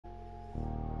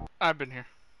I've been here.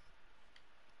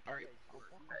 Alright.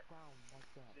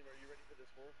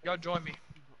 Y'all join me.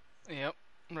 Yep,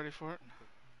 I'm ready for it.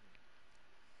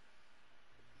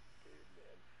 Dude,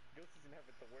 man. Ghost doesn't have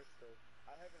it the worst though.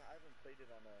 I haven't played it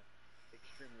on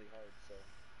extremely hard, so.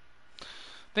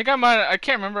 I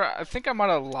can't remember, I think I might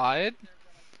have lied.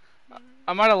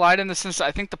 I might have lied in the sense that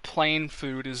I think the plain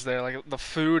food is there, like the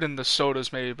food and the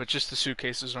sodas maybe, but just the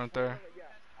suitcases aren't there. No,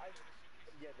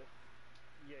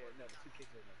 the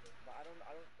suitcases are not there. But I don't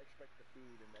expect the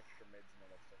food and extra meds and all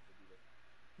that stuff to be there.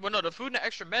 Well, no, the food and the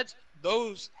extra meds,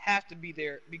 those have to be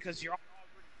there because you're.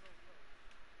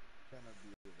 Cannot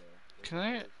be there. Can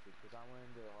I? Because I went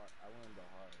into hard.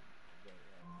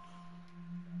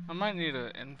 I might need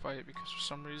an invite because for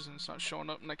some reason it's not showing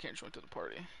up and I can't join to the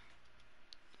party.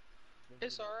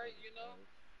 It's alright, you know?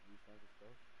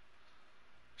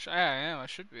 Yeah, I am, I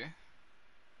should be.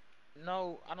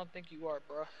 No, I don't think you are,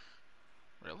 bro.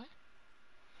 Really?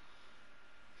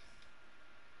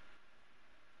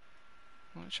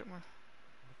 Let me check my...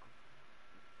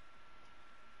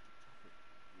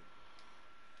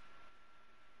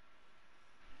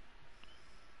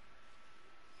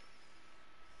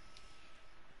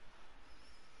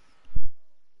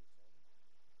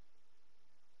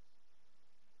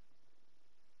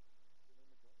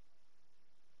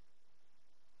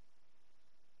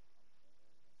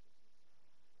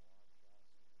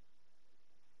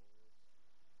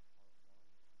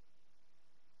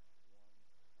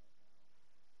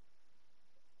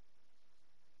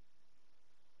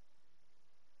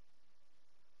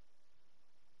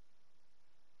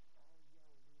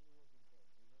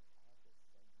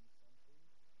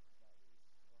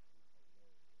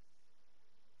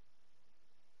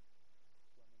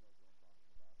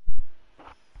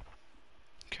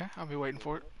 Okay, I'll be waiting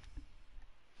for it.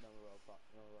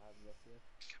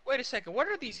 Wait a second, what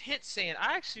are these hints saying?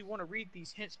 I actually want to read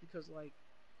these hints because, like,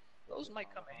 those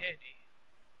might come in handy.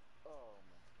 Oh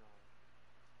my god.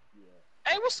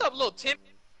 Yeah. Hey, what's up, little Tim?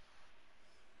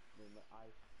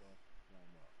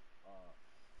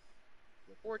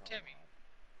 Or Timmy.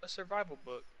 A survival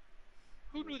book.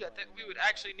 Who knew that we would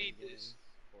actually need this?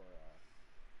 For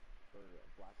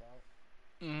Blackout.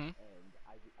 Mm-hmm. And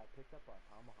I picked up a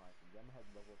tomahawk, and them had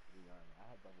level 3 armor. I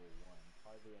had level 1.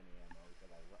 Hardly any ammo,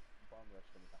 because I bomb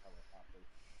rushed him with the helicopter.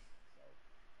 So,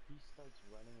 he starts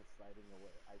running and sliding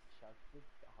away. I chucked the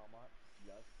tomahawk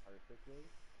just perfectly,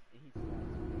 and he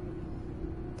slides.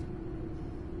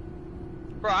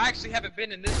 Bro, I actually haven't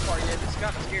been in this part yet. This is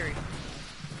kind of scary.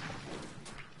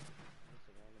 Just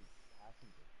a random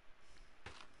passenger.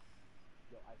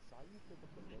 Yo, I saw you pick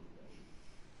up the book, though.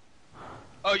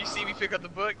 Oh, you see me pick up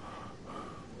the book?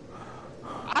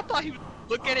 I thought he would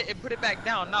look at it and put it back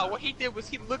down. No, what he did was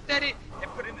he looked at it and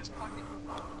put it in his pocket.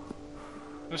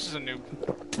 This is a new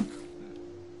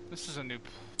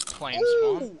plane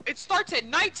Ooh, spawn. it starts at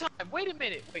nighttime. Wait a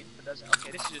minute. Wait, it doesn't.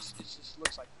 Okay, this just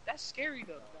looks like that's scary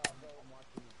though.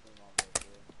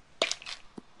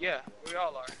 Yeah, we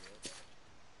all are.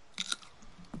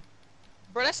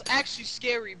 Bro, that's actually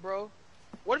scary, bro.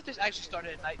 What if this actually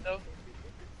started at night though?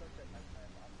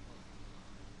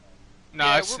 No,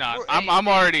 Yeah, it's not. I'm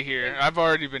already here. I've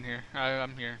already been here.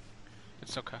 I'm here.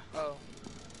 It's okay. Oh.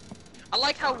 I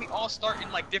like how we all start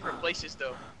in like different places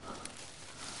though.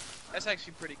 That's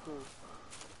actually pretty cool.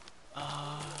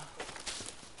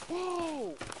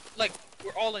 Whoa! Like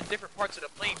we're all in different parts of the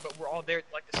plane, but we're all there at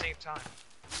like the same time.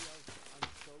 I'm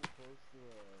so close to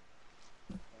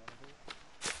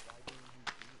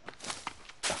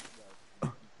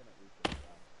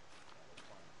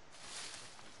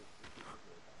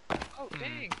Oh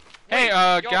dang! Hey,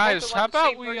 Wait, guys, how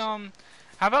about we person?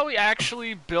 how about we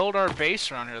actually build our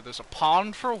base around here? There's a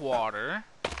pond for water.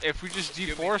 If we just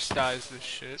deforestize this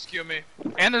shit. Excuse me.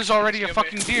 And there's already a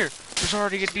fucking deer. There's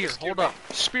already a deer. Hold up.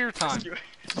 Spear time.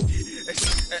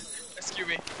 Excuse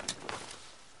me.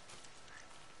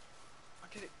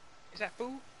 Okay, is that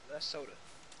food? That's soda.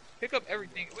 Pick up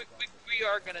everything. We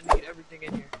are gonna need everything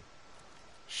in here.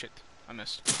 Shit, I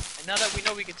missed. And now that we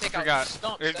know we can take out Forgot.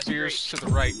 stumps, There's that's deers great. to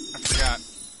the right. I forgot.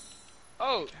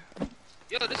 Oh,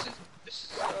 yo, this is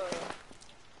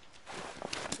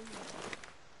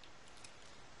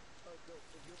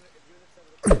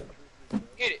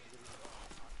Hit it.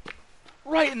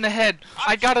 Right in the head.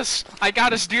 I got us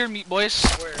deer meat, boys.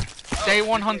 Where? Day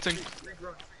one hunting.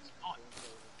 Regrown trees on.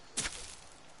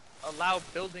 Allow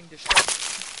building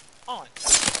destruction on.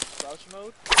 Crouch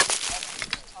mode.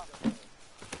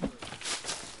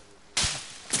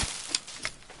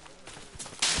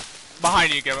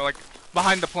 Behind you, Gavin, like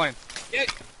behind the plane. Yeah.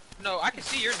 No, I can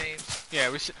see your names.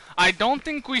 Yeah, I don't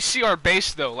think we see our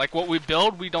base though. Like what we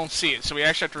build, we don't see it. So we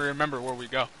actually have to remember where we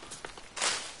go.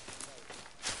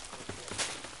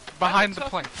 Behind the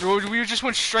plane. We just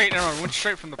went straight. No, we went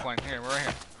straight from the plane. Here, we're right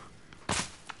here.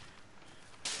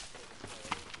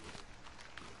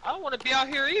 I don't want to be out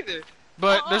here either.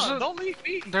 But don't leave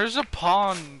me. there's a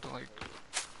pond. Like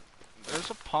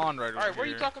there's a pond right over here. All right, where are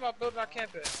you talking about building our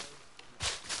camp at?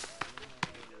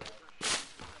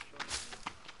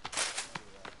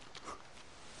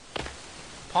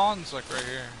 Pond's like right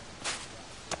here.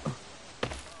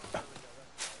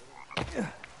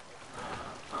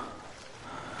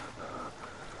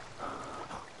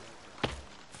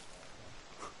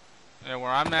 Yeah,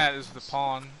 where I'm at is the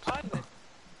pond. Island.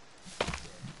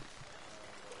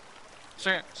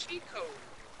 Cheat code.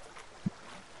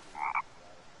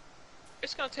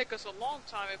 It's gonna take us a long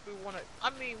time if we wanna. I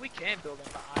mean, we can build on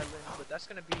the island, but that's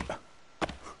gonna be.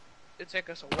 It'll take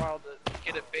us a while to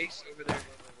get a base over there.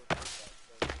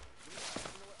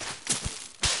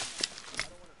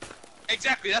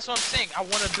 Exactly, that's what I'm saying. I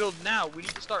want to build now. We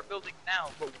need to start building now.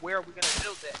 But where are we gonna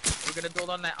build at? We're gonna build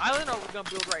on that island, or we're gonna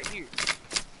build right here?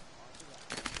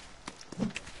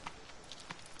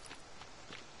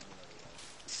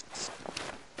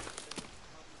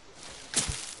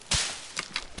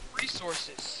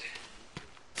 Resources.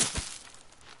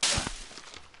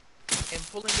 And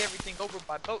pulling everything over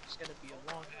by boat is gonna be a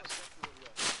long ass.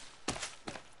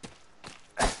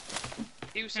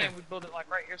 He was saying we build it like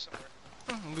right here somewhere.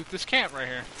 Loot this camp right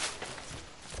here.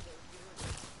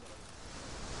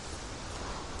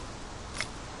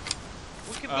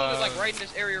 We can build it like right in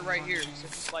this area right here, since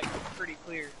it's like pretty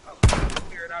clear. I'll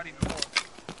clear it out even more.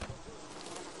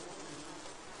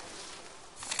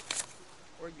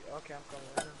 Where you? Okay, I'm coming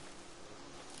right now.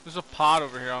 There's a pod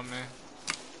over here on me.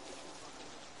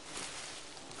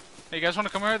 Hey, you guys want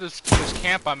to come here? This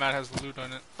camp I'm at has loot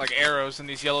on it, like arrows, and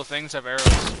these yellow things have arrows.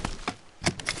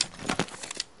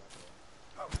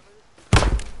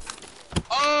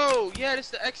 Oh, yeah, this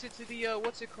is the exit to the,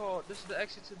 what's it called? This is the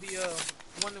exit to the,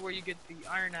 one where you get the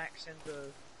iron axe and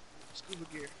the scuba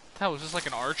gear. Hell, was this like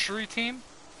an archery team?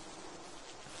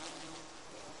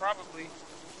 Probably.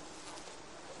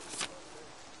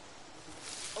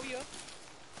 Oh, yeah.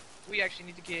 We actually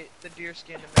need to get the deer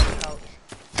skin to make a pouch.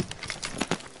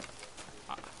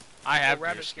 I have deer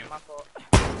rabbit skin. My fault.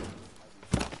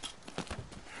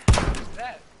 What's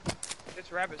that?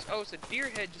 It's rabbits. Oh, it's a deer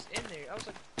head just in there. I was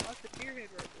like, what's the deer head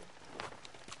right there?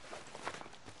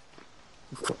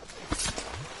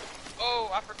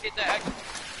 Oh, I forget that.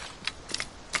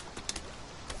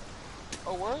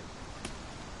 Oh, what?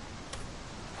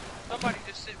 Somebody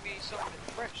just sent me something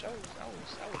in French. I was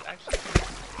actually.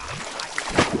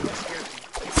 That scared me.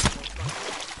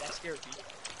 That scared me.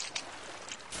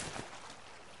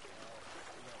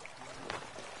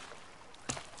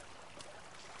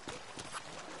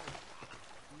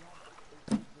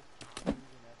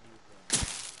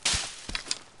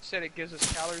 Said it gives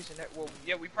us calories and that. Well,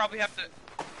 yeah, we probably have to.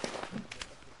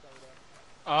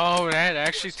 Oh, that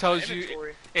actually tells you.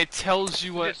 Inventory. It tells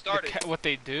you We what just started. what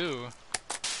they do.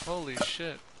 Holy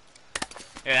shit.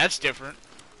 Yeah, that's different.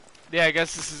 Yeah, I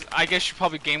guess this is. I guess you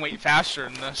probably gain weight faster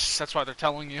in this. That's why they're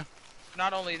telling you.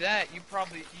 Not only that, you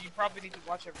probably need to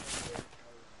watch everything.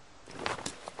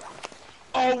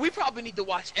 Oh, we probably need to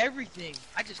watch everything.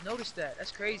 I just noticed that.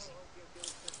 That's crazy.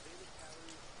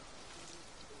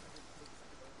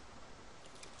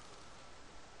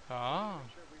 Oh.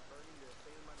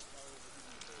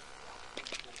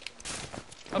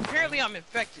 Apparently, I'm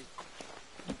infected.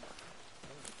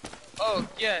 Oh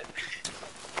yeah.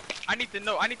 I need to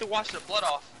know. I need to wash the blood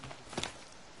off.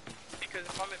 Because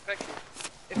if I'm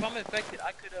infected,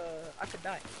 I could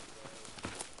die.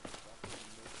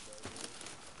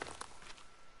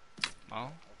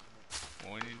 Well,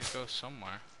 we need to go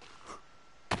somewhere.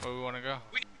 Where we want to go?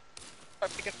 We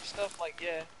start picking up stuff like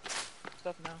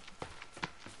stuff now.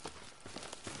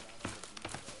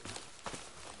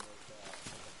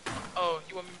 Oh,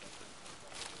 you want me?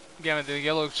 Yeah, the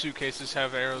yellow suitcases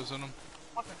have arrows in them.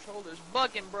 My controller's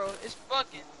bugging, bro. It's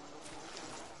bugging.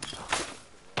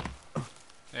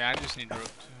 Yeah, I just need rope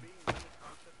too.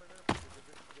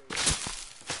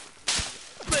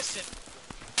 Listen.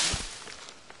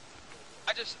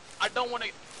 I don't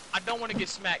want to get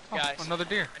smacked, guys. Oh, another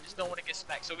deer. I just don't want to get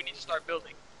smacked, so we need to start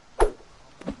building.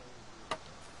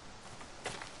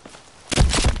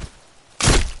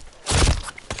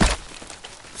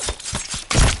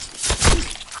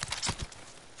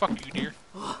 Fuck you, deer.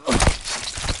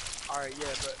 Alright,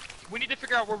 yeah, but we need to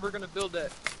figure out where we're gonna build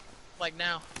at. Like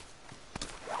now.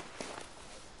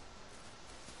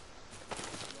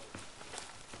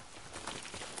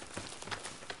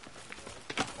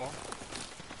 Well,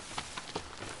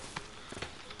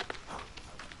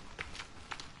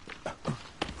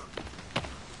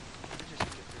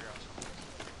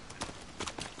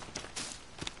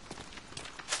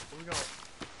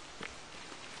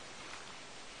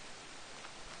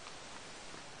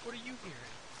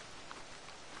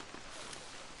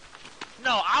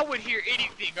 no, I would hear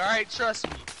anything. All right, trust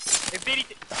me. If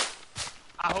anything,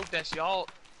 I hope that's y'all.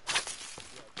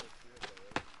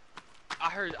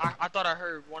 I thought I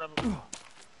heard one of them.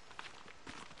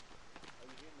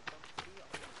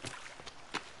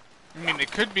 I mean,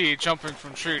 it could be jumping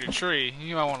from tree to tree.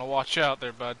 You might want to watch out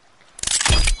there, bud.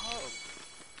 Oh,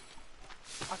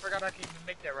 I forgot I can even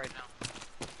make that right now.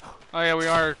 Oh yeah, we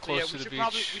are So, yeah, close to the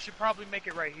beach. we should probably make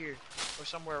it right here or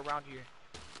somewhere around here.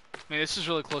 I mean, this is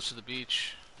really close to the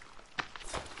beach.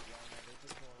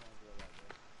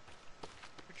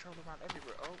 Patrol around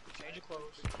everywhere. Oh, change your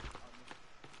clothes.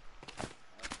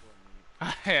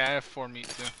 Yeah, I have 4 meat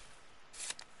too.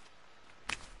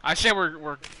 I say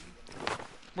we're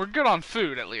good on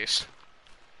food at least.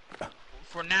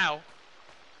 For now.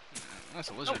 That's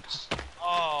a lizard. Nope.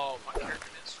 Oh, my character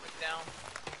didn't swing down.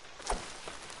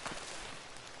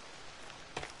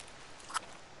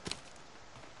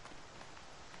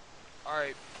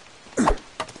 Alright.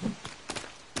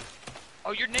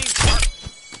 Oh, your name's Mark.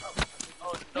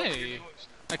 Oh, no, Hey,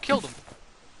 I killed him.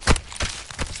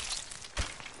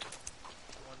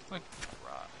 Look.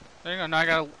 There you go, now I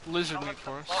got a lizard meat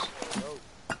for us.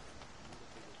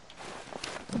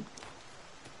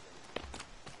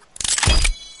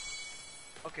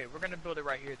 Okay, we're gonna build it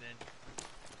right here then.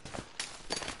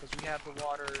 Because we have the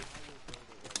water.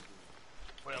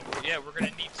 Well, yeah, we're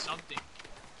gonna need something.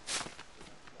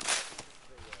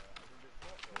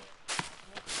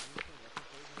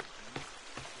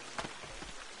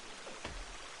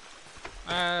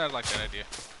 I like that idea.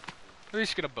 At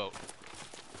least get a boat.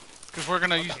 Because we're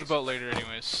gonna use the boat later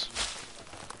anyways.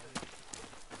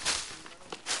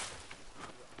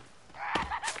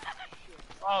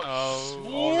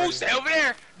 Oh, stay over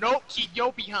there! Nope, keep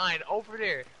yo behind, over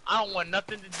there. I don't want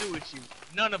nothing to do with you.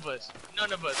 None of us.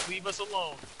 None of us. Leave us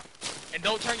alone. And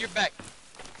don't turn your back.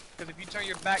 Because if you turn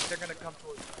your back, they're gonna come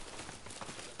towards you.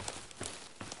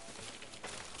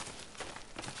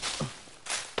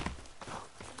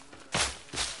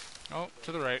 Oh,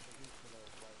 to the right.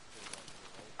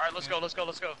 Alright, let's go, let's go,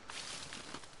 let's go.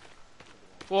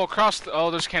 Well, across the...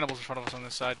 Oh, there's cannibals in front of us on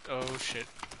this side. Oh, shit.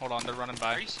 Hold on, they're running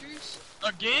by. Are you serious?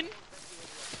 Again?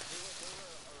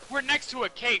 We're next to a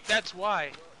cape, that's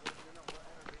why.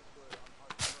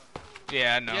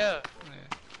 Yeah, I know. Yeah.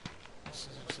 This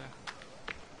is,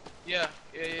 Yeah.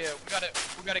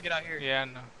 We gotta get out here. yeah,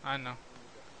 I know.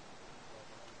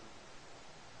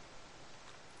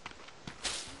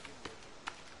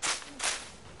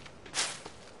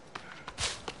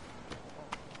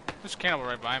 There's a cannibal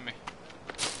right behind me.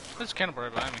 There's a cannibal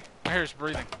right behind me. I hear his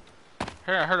breathing.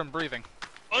 I heard him breathing.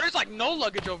 Oh, there's like no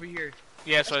luggage over here.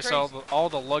 Yeah, so I That's saw crazy. all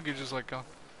the luggage is like,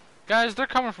 guys, they're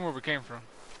coming from where we came from.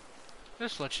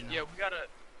 Just to let you know. Yeah, we gotta...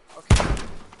 Okay.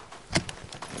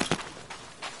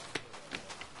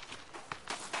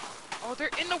 Oh,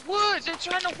 they're in the woods! They're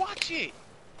trying to watch it!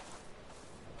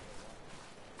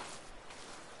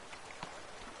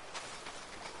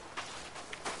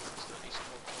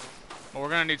 Well, we're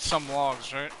gonna need some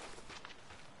logs, right?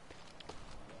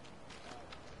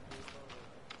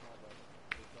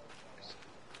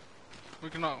 We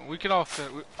can all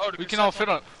fit. We can all fit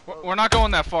on. We're not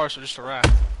going that far, so just a raft.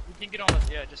 We can get on a...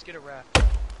 Yeah, just get a raft.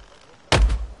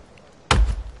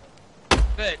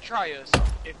 Bet, try us.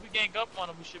 If we gang up on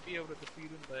them, we should be able to defeat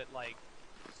them, but like...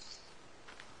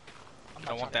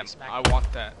 I want that. I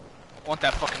want that. I want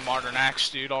that fucking modern axe,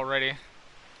 dude, already.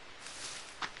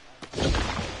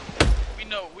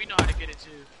 We know how to get it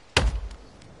too.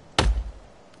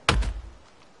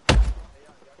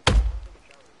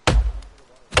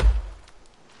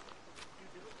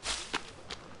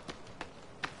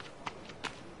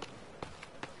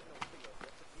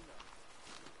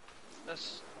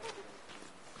 Let's...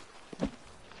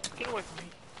 Get away from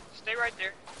me. Stay right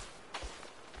there.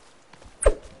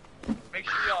 Make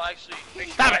sure y'all actually...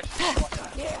 Stop it!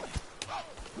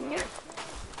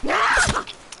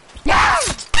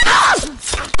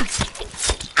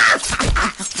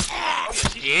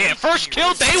 Yeah, first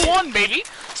kill day 1, baby!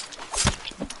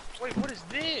 Wait, what is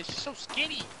this? She's so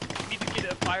skinny. We need to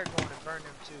get a fire going and burn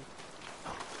them too.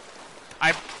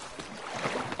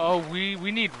 Oh,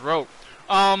 we need rope.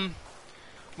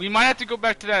 We might have to go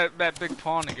back to that big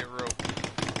pond and get rope.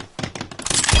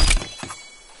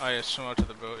 Oh yeah, swim out to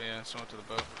the boat. Yeah, swim out to the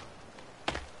boat.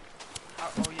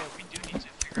 Oh yeah, we do need to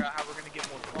figure out how we're gonna get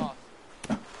more cloth.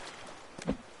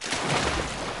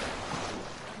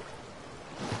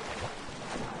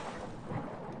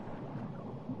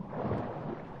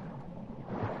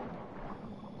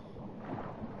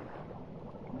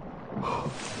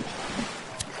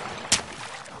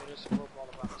 There's a rope all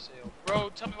about the sail. Bro,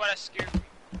 tell me why that scared me.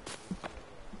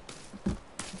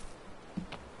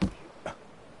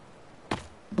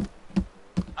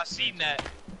 seen that.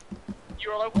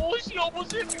 You were like, "Oh, he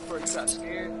almost hit me, bro." You got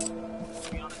scared. To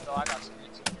be honest, though, I got scared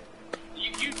too.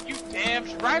 You damn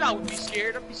right I would be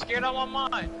scared. I'd be scared out of my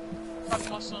mind. Talking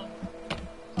about something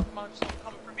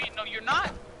coming for me. No, you're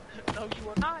not. No, you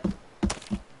are not.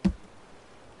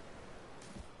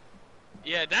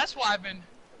 Yeah, that's why I've been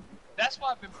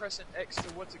pressing X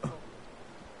to what's it called?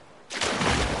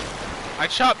 I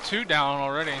chopped 2 down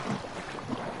already.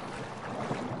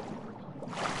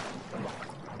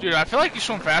 Dude, I feel like you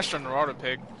swim faster underwater,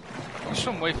 pig. You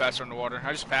swim way faster underwater.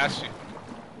 I just passed you.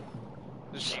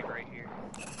 Just... Stay right here.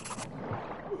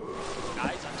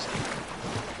 Guys, I'm safe.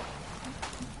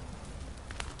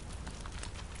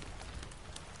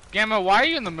 Gamma, why are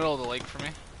you in the middle of the lake for me?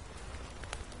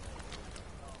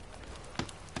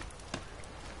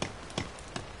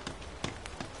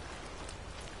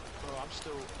 Bro, I'm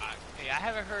still... hey, I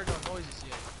haven't heard no noises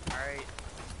yet, alright?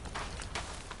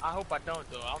 I hope I don't,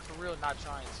 though. I'm for real not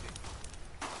trying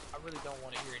to. I really don't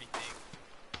want to hear anything.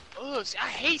 Ugh, see, I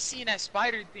hate seeing that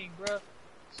spider thing, bro.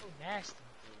 So nasty.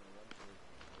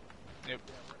 Yep.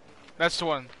 That's the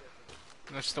one.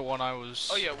 That's the one I was...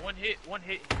 Oh yeah, one hit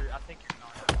here, I think you're not.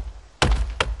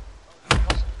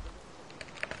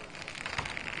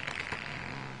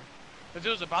 Cause it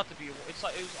was about to be, it's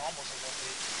like, it was almost a one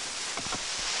hit.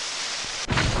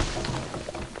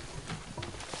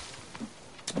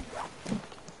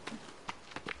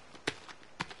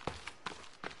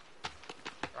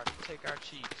 Alright, take our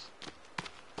cheese.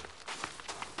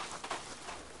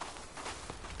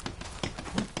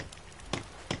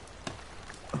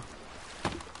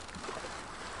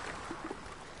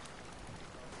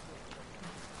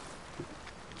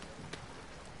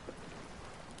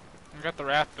 I got the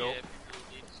raft built. Yeah, if you really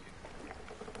need to.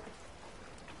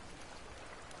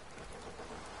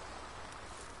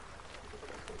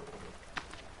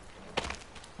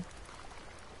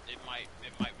 It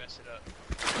might mess it up.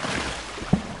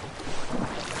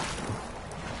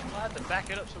 We'll have to back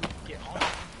it up so we can get on it.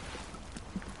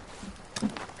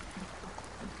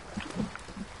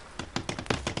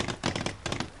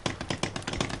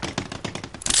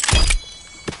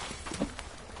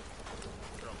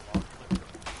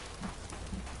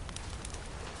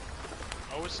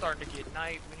 Oh, it's starting to get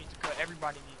night. We need to cut.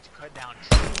 Everybody needs to cut down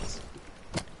trees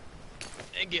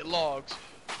and get logs.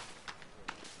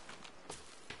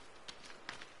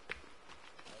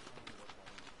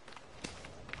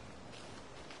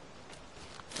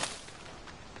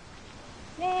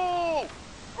 Whoa,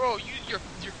 bro! Your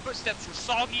footsteps were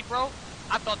soggy, bro.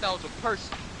 I thought that was a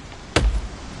person.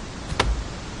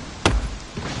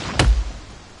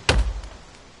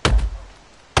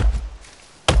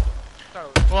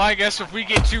 Well, I guess if we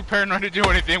get too paranoid to do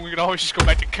anything, we could always just go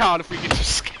back to COD if we get too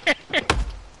scared.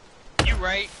 You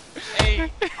right.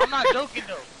 Hey, I'm not joking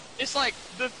though. It's like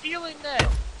the feeling that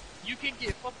you can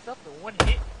get fucked up in one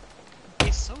hit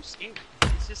is so scary.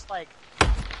 It's just like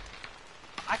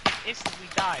I can instantly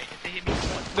die if they hit me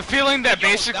once. The feeling that You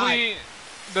almost basically,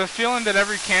 the feeling that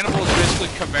every cannibal is basically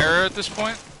Chimera at this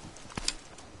point.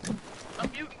 A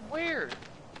mutant where?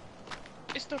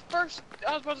 It's the first.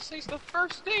 I was about to say it's the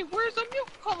first day. Where's the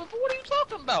mutant coming from? What are you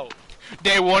talking about?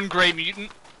 Day 1, Gray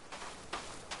Mutant.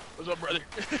 What's up, brother?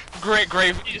 Gray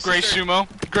Sumo.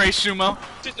 Gray Sumo.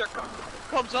 Sister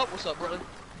comes up. What's up, brother?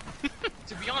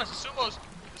 To be honest, the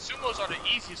sumos are the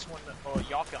easiest one that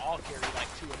y'all can all carry like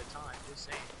 2 at a time. Just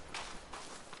saying.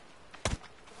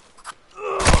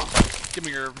 Give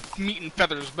me your meat and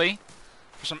feathers, bae.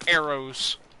 For some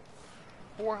arrows.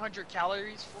 400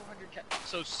 calories. 400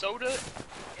 so soda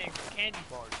and candy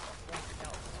bars are 400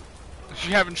 calories. If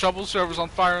you're having trouble, servers on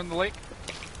fire in the lake.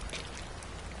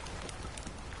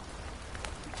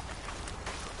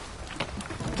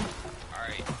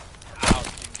 Alright, I'll do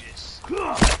this. I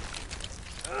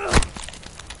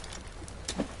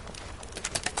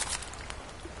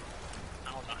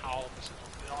don't know how all of us are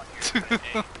gonna get on here, but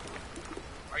hey.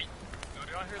 Are you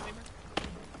on here, Lemur?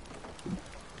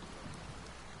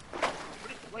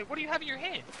 Wait, what do you have in your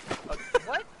hand?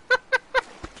 What?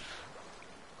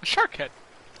 A shark head.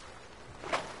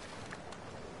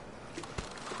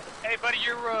 Hey, buddy,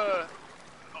 you're, oh,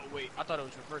 wait, I thought it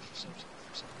was reverse for some reason.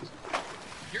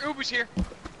 Your Uber's here.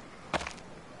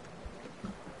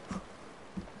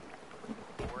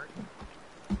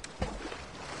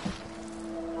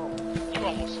 Oh,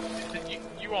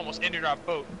 you almost entered our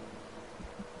boat.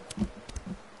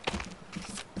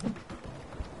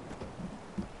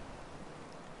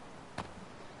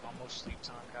 Almost sleep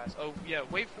time, guys. Oh, yeah,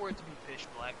 wait for it to be pitch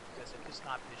black, because if it's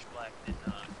not pitch black, then,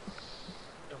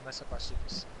 it'll mess up our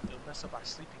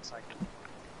sleeping cycle.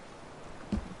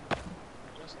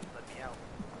 Just let me out.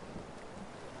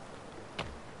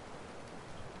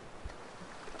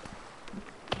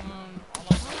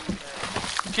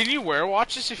 Can you wear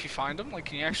watches if you find them? Like,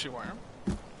 can you actually wear them?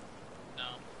 No.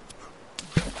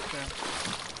 Okay.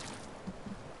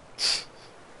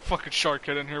 Fucking shark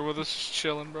head in here with us, just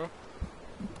chilling, bro.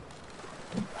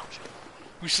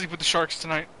 We sleep with the sharks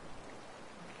tonight.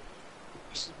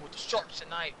 We sleep with the sharks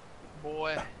tonight,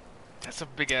 boy. That's a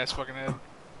big ass fucking head.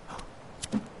 Oh,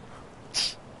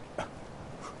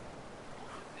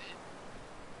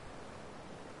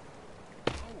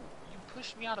 you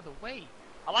pushed me out of the way.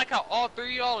 I like how all three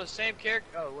of y'all are the same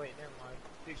character. Oh wait, never mind.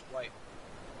 Pig's white.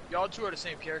 Y'all two are the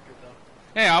same character though.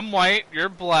 Hey, I'm white, you're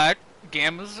black,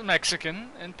 Gamma's Mexican,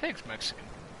 and Pig's Mexican.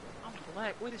 I'm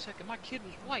black. Wait a second, my kid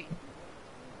was white.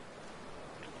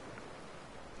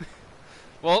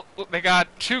 Well, they got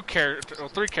three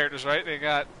characters, right? They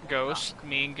got Ghost,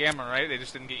 me, and Gamma, right? They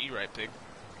just didn't get you right, Pig.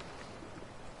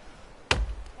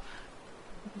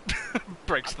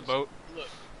 Breaks the boat. Look,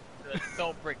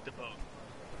 don't break the boat.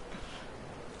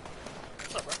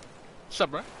 What's up, bro? What's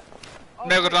up, bro? Oh,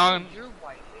 Megalodon. You're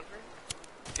white, Avery.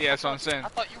 Yeah, that's what I'm saying. I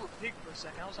thought you were pig for a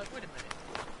second. I was like, wait a minute.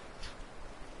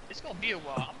 It's gonna be a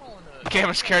while. I'm going to.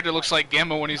 Gamma's character looks like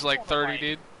Gamma when he's like 30,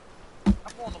 dude. I'm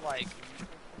going to like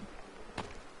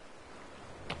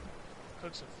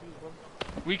cook some food, bro.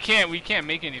 We can't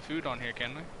make any food on here,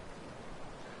 can we?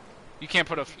 You can't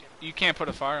put a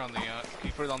fire on the can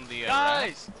you put it on the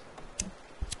guys.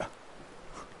 You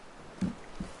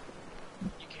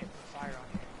can't put fire on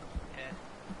here. Yeah,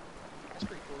 that's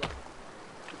pretty cool. Though.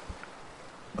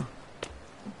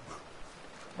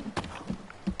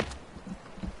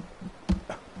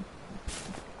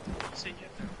 See, you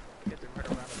have to run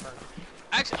around the burner.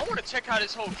 Actually, I want to check how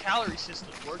this whole calorie system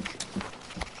works.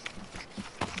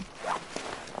 I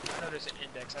know there's an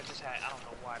index. I don't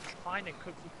know why. Find and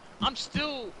cook food. I'm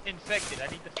still infected. I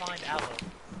need to find aloe.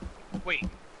 Wait.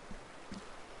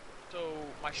 So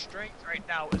my strength right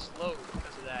now is low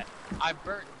because of that. I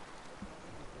burnt.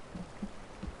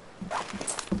 I'm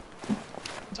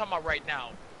talking about right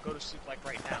now. Go to sleep like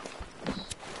right now.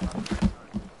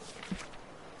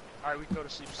 Alright, we can go to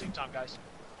sleep. Sleep time, guys.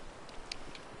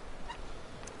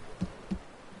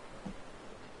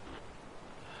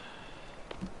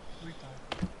 Sleep time.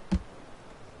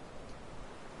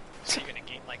 So you're gonna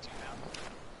gain like 2 pounds.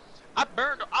 I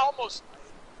burned.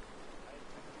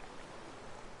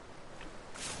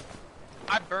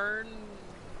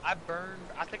 I burned.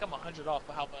 I think I'm 100 off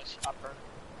for how much I burned.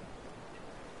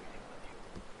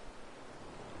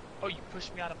 Oh, you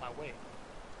pushed me out of my way.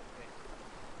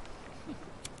 Okay.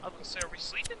 I was gonna say, are we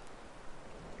sleeping?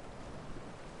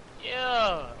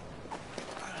 Yeah.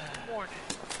 Good morning.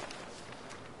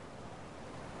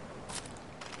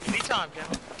 Anytime,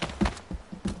 Kevin.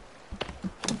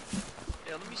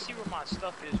 Yeah, let me see where my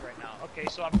stuff is right now. Okay,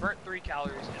 so I burnt 3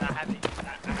 calories and I haven't.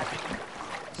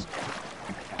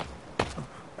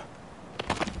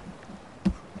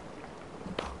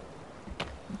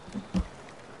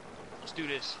 Let's do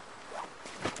this.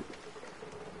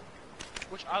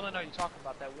 Which island are you talking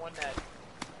about? That one that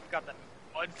got the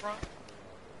mud front?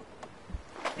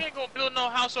 We ain't gonna build no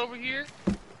house over here.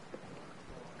 I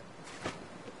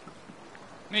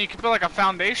mean, you could build like a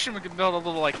foundation. We could build a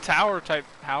little like tower type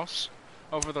house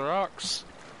over the rocks.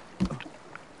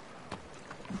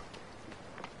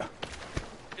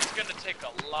 It's gonna take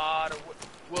a lot of wood.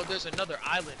 Well, there's another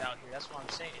island out here. That's what I'm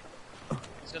saying.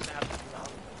 This doesn't have to be the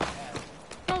island.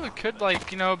 Oh, we could like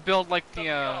build like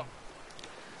the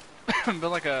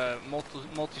build like a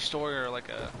multi-story or like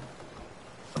a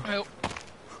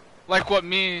like what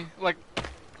me like.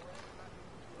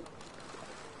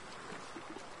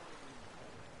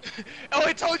 Oh,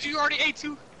 it told you already ate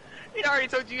 2. It already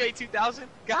told you ate 2,000.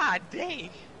 God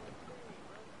dang.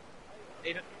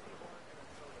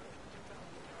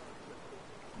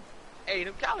 Hey,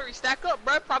 them calories stack up,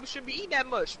 bro. Probably shouldn't be eating that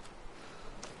much.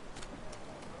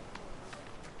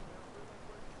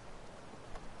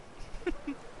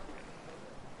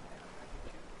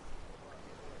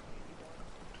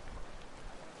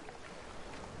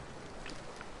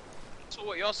 So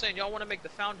what y'all saying? Y'all want to make the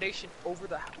foundation over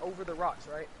the rocks,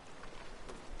 right?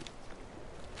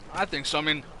 I think so. I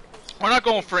mean, we're not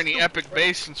going for any epic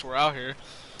base since we're out here.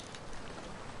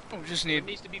 We just need. It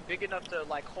needs to be big enough to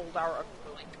like hold our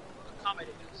like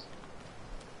accommodate us.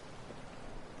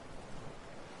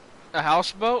 A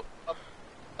houseboat?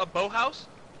 A boat house?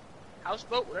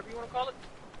 Houseboat, whatever you want to call it.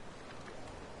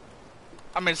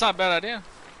 I mean, it's not a bad idea.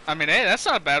 I mean, hey, that's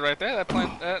not bad right there.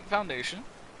 That foundation.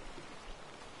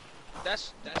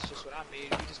 That's just what I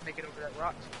made. We just make it over that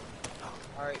rock.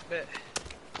 All right, bet.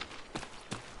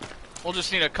 We'll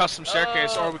just need a custom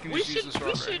staircase, or we can just use this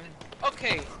road right here.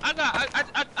 Okay,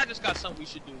 I just got something we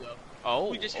should do though. Oh.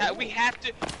 We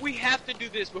have to do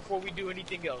this before we do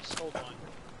anything else. Hold on.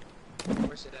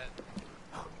 Where's it at?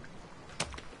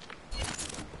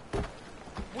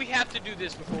 We have to do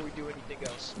this before we do anything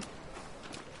else.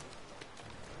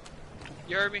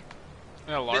 You heard me?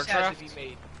 Yeah, large This has raft? to be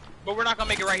made. But we're not gonna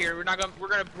make it right here. We're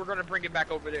gonna bring it back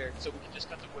over there so we can just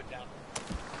cut the wood down.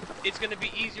 It's gonna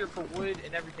be easier for wood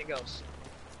and everything else.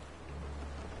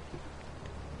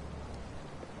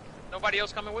 Nobody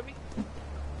else coming with me?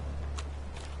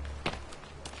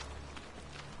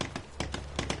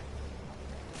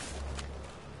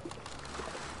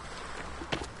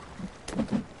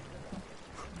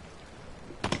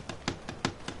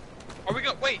 Are we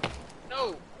gonna wait?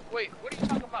 No, wait. What are you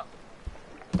talking about?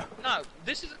 No,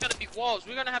 this isn't gonna be walls.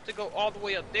 We're gonna have to go all the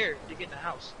way up there to get in the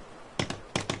house.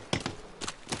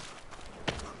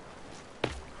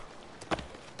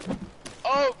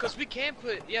 Oh, cause we can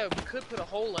put, we could put a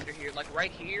hole under here, like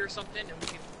right here or something, and we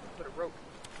can put a rope.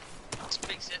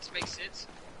 Makes sense, makes sense.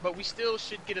 But we still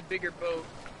should get a bigger bow.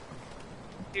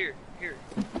 Here.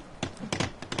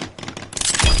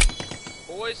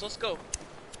 Boys, let's go.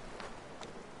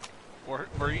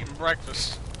 We're eating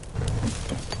breakfast.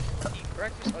 Eat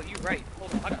breakfast? Oh, you right.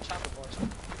 Hold on, I got chocolate bars.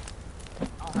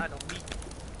 I don't have no meat.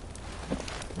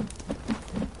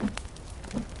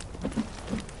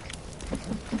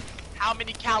 How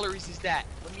many calories is that?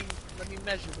 Let me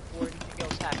measure before anything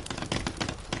else happens.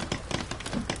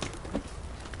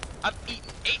 I'm eating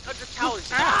 800 calories.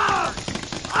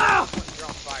 You're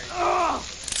on fire.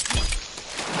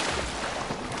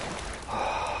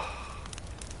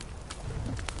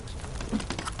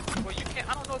 Well, you can't.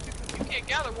 I don't know if you can't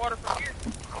gather water from here.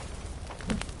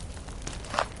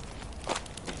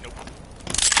 Nope.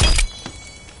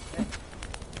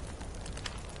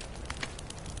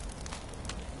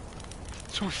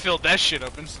 So we filled that shit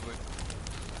up instantly.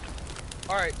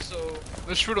 All right, so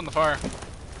There's food on the fire.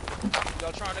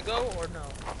 y'all trying to go or no?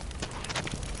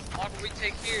 How long will we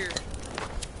take here?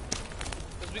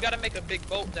 Cause we gotta make a big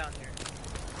boat down here.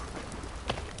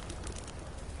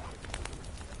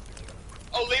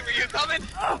 Oh, Lemur, you coming?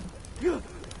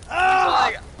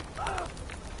 I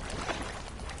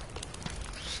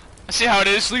see how it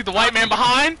is. Leave the white man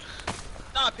behind.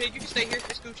 Nah, pig, you can stay here.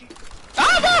 It's Gucci.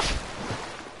 I'm off!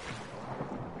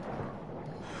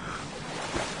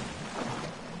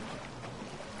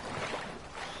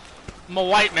 I'm a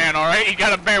white man, alright? You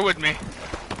gotta bear with me.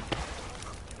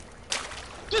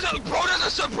 There's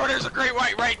a great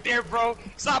white right there, bro.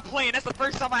 Stop playing. That's the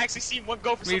first time I actually seen one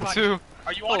go for Me somebody. too.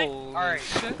 Are you on it? Holy Alright.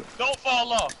 shit. Don't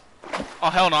fall off. Oh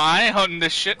hell no, I ain't hunting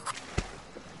this shit.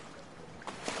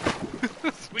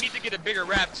 We need to get a bigger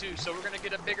raft too, so we're gonna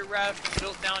get a bigger raft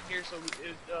built down here so it'd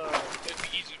be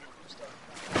easier to move stuff.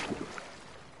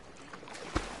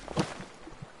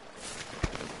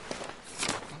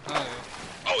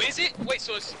 Oh, is it? Wait,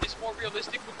 so it's more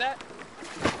realistic with that?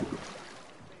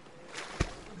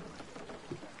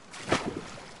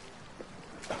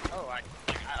 Oh, like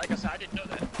I said, I didn't know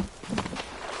that. Okay,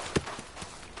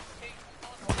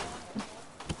 hold on.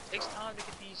 Takes time to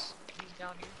get these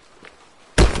down here.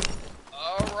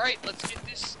 Alright, let's get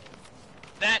this.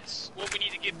 That's what we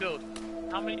need to get built.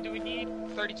 How many do we need?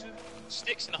 32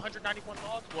 sticks and 191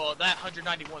 logs? Well, that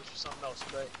 191 is for something else,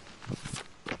 but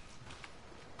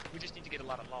we just need to get a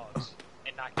lot of logs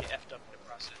and not get effed up in the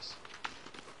process.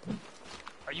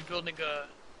 Are you building a...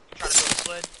 You trying to build a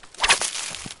sled?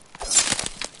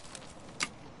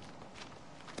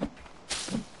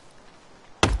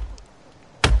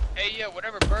 Hey, yeah,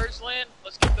 whatever birds land,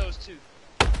 let's get those too.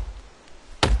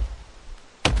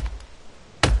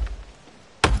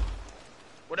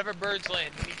 Whatever birds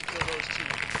land, we need to kill those too.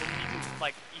 But we need to,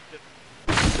 like, eat the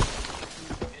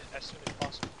food as soon as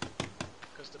possible.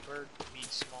 Because the bird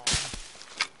needs small.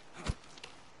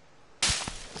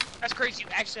 That's crazy, you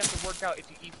actually have to work out if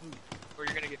you eat food, or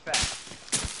you're gonna get fat.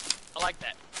 I like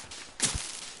that.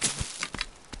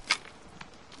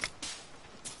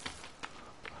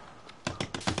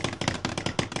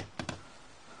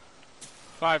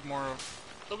 Five more.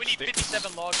 So we need Sticks.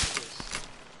 57 logs for this.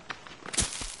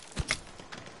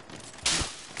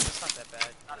 That's not that bad.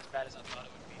 Not as bad as I thought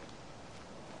it would be.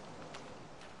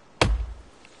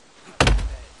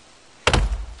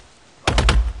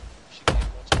 Should get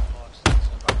multiple logs.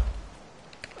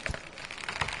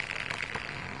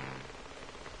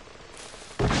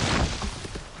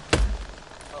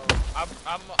 Oh,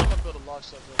 I'm gonna build a log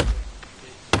sub real quick.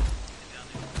 Get down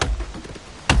there.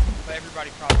 But everybody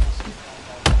probably wants to get down there.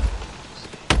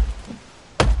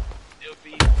 It'll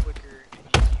be quicker and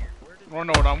easier.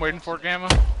 Wanna know what I'm waiting for, Gamma?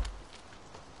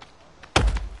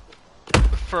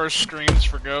 The first screams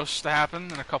for ghosts to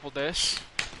happen in a couple days.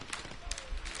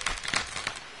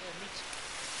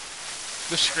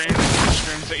 The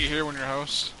screams that you hear when you're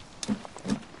host.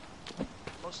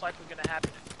 Most likely gonna happen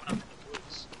when I'm in the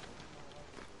woods.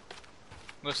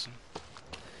 Listen.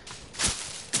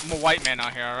 I'm a white man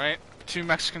out here, alright? 2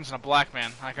 Mexicans and a black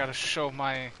man. I gotta show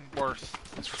my worth.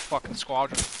 This fucking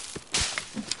squadron.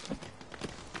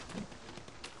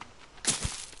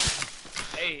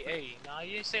 Hey, nah,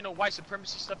 you ain't say no white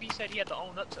supremacy stuff. He said he had to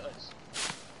own up to us.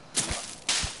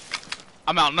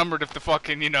 I'm outnumbered if the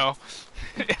fucking, you know,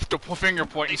 if the finger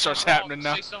pointing starts happening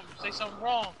now. Say something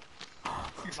wrong.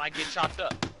 You might get chopped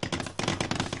up.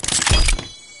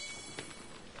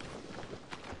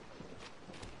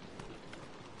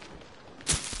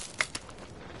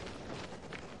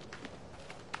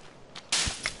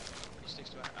 These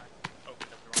sticks do I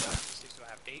opened up the wrong one. These sticks do I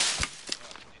have 8?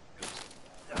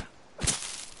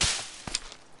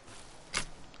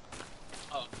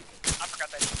 Oh, I forgot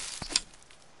that.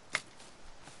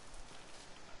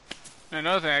 And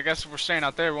another thing, I guess if we're staying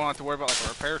out there, we won't have to worry about like a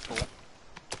repair tool.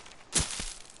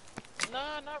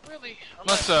 Nah, not really.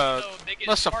 Unless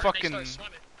unless a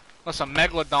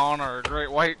megalodon or a great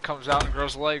white comes out and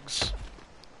grows legs.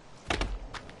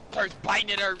 Starts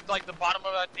biting at our, like, the bottom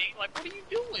of our thing. Like, what are you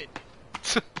doing?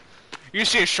 You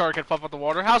see a shark head pop out the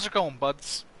water. How's it going,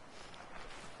 buds?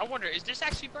 I wonder, is this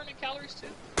actually burning calories too?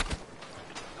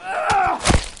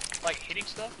 Like hitting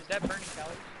stuff? Is that burning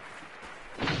calories?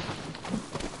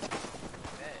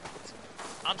 Man,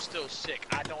 I'm still sick.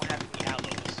 I don't have any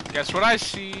aloes. Guess what I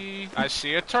see? I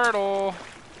see a turtle.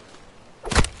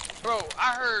 Bro,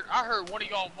 I heard one of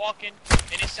y'all walking,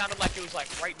 and it sounded like it was like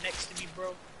right next to me,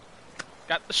 bro.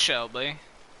 Got the Shelby.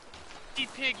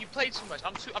 Pig, you played too much.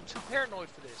 I'm too paranoid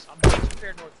for this. I'm way too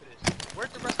paranoid for this. Where's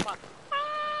the rest of my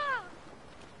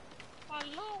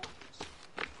lungs?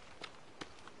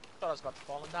 Thought I was about to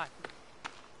fall and die.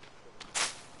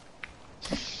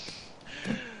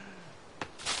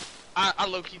 I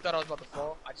low-key thought I was about to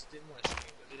fall. I just didn't want to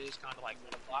scream because it is kind of like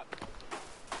on a block.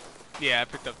 Yeah, I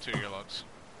picked up 2 of your logs.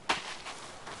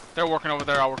 They're working over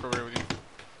there. I'll work over here with you.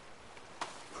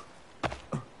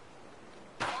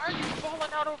 Why are you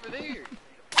falling out over there?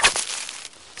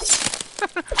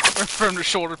 From the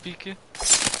shoulder peeking.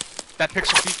 That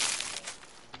pixel peek.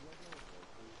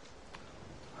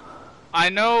 I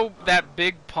know that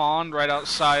big pond right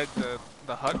outside the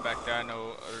hut back there. I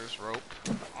know there's rope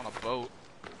on a boat.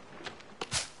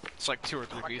 It's like 2 or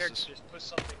 3 My pieces. character just put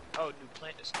something. Oh, new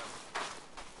plant discovery.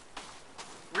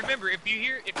 Remember, if you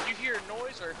hear a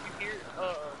noise or if you hear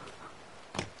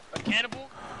a cannibal,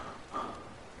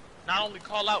 not only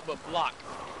call out but block.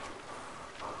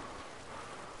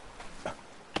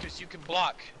 Because you can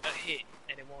block a hit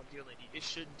and it won't deal any. It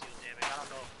shouldn't deal damage. I don't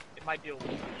know. It might deal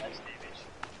less damage.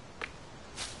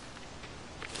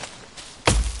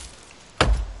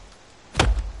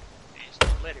 Man,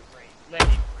 just let it rain. Let it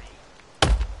rain.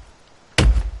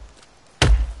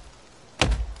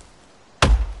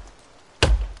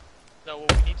 No,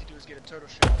 what we need to do is get a turtle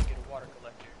shell and get a water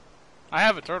collector. I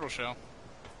have a turtle shell.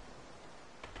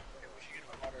 Okay, we should get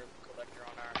a water collector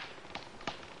on our...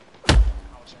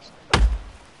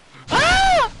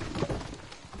 Ah!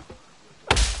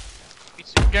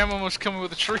 Gamma was coming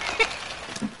with a tree.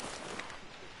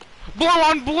 Blue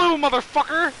on blue,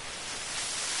 motherfucker!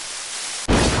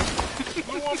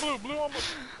 Blue on blue, blue on blue.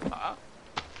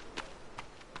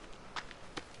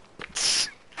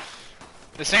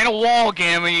 This ain't a wall,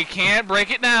 Gamma. You can't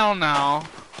break it down now.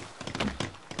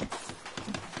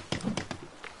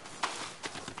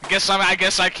 I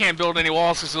guess I can't build any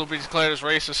walls because it'll be declared as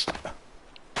racist.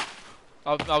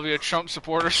 I'll be a Trump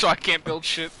supporter, so I can't build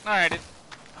shit. Alright.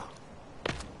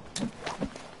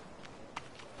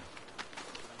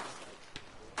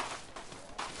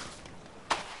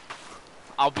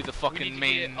 I'll be the fucking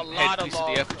main headpiece of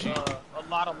the effigy. A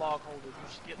lot of log holders. You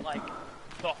should get like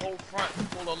the whole front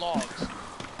full of logs,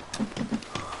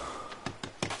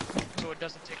 so it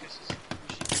doesn't take us. We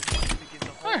should get the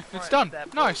whole front. It's done.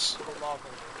 That Nice. full log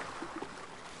holder.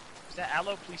 Is that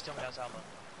aloe? Please tell me that's aloe.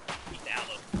 Eat the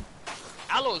aloe.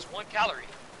 Aloe is 1 calorie.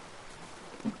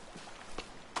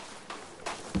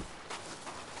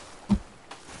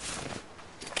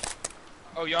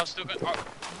 Oh, y'all still got?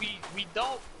 We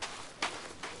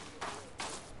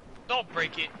don't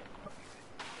break it.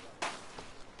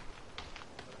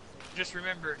 Just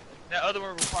remember that other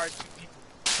one requires 2 people.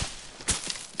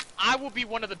 I will be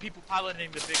one of the people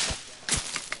piloting the big one.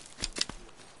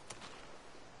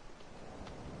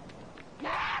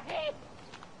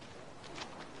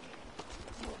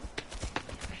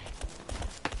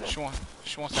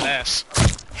 She wants that ass.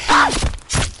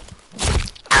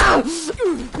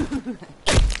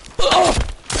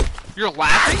 You're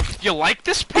laughing? You like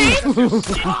this pain?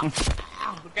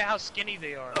 Look at how skinny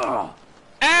they are.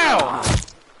 Ow!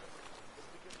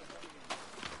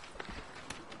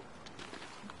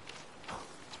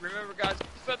 Remember, guys,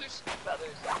 feathers,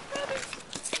 feathers, feathers.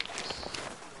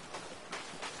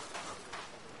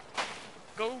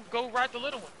 Go ride the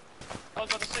little one. I was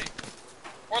about to say.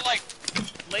 Or like,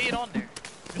 lay it on there.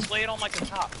 Just lay it on like the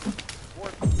top. Or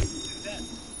do that.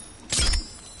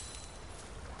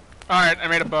 Alright, I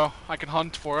made a bow. I can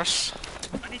hunt for us.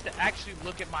 I need to actually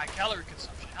look at my calorie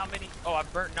consumption. How many? Oh, I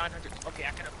burnt 900. Okay,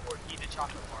 I can afford to eat a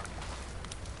chocolate bar.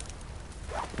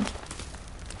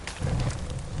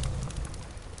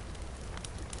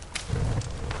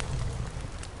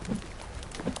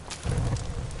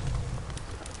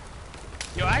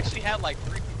 Yo, I actually had like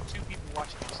two people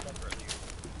watching my stuff earlier.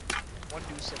 One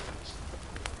dude said he was.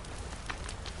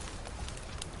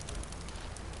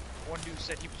 One dude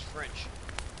said he was French,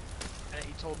 and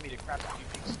he told me to craft a few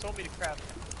things. He told me to craft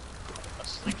a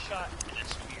slingshot and a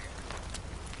spear.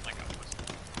 Like I was.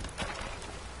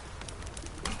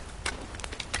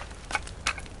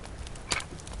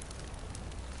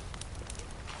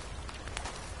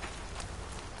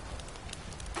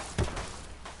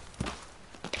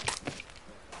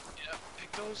 Yep,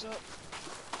 pick those up.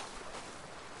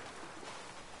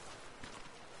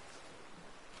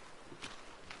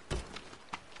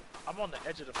 I'm on the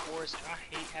edge of the forest, and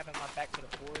I hate having my back to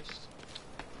the forest.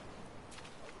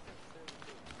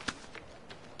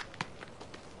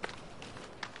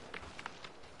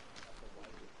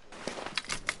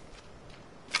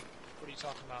 What are you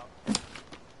talking about?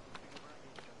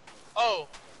 Oh,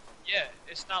 yeah,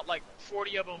 it's not like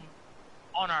 40 of them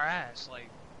on our ass, like...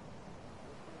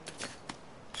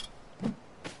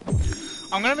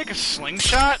 I'm gonna make a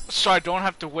slingshot so I don't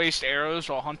have to waste arrows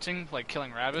while hunting, like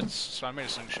killing rabbits. So I made a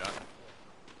slingshot.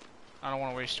 I don't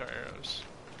want to waste our arrows.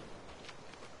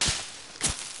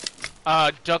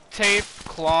 Duct tape,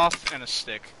 cloth, and a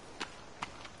stick.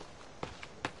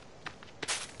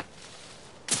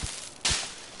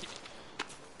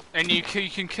 And you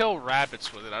can kill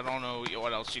rabbits with it. I don't know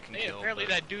what else you can Hey, kill. apparently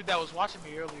but... that dude that was watching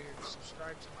me earlier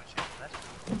subscribed to my channel. That's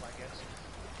pretty cool, I guess.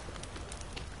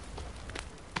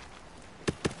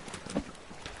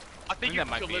 I think you that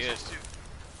can might kill be lizards it.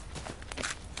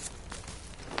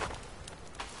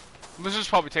 too. Lizards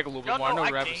probably take a little bit Y'all more. I know know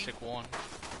I rabbits gained- take one.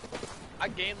 I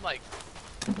gained like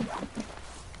 10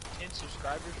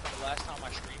 subscribers from the last time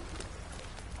I streamed.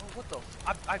 Oh, what the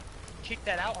I kicked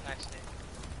that out on accident.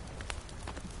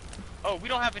 Oh, we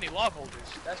don't have any log holders.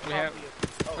 That's We probably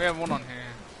have- oh, We have one on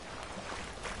here.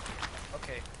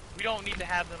 okay. We don't need to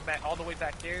have them back all the way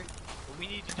back there. What we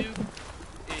need to do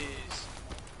is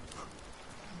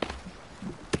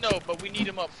no, but we need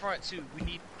them up front too. We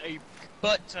need a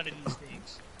butt ton of these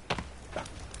things.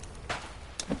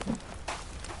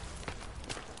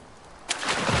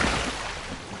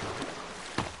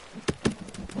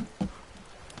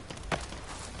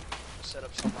 Set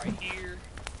up some right here.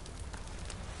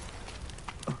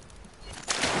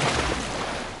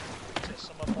 Set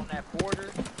some up on that border.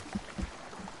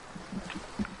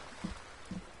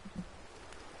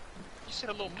 You said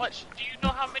a little much. Do you know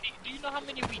how many? Do you know how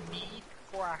many we need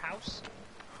for our house?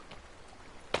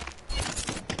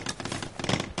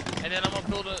 And then I'm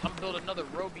gonna build another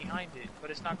row behind it, but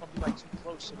it's not gonna be like too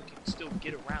close, so we can still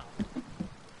get around.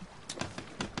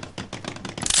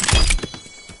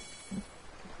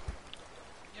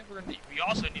 Yeah, we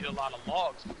also need a lot of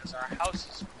logs because our house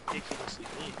is ridiculously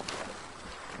big.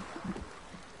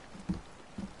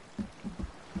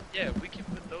 Yeah, we can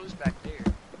put those back there.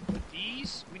 But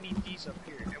these, we need these up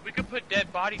here. And we could put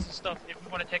dead bodies and stuff if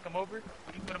we want to take them over.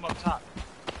 We can put them up top.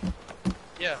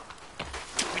 Yeah.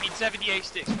 We need 78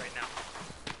 sticks right now.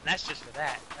 And that's just for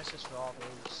that. That's just for all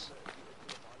those.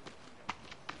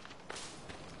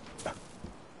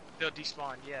 They'll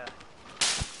despawn, yeah.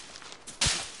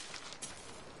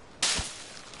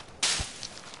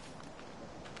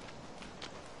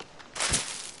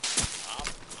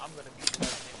 I'm gonna be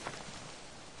collecting.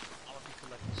 I'm gonna be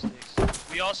collecting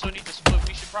sticks. We also need to split.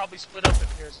 We should probably split up in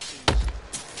pairs of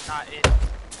twos. Not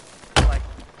in like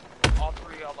all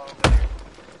three all over there.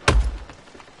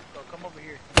 So come over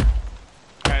here.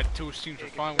 Two seems Yeah, are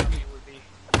get fine where with me. you would be.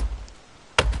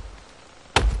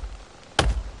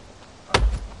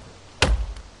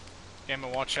 Damn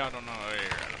it, watch out on the air.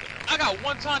 I got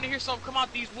one time to hear something come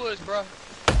out these woods, bro.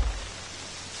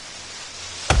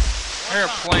 I hear a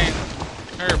plane.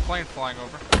 I hear a plane flying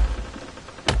over.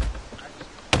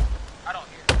 I don't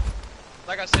hear it.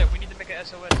 Like I said, we need to make an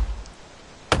SOS.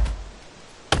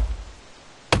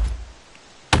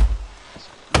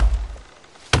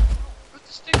 Put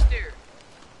the sticks there.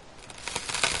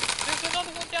 There's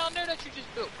another one down there that you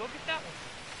just built. Go get that one.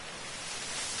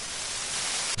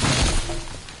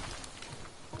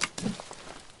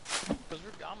 Cause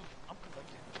I'm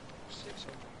collecting 6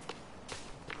 over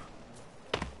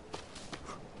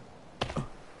here.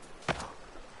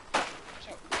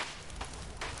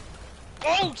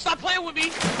 Oh, stop playing with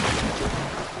me!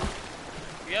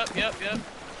 Yep.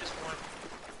 Just one.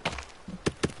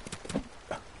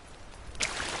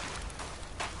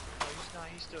 Oh,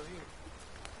 he's still here.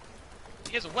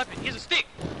 He has a weapon. He has a stick.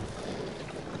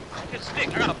 He has a stick.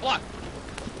 I got a block.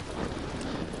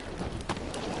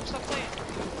 Stop playing.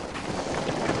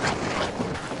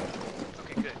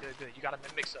 Okay, good. You got him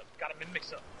in mix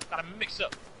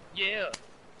up. Yeah.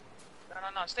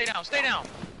 No. Stay down.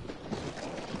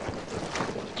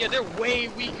 Yeah, they're way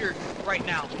weaker right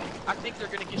now. I think they're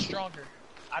gonna get stronger.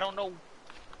 I don't know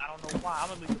why. I'm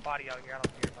gonna leave the body out here. I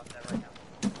don't care about that right now.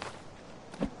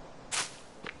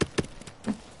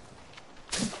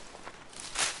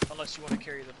 Unless you want to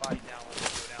carry the body down when we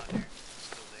go down there.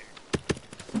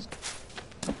 It's still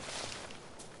there.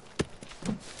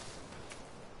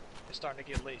 It's starting to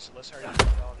get late, so let's hurry up and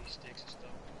get all these sticks and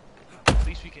stuff. At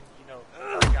least we can,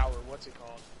 figure out what's it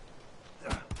called.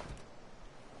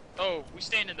 Oh, we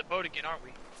staying in the boat again, aren't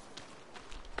we?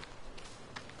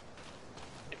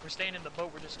 If we're staying in the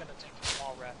boat, we're just gonna take the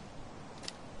small raft.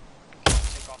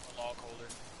 Take off the log holder.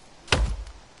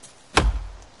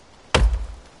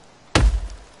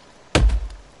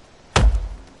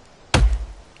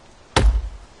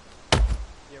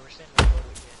 Yeah, we're staying in the boat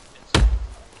again.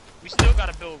 We still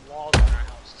gotta build walls in our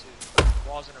house too.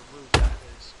 Walls and a roof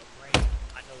because of rain.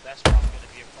 I know that's probably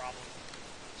gonna be a problem.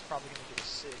 It's probably gonna get us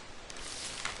sick.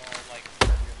 All like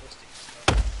realistic stuff.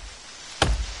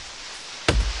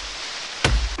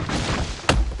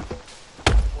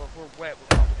 Or if we're wet, we're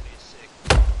probably gonna get sick.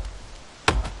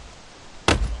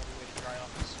 The only way to dry off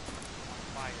is on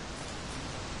fire.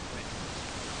 Wet.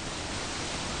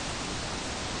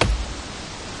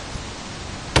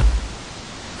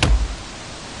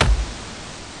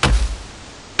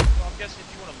 So I'm guessing if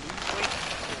you want to lose weight,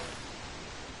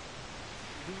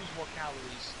 you lose more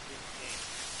calories in the game.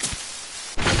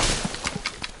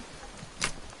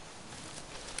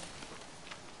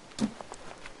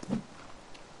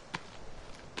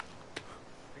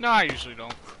 No, I usually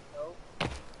don't. No.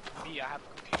 Me, I have a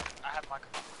computer. I have my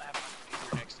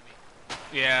computer next to me.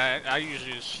 Yeah, I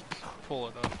usually just pull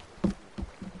it up.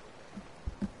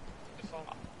 The phone.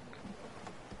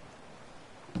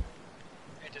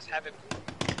 And just have it.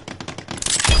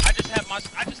 I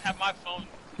just have my phone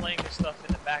playing this stuff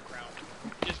in the background.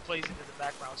 It just plays into the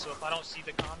background. So if I don't see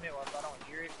the comment or if I don't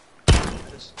hear it, I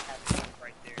just have it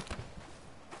right there.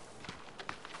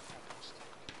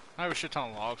 I have a shit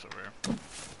ton of logs over here.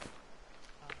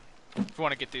 If you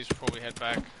want to get these before we head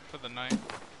back for the night.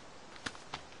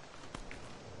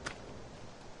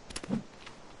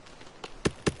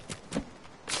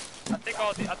 I think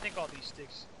all these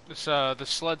sticks. This the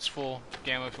sled's full,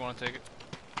 Gamma, if you want to take it.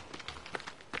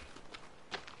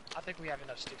 I think we have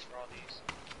enough sticks for all these.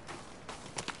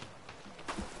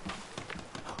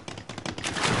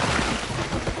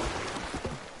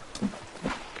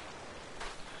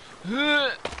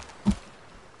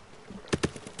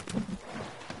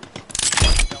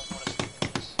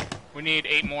 We need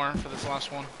 8 more for this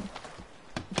last one.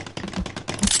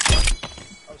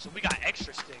 Oh, so we got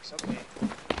extra sticks. Okay.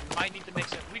 We might need to make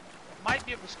some. We might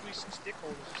be able to squeeze some stick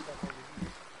holders and stuff over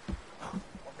here.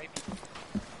 Or maybe.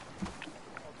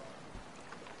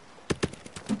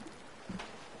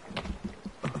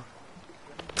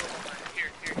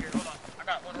 Here. Hold on. I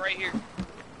got one right here.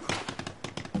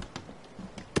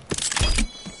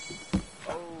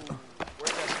 Oh,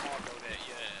 where's that small boat at?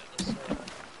 Yeah, let's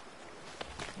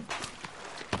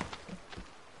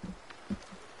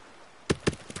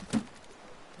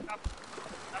Can I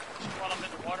push him while I'm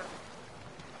in the water?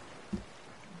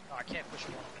 No, I can't push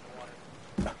him while I'm in the water.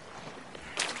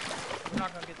 We're not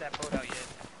gonna get that boat out yet.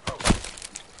 Oh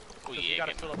We yeah,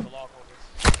 gotta get fill up the log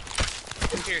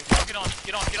holders. Here, y'all get on.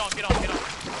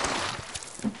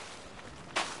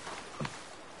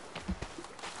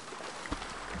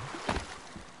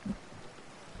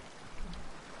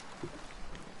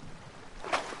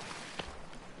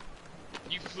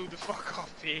 You flew the fuck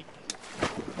off, pig.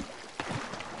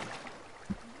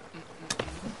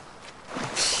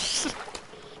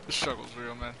 The struggle's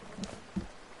real, man.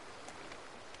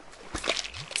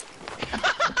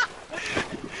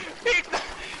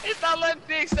 It's not letting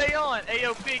Pig stay on. Hey,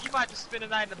 yo, Pig, you might just spend the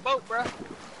night in the boat, bruh.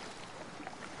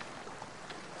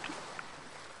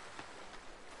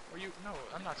 Or you? No,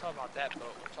 I'm not talking about that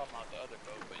boat. I'm talking about the other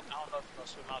boat. But I don't know if you're gonna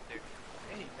swim out there.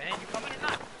 Hey, man, you coming or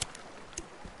not?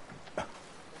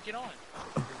 Get on.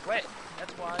 You're wet.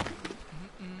 That's why.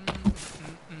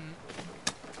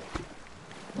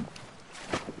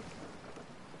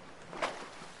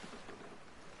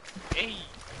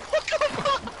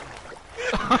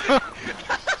 You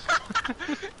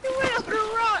went over the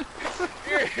rock.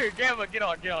 Here, Gamma, get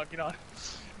on. Get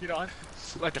on.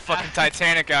 Like the fucking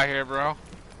Titanic out here, bro.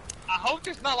 I hope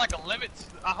there's not like a limit.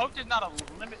 I hope there's not a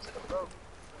limit to the road.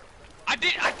 I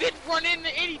didn't run into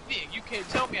anything. You can't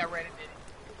tell me I ran into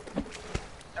anything.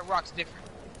 That rock's different.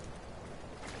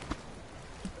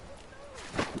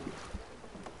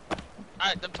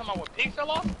 Alright, I'm talking about what Pig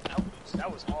fell off? That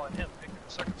was all in him, victim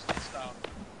of circumstance style.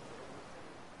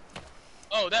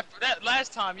 Oh, that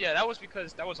last time, yeah, that was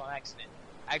because that was on accident.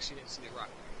 I actually didn't see the rock.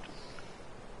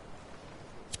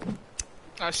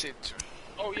 I see it too.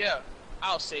 Oh yeah,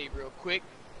 I'll save real quick.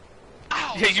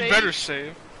 Yeah, you better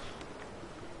save.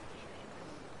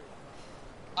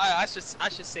 I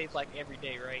should save like every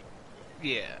day, right?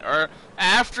 Yeah, or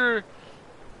after.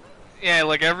 Yeah,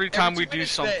 like every time we do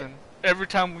something. Every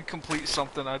time we complete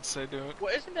something, I'd say do it.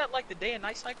 Well, isn't that like the day and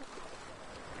night cycle?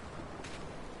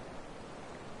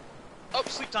 Oh,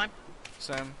 sleep time.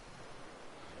 Same.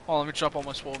 Oh, let me chop all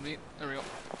my swole meat. There we go.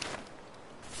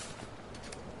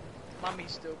 My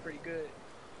meat's still pretty good.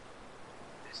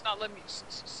 It's not letting me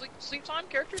sleep time,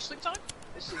 character, sleep time.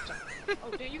 It's sleep time.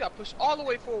 Oh damn, you got pushed all the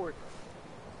way forward.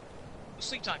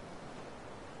 Sleep time.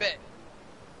 Bet.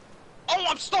 Oh,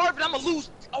 I'm starving. I'm gonna lose.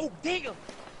 Oh damn.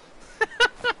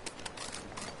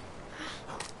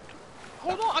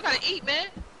 Hold on, I gotta eat, man.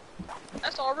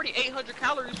 That's already 800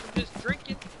 calories from just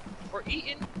drinking or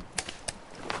eating.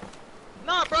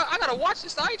 Nah, bro, I gotta watch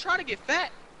this. I ain't trying to get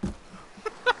fat.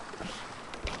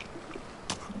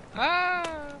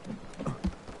 Ah.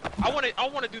 I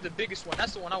wanna do the biggest one.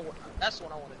 That's the one I want. That's the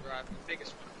one I want to drive. The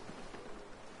biggest one.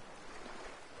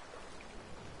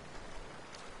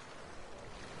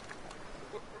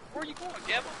 Where are you going,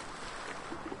 Gamma?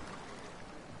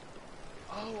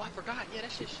 Oh, I forgot. Yeah,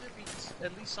 that shit should be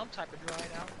at least some type of dried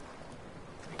out.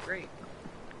 That'd be great.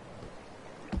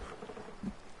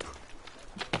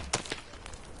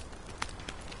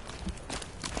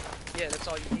 Yeah, that's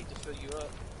all you need to fill you up.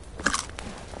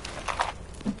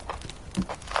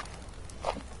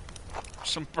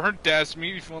 Some burnt ass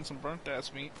meat if you want some burnt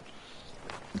ass meat.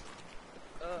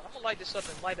 I'm gonna light this up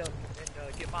and light up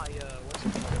and get my what's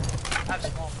it called? I have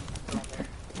small meat to put on there.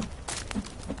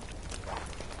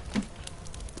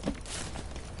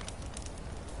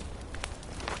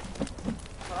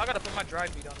 Oh, I gotta put my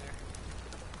dried meat on there.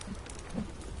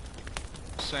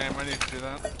 Same, I need to do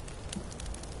that.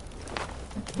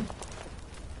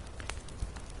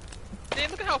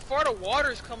 Damn, look at how far the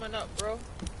water's coming up, bro.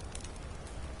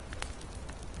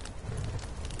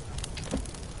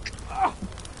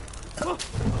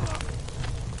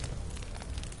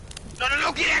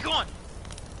 No, get back on!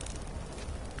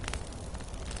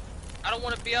 I don't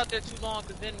want to be out there too long,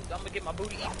 cause then I'm gonna get my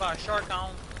booty eaten by a shark.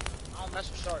 I don't mess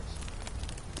with sharks.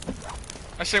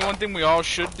 I say one thing we all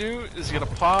should do is get a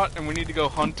pot, and we need to go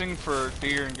hunting for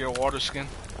deer and get a water skin.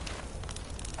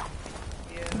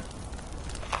 Yeah.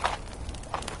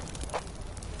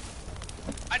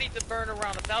 I need to burn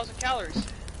around 1,000 calories.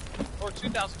 Or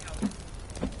 2,000 calories.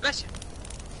 Bless you.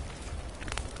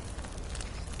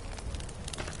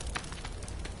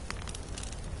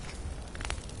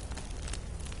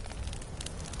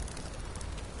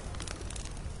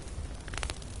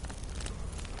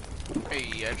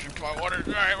 Hey, I drank my water.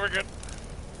 Alright, we're good.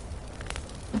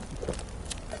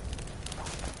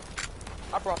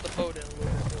 I brought the boat in a little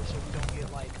bit more so we don't get,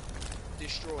 like,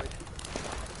 destroyed.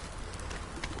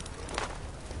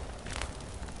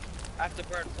 I have to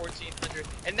burn 1,400.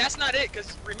 And that's not it,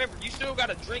 because remember, you still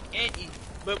gotta drink and eat.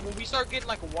 But when we start getting,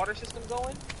 like, a water system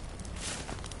going...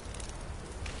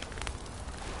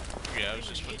 Yeah, I was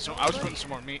just putting some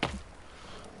more meat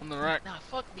on the rack. Nah,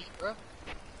 fuck meat, bro.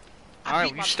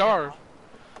 Alright, we starve.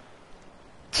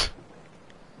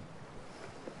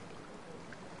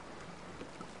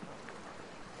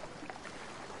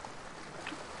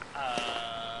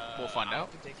 We'll find out. I don't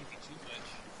think they give you too much.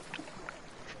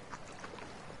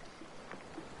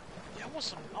 Yeah, I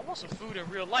want some food in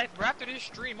real life, bro. After this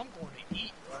stream, I'm going to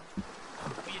eat, bro.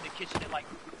 I'll be in the kitchen at like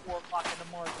 4 o'clock in the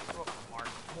morning.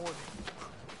 Morning.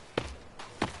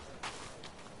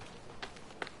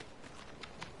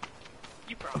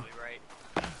 You probably right.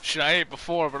 Shit, I ate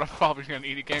before, but I'm probably gonna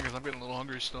eat again because I'm getting a little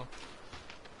hungry still.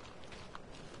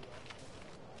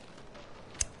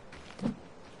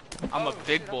 I'm a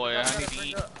big boy. I need to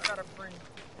eat. I gotta bring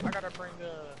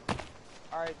the.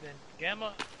 Alright then.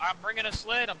 Gamma, I'm bringing a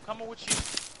sled. I'm coming with you.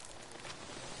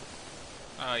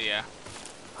 Oh, yeah.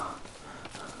 Oh,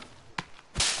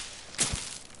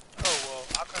 well,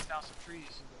 I'll cut down some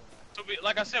trees. So,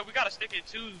 like I said, we gotta stick in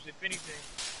twos, if anything.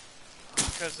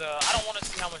 Because, I don't want to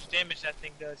see how much damage that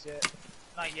thing does yet.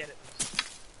 Not yet, at least.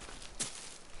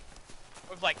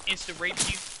 With like instant rape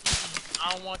you.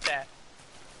 I don't want that.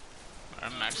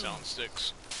 I'm max out on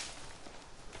sticks.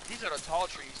 These are the tall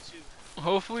trees too.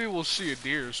 Hopefully we'll see a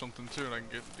deer or something too, and I can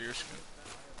get the deer skin.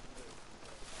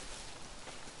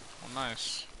 Oh,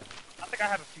 nice. I think I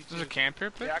have a few too. There's a camp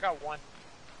here, Pick? Yeah, I got one.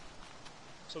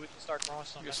 So we can start growing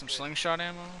some. Get some slingshot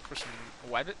ammo for some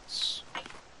webbits.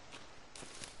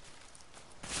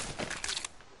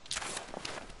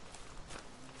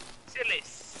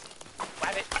 Sillies.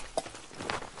 Wabbit.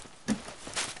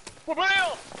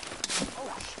 Wabam!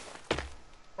 Oh, shit.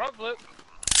 Front flip.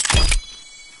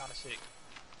 Kinda sick.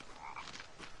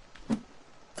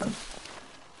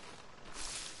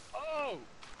 Oh!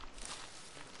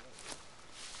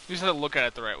 You just have to look at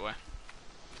it the right way.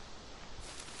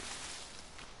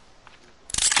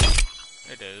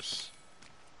 It is.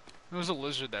 It was a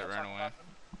lizard that ran away.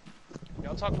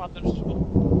 Y'all talk about them.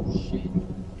 Oh, shit.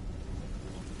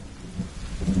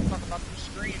 Talk about them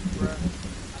screams, bruh.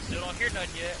 I still don't hear none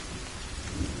yet.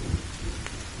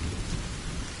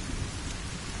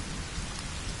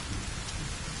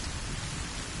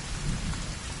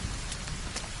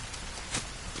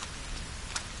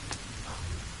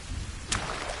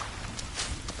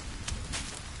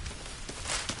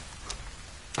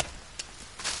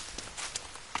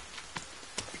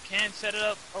 You can set it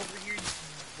up over here. You can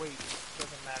wait.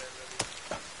 Doesn't matter really.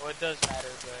 Well, it does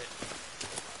matter, but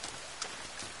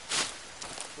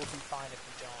we'll be fine if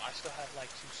we don't. I still have like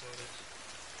 2 sodas.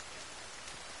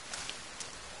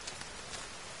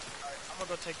 Alright, I'm gonna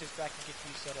go take this back and get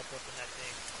these set up in that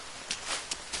thing.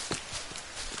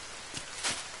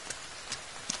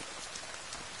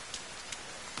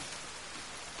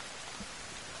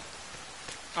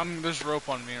 There's rope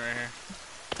on me right here.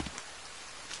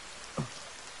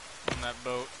 On that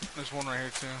boat. There's one right here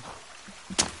too.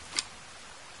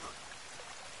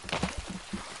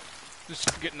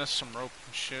 Just getting us some rope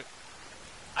and shit.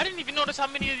 I didn't even notice how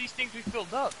many of these things we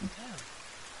filled up. Damn.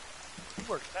 You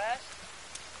work fast.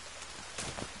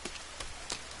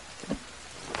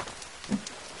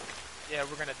 Yeah,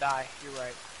 we're gonna die. You're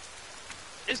right.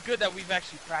 It's good that we've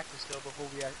actually practiced though before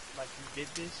we did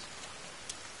this.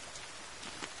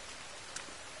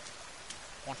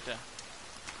 What the? I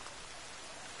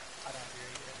don't hear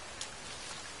you.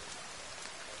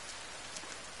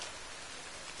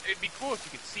 It'd be cool if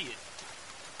you could see it.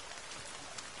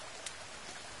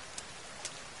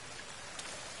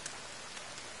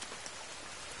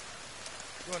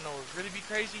 You wanna know what would really be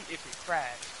crazy? If it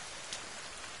crashed.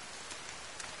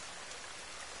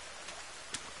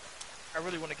 I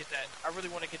really wanna get that. I really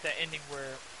wanna get that ending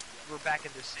where we're back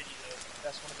in the city though.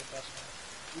 That's one of the best ones.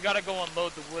 We gotta go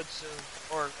unload the wood soon.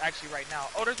 Or actually right now.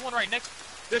 Oh, there's one right next.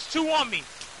 There's 2 on me.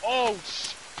 Oh,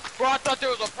 bro, I thought there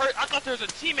was I thought there was a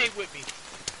teammate with me.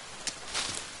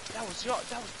 That was y'all.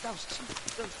 That was two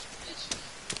bitches.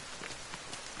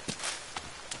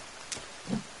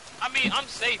 I mean, I'm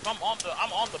safe. I'm on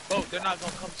the boat. They're not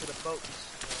gonna come to the boat.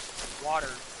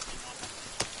 Water.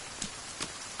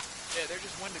 Yeah, they're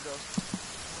just Wendigos.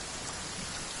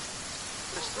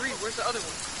 There's 3. Where's the other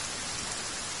one?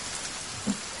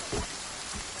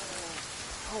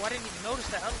 Oh, I didn't even notice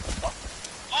that.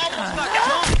 Almost got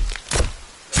jumped.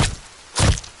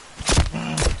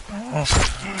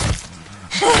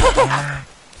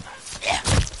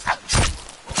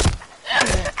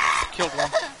 Killed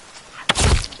one.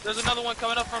 There's another one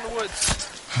coming up from the woods.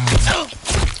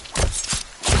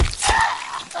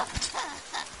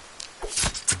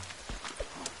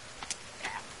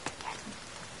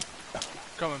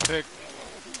 Come and pick.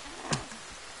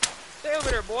 Stay over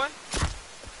there, boy.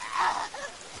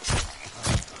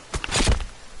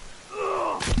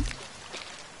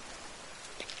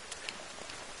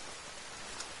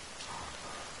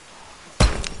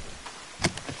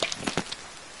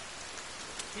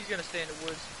 He's gonna stay in the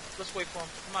woods. Let's wait for him.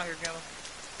 Come out here, Gamma.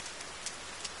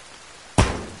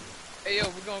 Hey, yo,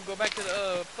 we're gonna go back to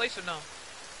the place or no?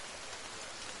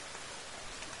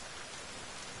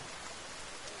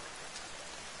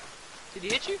 Did he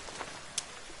hit you?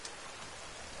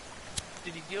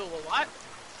 Did he deal a lot?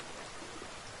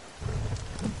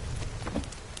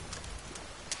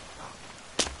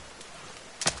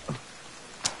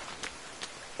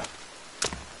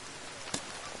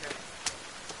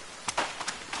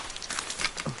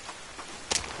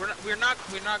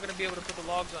 We're not gonna be able to put the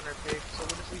logs on there, pig. So we'll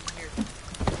just leave them here.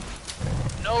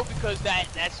 No, because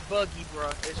that's buggy, bro.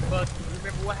 It's buggy.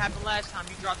 Remember what happened last time?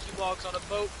 You dropped 2 logs on a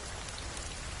boat.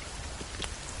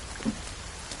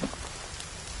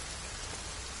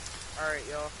 All right,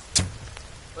 y'all.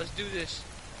 Let's do this.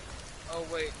 Oh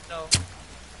wait, no.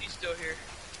 He's still here.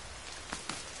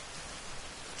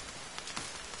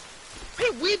 Hey,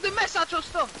 weed the mess out your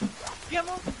stuff.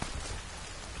 Gamma?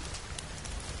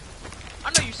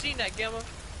 I know you seen that, Gamma.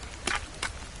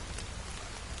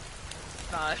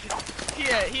 Nah, he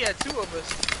had two of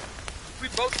us. We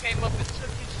both came up and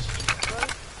took his sheep, bro.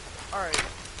 Alright,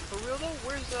 for real though,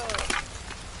 where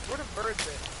the birds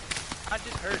at? I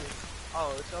just heard it.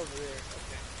 Oh, it's over there.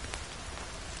 Okay.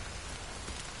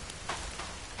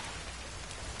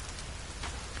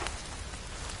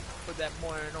 Put that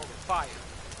morning on the fire.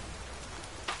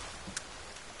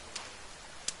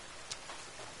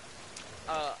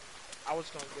 I was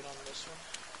gonna get on this one.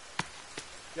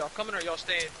 Y'all coming or y'all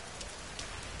staying?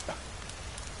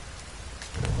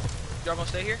 Y'all gonna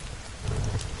stay here?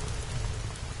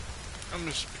 I'm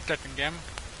just protecting Gamma.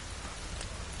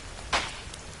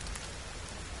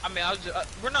 I mean, I was just,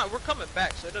 we're coming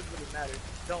back, so it doesn't really matter.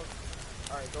 Don't.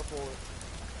 All right, go forward.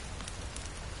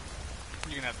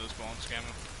 You can have those bones, Gamma.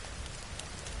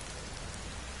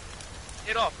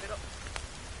 Hit off.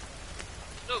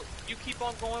 No, you keep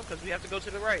on going because we have to go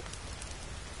to the right.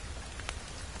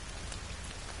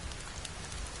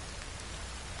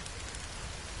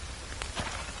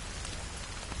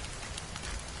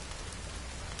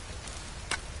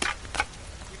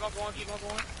 Keep on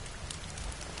going.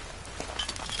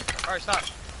 Alright, stop.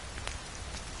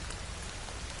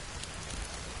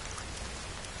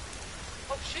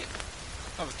 Oh shit.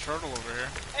 I have a turtle over here.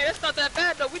 Hey, that's not that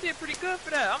bad though. We did pretty good for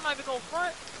that. I'm not even gonna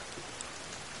front.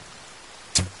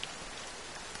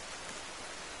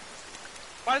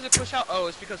 Why does it push out? Oh,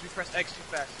 it's because we press X too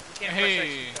fast. We can't press X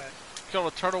too fast. Kill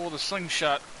a turtle with a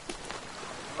slingshot.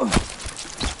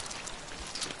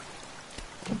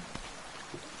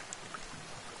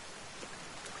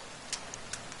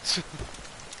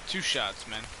 Two shots,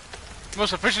 man. The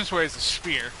most efficient way is the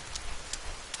spear.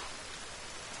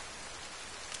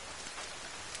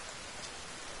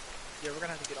 Yeah, we're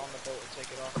gonna have to get on the boat and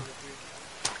take it off of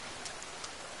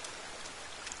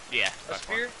the Yeah. A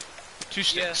spear? 2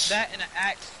 sticks. Yeah, that and an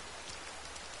axe.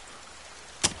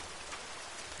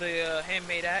 The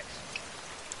handmade axe.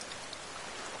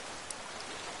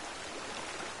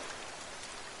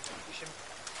 We should.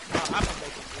 I'm gonna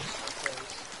make it this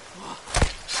because.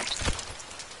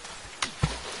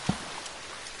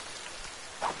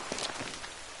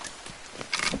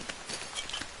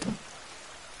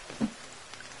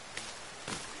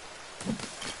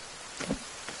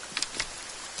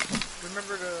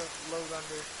 Remember to load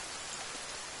under.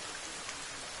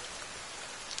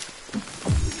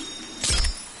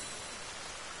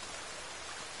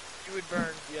 You would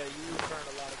burn, yeah, you would burn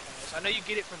a lot of times. I know you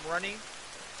get it from running,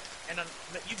 and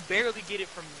you barely get it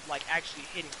from like actually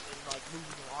hitting and like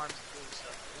moving your arms and doing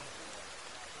stuff.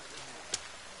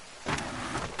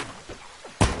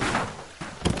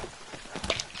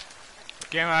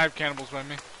 Gamma, I have cannibals by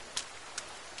me.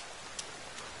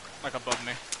 Like above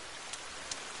me.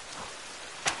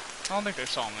 I don't think they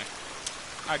saw me.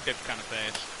 I dipped kind of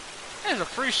fast. There's a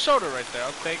free soda right there.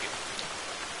 I'll take it.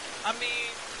 I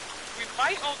mean, we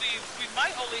might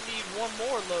only need one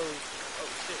more load.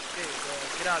 Oh shit,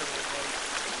 get out of here, buddy.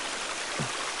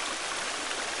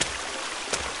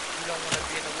 You don't want to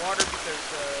be in the water because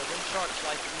them sharks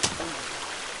like to eat food.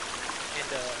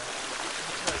 And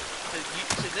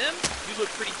to them, you look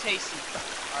pretty tasty.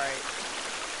 All right.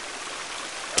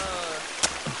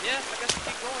 Yeah, I guess we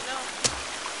keep going now.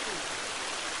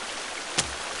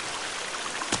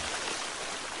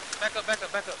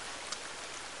 Back up.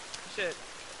 Shit.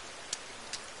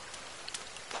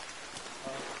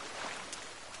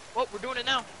 Well, we're doing it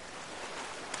now.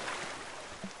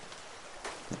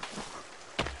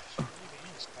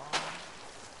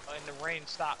 And the rain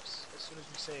stops as soon as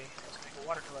we say, let's make a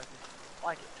water collector. I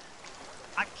like it.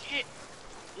 I can't.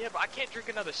 Yeah, but I can't drink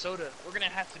another soda. We're gonna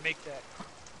have to make that.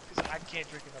 Because I can't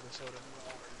drink another soda.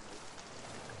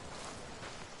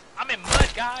 I'm in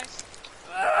mud, guys.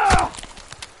 Ugh.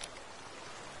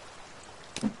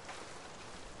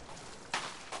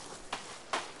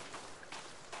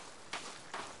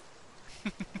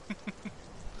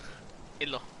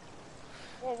 Hello.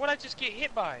 Well, what'd I just get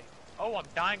hit by? Oh, I'm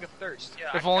dying of thirst.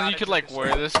 Yeah, If only you could like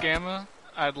wear this, Gamma,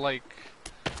 I'd like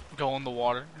go in the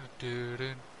water.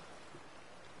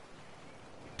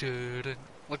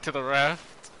 Look to the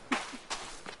raft.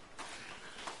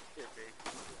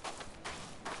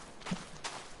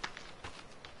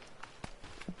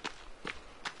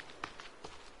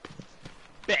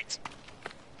 Bet.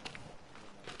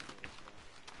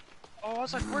 Oh, I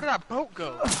was like, where did our boat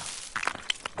go?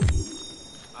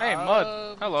 Hey,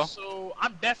 Mud. Hello. So,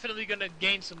 I'm definitely gonna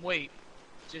gain some weight.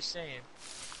 Just saying.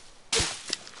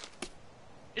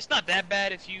 It's not that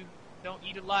bad if you don't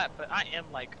eat a lot, but I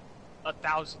am like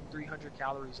 1,300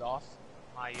 calories off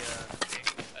my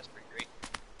thing. That's pretty great.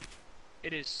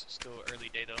 It is still early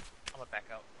day though. I'm gonna back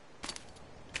out.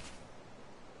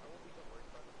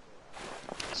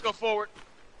 Let's go forward.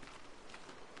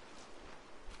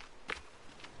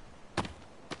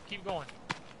 Keep going.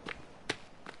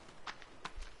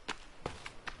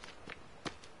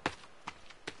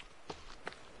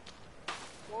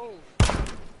 Whoa.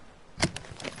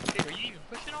 Dude, are you even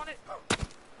pushing on it?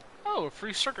 Oh, a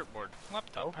free circuit board.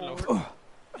 Laptop. Go Hello. forward.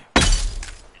 And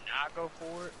now go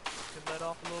forward. To let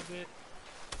off a little bit.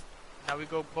 Now we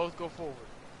both go forward.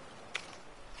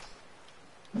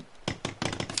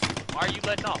 Why are you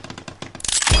letting off?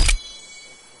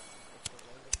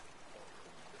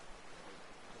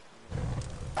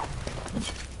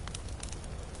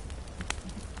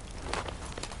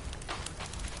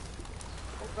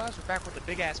 Oh guys, we're back with the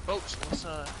big ass boats. Let's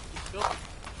keep building.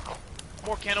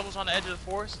 More cannibals on the edge of the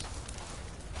forest.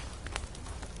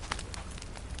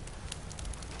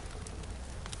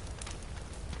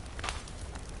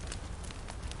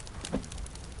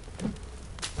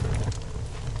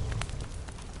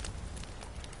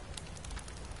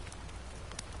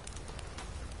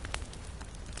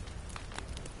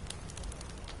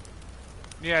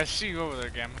 Yeah, I see you over there,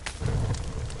 Gamma.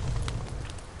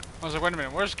 I was like, wait a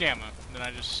minute, where's Gamma? And then I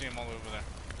just see him all over there.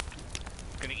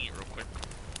 Gonna eat real quick.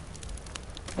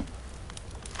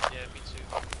 Yeah, me too.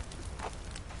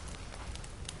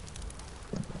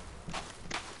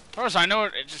 As far as I know,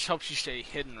 it just helps you stay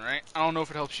hidden, right? I don't know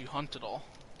if it helps you hunt at all.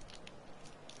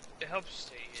 It helps you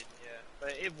stay hidden, yeah.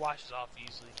 But it washes off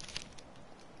easily.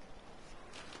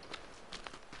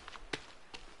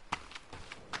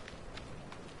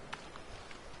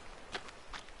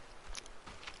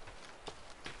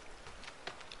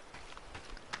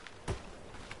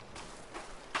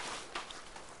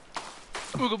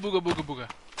 Booga booga booga booga.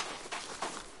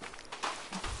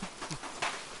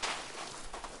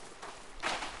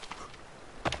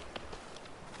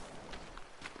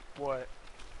 What?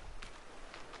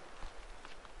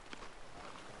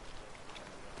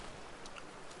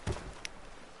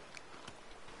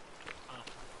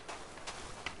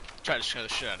 Tried to scare the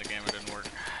shit out of Gamma, it didn't work.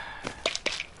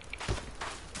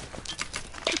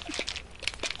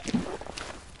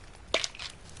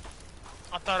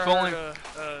 I thought If I only- heard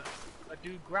a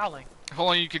dude growling. If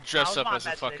only you could dress That was up my as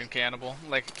a fucking imagination. cannibal.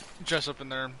 Like, dress up in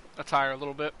their attire a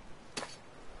little bit.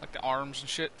 Like the arms and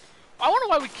shit. I wonder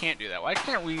why we can't do that. Why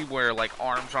can't we wear, like,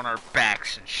 arms on our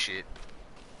backs and shit?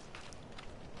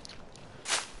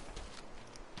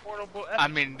 Portable I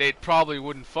mean, they probably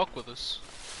wouldn't fuck with us.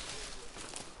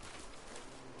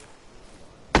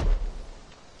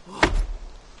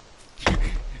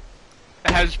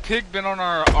 Has Pig been on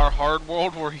our hard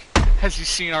world where has he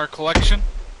seen our collection?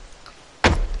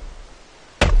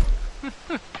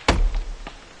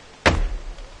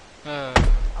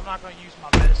 I'm not gonna use my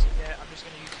medicine yet. I'm just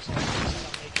gonna use the sacrifices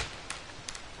I'm making.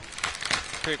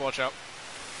 Pig, watch out.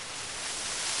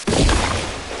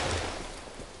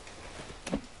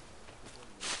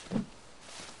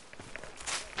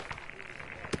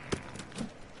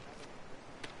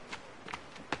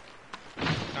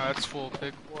 No, that's full,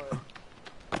 Pig. What?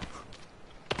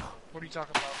 What are you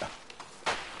talking about?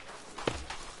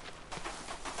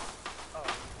 Oh.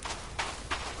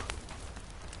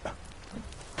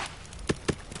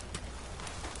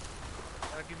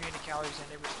 That'll give you any calories and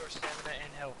they restore stamina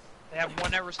and health. They have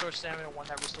one that restores stamina and one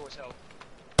that restores health.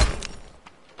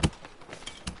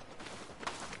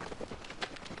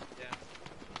 Yeah.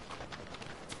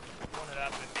 One that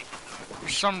I've been making now. For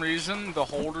some reason, the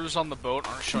holders on the boat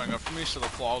aren't showing up for me, so the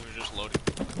flaws are just loading.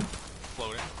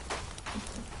 Floating.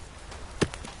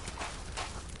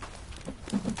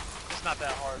 It's not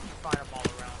that hard. You find them all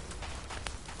around.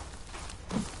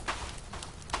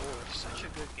 Oh, it's such a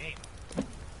good game.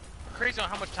 Crazy on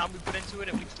how much time we put into it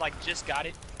and we just got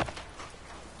it.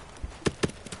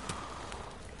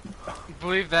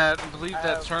 Believe that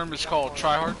term is called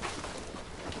tryhard.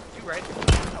 You right.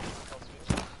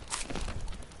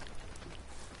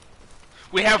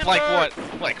 We have like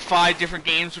what? Like 5 different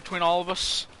games between all of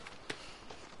us?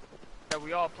 That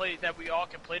we all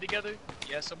can play together?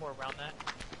 Yeah, somewhere around that.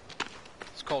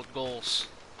 It's called goals.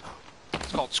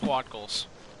 It's called squad goals.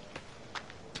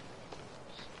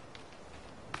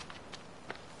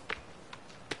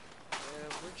 Yeah,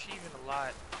 we're achieving a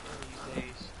lot in these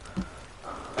days.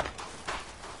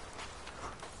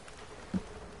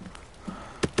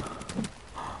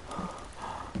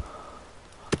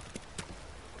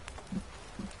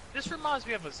 This reminds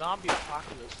me of a zombie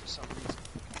apocalypse for some reason.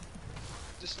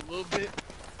 Just a little bit.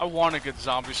 I want a good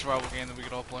zombie survival game that we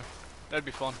could all play. That'd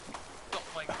be fun. Don't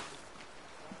like.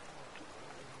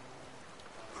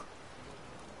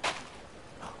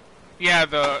 Yeah,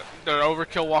 the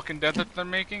Overkill Walking Dead that they're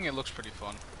making, it looks pretty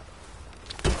fun.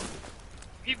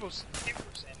 People were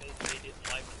saying they didn't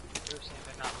like it. They were saying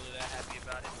they're not really that happy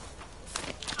about it.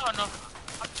 I don't know.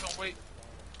 I'm just gonna wait.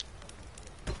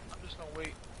 I'm just gonna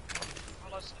wait.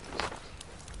 All I say is,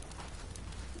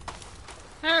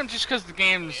 And just because the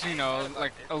game's, you know,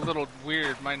 like a little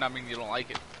weird might not mean you don't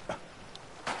like it.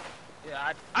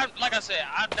 yeah, I like I said,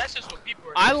 that's just what people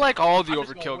are. I like all the I'm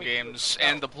just gonna Overkill wait games, till it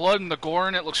and the blood and the gore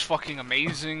in it looks fucking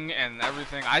amazing and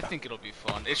everything. I think it'll be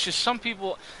fun. It's just some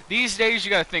people, these days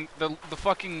you gotta think, the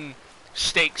fucking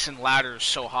stakes and ladders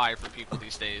so high for people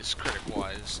these days,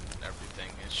 critic-wise and everything.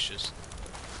 It's just...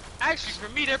 Actually, for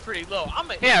me, they're pretty low.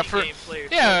 I'm an Yeah, indie game player.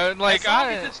 yeah, so like, as long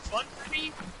as it's fun for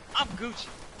me, I'm Gucci.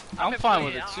 I'm fine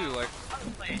with it too, like...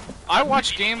 I I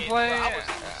watched indie games, bro.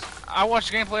 gameplay. I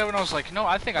watched gameplay and I was like, no,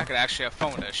 I think I could actually have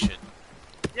fun with that shit.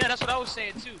 Yeah, that's what I was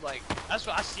saying too. Like, that's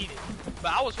what I seen it.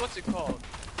 But I was, what's it called?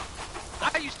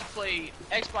 I used to play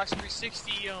Xbox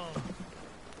 360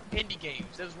 indie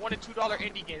games. There's $1 and $2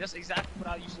 indie games. That's exactly what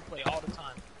I used to play all the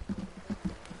time.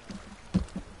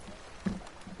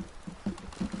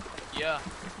 Yeah.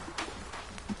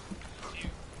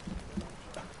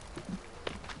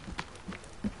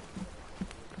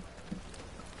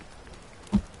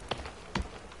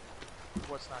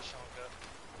 What's not showing up?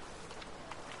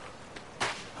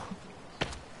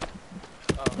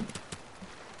 Oh.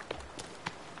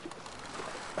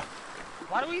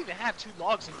 Why do we even have 2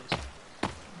 logs in this?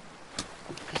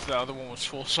 Because the other one was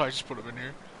full, so I just put them in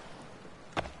here.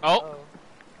 Oh!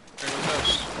 There it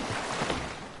goes.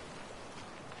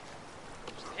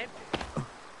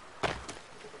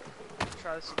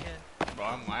 Try this again. Bro,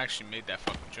 I actually made that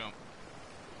fucking jump.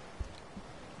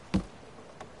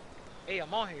 Hey,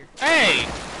 I'm on here. Hey!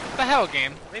 What the hell,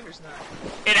 game? Lemurs not.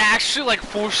 It actually, like,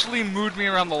 forcefully moved me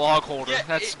around the log holder. Yeah,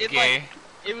 That's it, gay. like,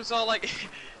 it was all like...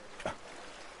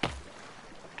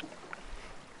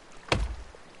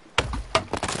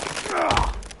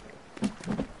 Oh,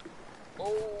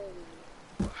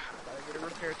 gotta get a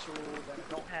repair tool that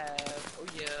I don't have. Oh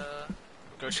yeah.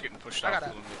 Ghost getting pushed off a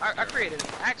little bit. I created an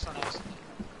axe on accident.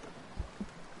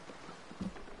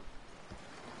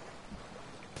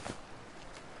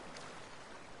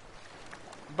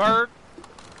 Bird.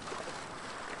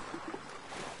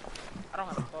 I don't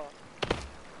have a bow.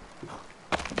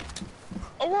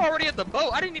 Oh, we're already at the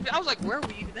boat. I didn't even. I was like, where are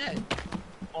we even at?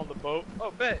 On the boat.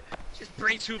 Oh, bet. Just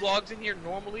bring 2 logs in here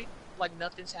normally, like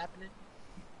nothing's happening.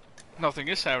 Nothing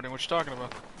is happening. What you talking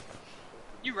about?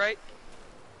 You right.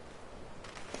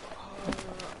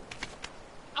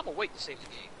 I'm gonna wait to save the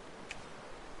game.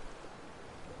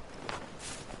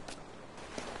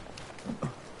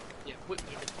 Yeah, put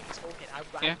me in the things. Okay,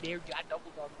 I dare you. I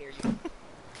double dog dare you.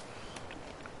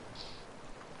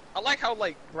 I like how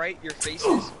like bright your face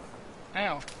is.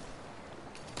 Ow.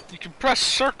 You can press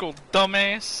circle,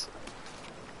 dumbass.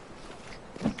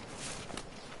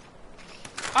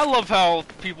 I love how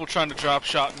people trying to drop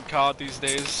shot in COD these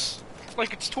days.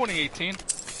 Like it's 2018,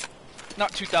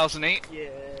 not 2008. Yeah,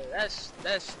 that's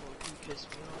what pissed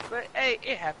me off. But hey,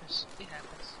 it happens. It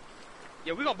happens.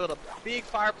 Yeah, we're gonna build a big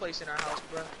fireplace in our house,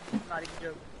 bro. I'm not even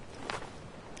joking.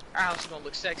 Our house is gonna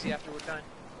look sexy after we're done.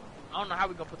 I don't know how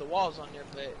we're gonna put the walls on there,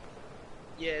 but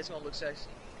yeah, it's gonna look sexy.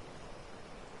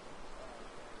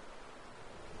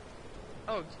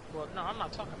 Oh, well, no, I'm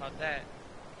not talking about that.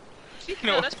 See,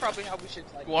 no, that's probably how we should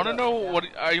like. Want to know what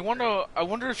I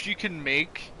wonder if you can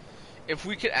make, if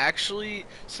we could actually,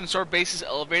 since our base is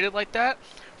elevated like that,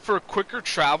 for quicker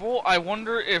travel. I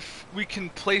wonder if we can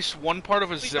place one part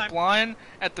of a zip line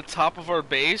at the top of our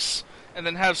base, and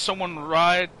then have someone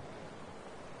ride.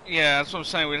 Yeah, that's what I'm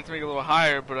saying. We have to make it a little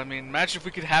higher, but I mean, imagine if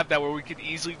we could have that where we could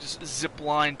easily just zip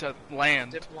line to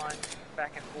land. Zip line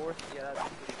back and forth. Yeah,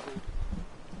 that'd be pretty cool.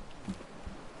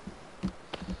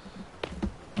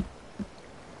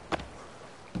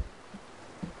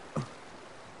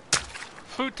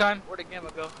 Food time. Where'd the gamma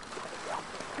go?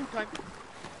 Food time.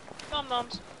 Nom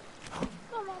noms.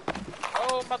 Nom nom.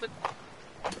 Oh, I'm about to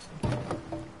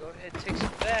go ahead and take some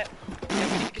of that.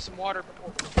 Yeah, we need to get some water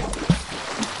before.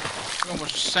 You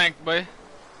almost sank, boy.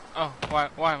 Oh, why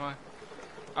am I?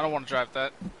 I don't want to drive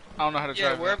that. I don't know how to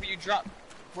drive. Yeah, wherever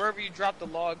you drop the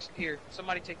logs. Here,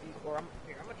 somebody take these, or I'm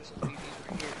gonna just leave these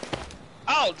right here.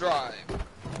 I'll drive.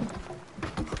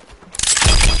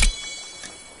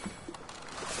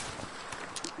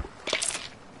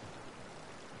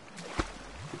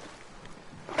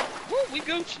 Woo, we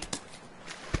Gucci.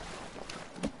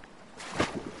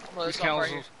 Well, These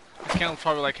cannibals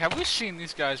probably like, have we seen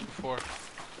these guys before?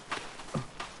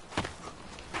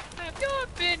 Have y'all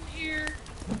been here?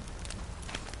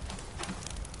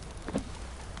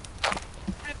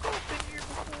 Have y'all been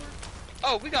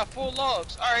Oh, we got full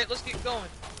logs. Alright, let's get going.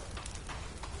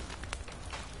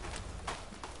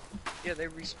 Yeah, they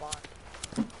respawn.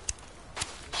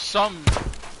 Some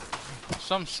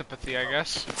sympathy, I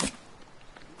guess.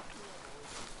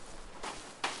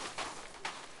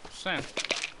 Insane.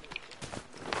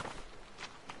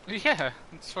 Yeah,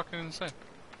 it's fucking insane.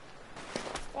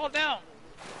 Fall down.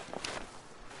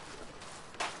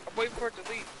 I'm waiting for it to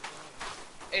leave.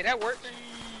 Hey, that worked.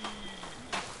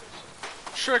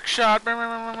 Trick shot. Your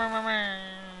parents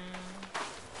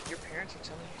are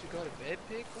telling you to go to bed,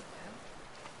 pig? What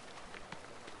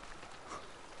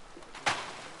the hell?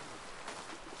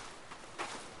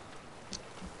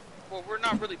 Well, we're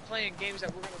not really playing games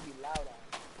that we're gonna be loud on.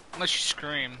 Unless you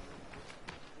scream.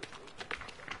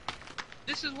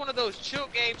 This is one of those chill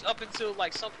games up until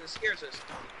like something scares us.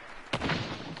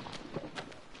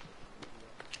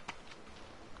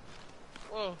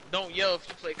 Well, don't yell if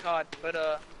you play COD, but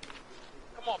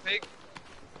come on, pig.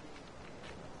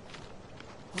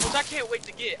 Which I can't wait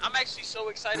to get. I'm actually so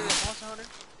excited at Monster Hunter,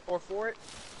 or for it.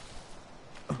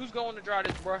 Who's going to drive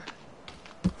this, bruh?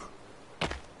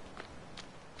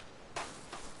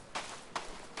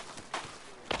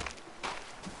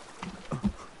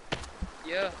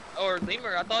 Yeah, or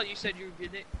Lemur, I thought you said you were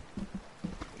getting it.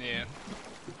 Yeah.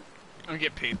 I'm gonna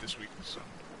get paid this week, so.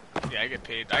 Yeah, I get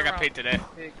paid. I got paid today.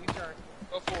 Pig, you turn.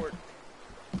 Go forward.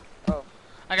 Oh.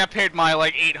 I got paid my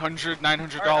like $800,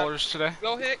 $900 today.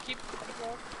 Go ahead, keep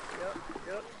going.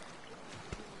 Yep.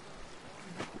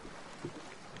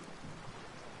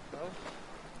 Oh.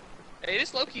 Hey,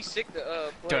 this low-key sick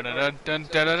to play. Dun dun dun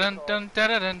dun dun dun dun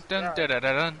dun dun dun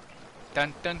dun dun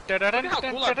dun dun dun dun Look at how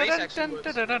cool our base actually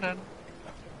looks.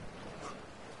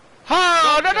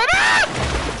 Oh, no, no, no!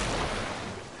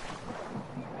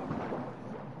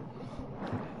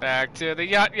 Back to the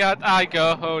yacht I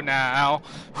go now.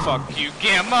 Fuck you,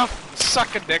 Gamma.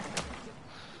 Suck a dick.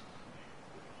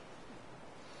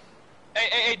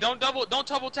 Hey, don't double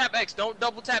tap X. Don't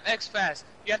double tap X fast.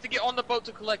 You have to get on the boat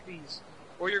to collect these,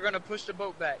 or you're gonna push the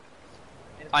boat back.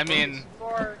 I mean,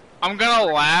 I'm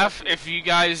gonna laugh if you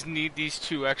guys need these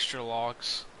 2 extra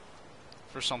logs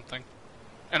for something.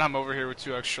 And I'm over here with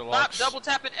 2 extra logs. Stop double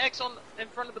tapping X in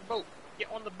front of the boat. Get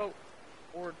on the boat,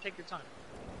 or take your time.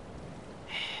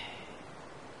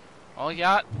 All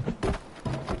yacht.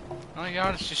 Oh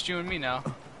yacht, it's just you and me now.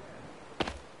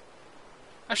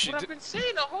 That's what I've been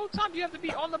saying the whole time. You have to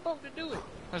be on the boat to do it.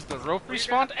 Has the rope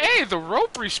respawned? Hey, the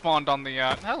rope respawned on the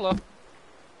yacht. Hello.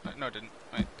 No, it didn't.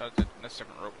 Wait, that's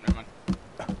different rope. Never mind.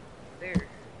 There.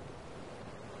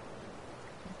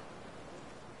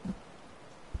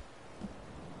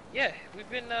 Yeah, we've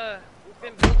been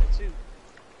building too.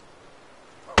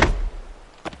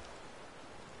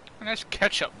 A nice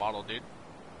ketchup bottle, dude.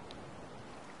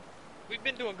 We've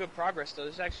been doing good progress though.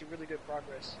 This is actually really good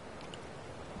progress.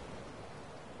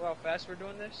 Well, how fast we're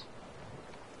doing this?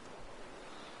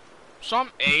 So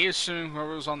I'm assuming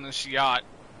whoever was on this yacht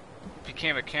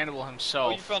became a cannibal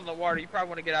himself. Oh, you fell in the water. You probably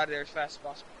want to get out of there as fast as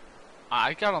possible.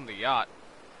 I got on the yacht.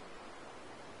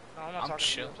 No, I'm not talking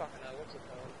chill. to you. I'm talking to, what's it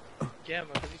called? Gamma,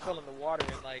 because he fell in the water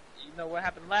and like, you know what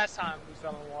happened last time we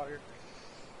fell in the water?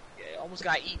 Yeah, almost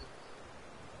got eaten.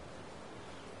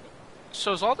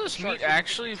 So is all this meat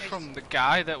actually from the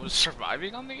guy that was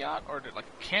surviving on the yacht? Or did like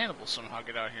a cannibal somehow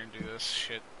get out here and do this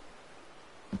shit?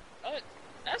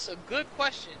 That's a good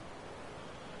question.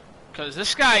 Because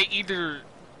this guy either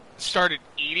started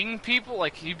eating people,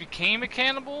 like he became a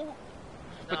cannibal,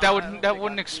 but that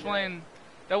wouldn't explain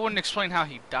how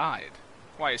he died.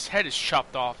 Why his head is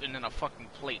chopped off and in a fucking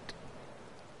plate.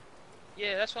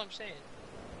 Yeah, that's what I'm saying.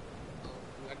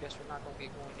 I guess we're not gonna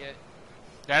get going yet.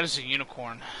 That is a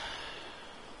unicorn.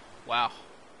 Wow.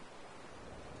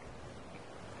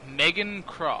 Megan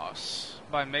Cross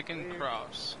by Megan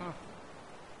Cross. Huh.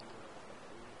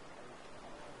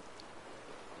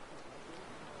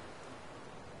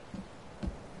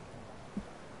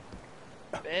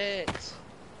 Bet.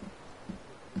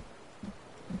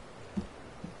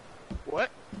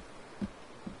 What?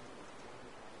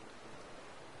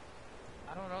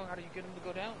 I don't know. How do you get them to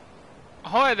go down?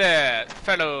 Ahoy there,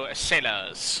 fellow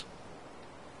sailors.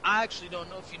 I actually don't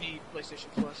know if you need PlayStation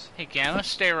Plus. Hey Gamma,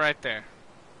 stay right there.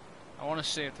 I want to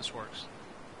see if this works.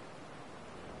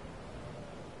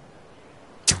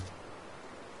 To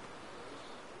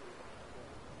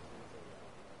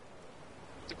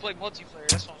play multiplayer,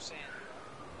 that's what I'm saying.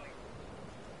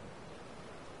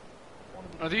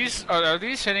 Are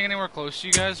these hitting anywhere close to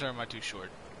you guys, or am I too short?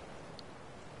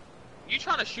 You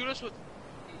trying to shoot us with?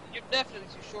 You're definitely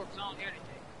too short because I don't hear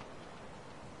anything.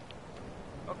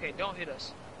 Okay, don't hit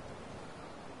us.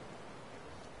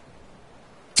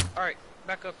 Alright,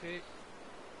 back up here.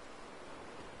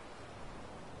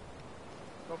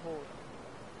 hold?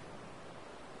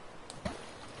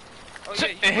 Oh So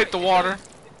yeah, it hit the water.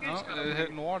 It's Oh, kinda it weird. hit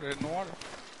in the water. Hit in the water.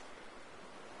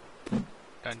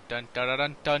 Dun dun dun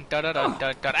dun dun dun dun dun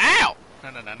dun dun. Ow! No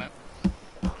no no no.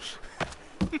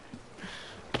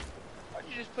 Why'd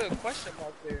you just put a question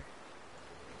mark there?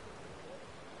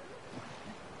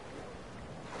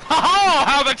 Oh,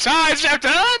 how the tides have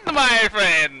turned, my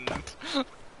friend!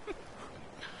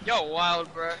 Yo,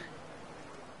 wild, bruh.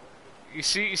 You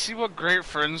see what great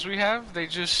friends we have? They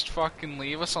just fucking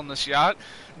leave us on this yacht.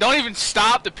 Don't even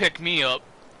stop to pick me up,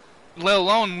 let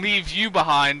alone leave you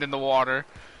behind in the water.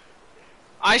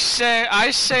 I say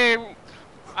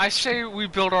we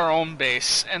build our own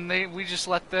base, and we just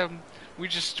let them. We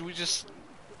just.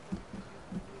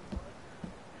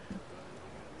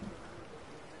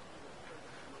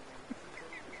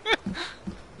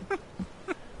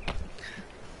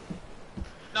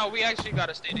 No, we actually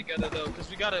gotta stay together though, cause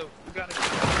we gotta.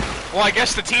 Well, I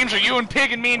guess the teams are you and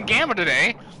Pig and me and Gamma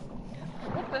today.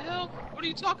 What the hell? What are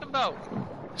you talking about?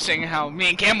 Saying how me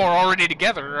and Gamma are already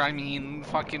together. I mean,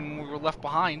 fucking, we were left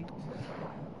behind.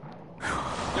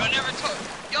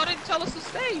 Y'all didn't tell us to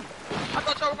stay. I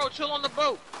thought y'all were gonna chill on the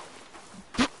boat.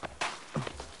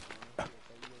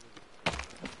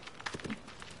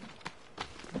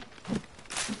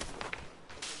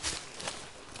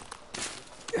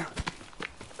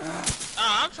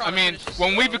 I'm trying I mean,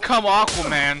 when we become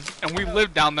Aquaman and we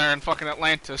live down there in fucking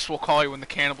Atlantis, we'll call you when the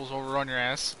cannibals overrun your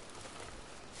ass.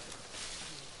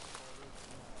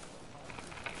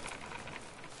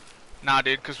 Nah,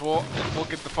 dude, cause we'll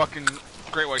get the fucking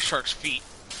great white shark's feet.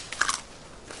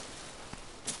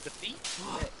 The feet?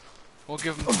 We'll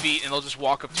give them feet and they'll just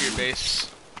walk up to your base.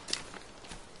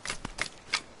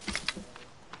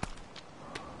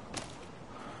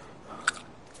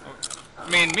 I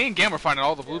mean, me and Gam are finding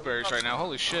all the blueberries right now.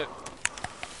 Holy shit.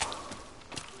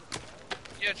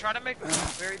 Yeah, try to make a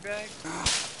blueberry bag.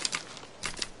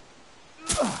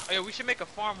 Oh yeah, we should make a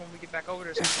farm when we get back over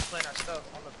there so we can plant our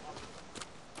stuff on the farm.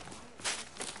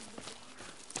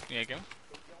 Yeah, Gam?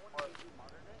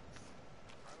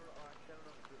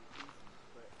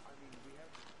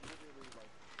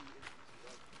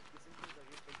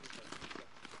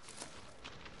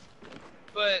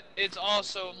 But it's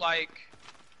also like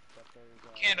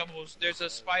cannibals. There's a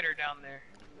spider down there.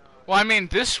 Well, I mean,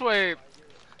 this way,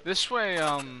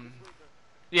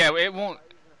 yeah, it won't.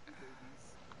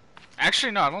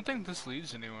 Actually, no, I don't think this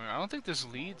leads anywhere. I don't think this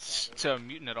leads to a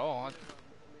mutant at all.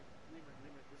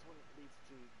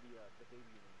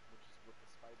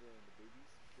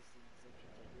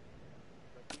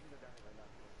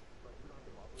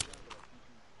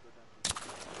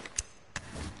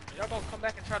 Y'all gonna come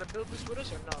back and try to build this with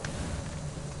us or no?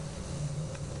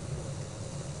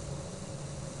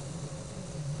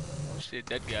 I see a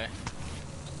dead guy.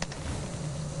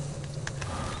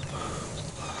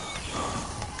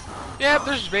 Yeah,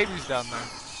 there's babies down there.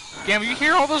 Gam, you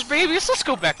hear all those babies? Let's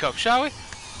go back up, shall we?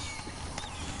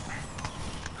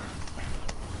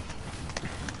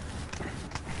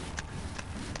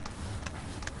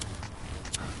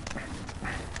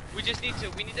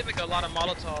 We need to make a lot of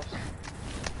Molotovs.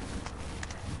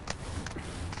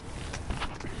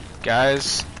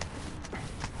 Guys,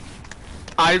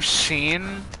 I've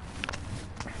seen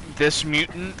this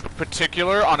mutant in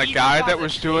particular on a guy that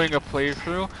was doing a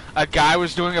playthrough. A guy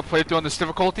was doing a playthrough on this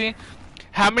difficulty.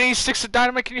 How many sticks of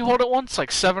dynamite can you hold at once?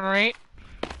 Like 7 or 8?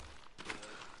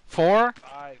 4?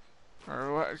 5.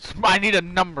 Or what? I need a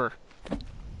number.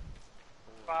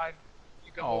 5.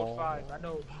 You can hold 5. I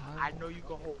know you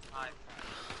can hold 5.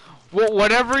 Well,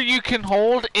 whatever you can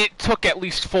hold, it took at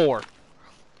least 4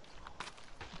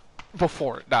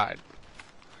 before it died.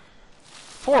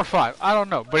 4 or 5, I don't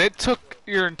know, but it took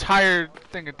your entire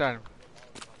thing of dynamite.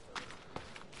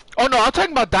 Oh no, I'm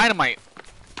talking about dynamite.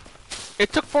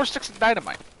 It took 4 sticks of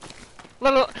dynamite.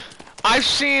 I've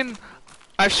seen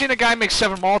a guy make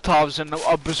 7 Molotovs and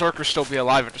a berserker still be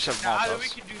alive after 7 Now, Molotovs. either we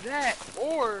can do that,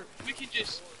 or we could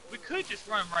just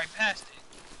run right past it.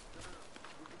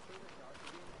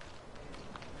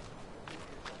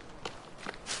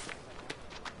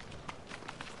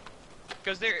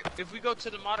 Because if we go to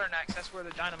the modern axe, that's where the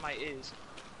dynamite is.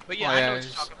 But yeah, I know what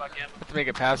you're talking about, Gamma. Have to make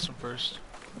it past him first.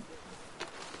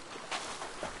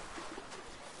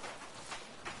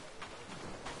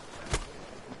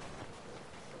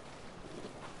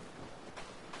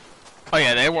 Oh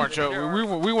yeah, they weren't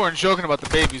joking. We weren't joking about the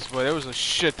babies, but there was a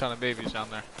shit ton of babies down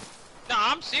there. Nah,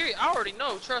 I'm serious. I already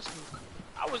know. Trust me.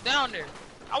 I was down there.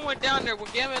 I went down there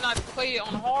when Gamma and I played on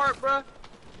hard, bruh.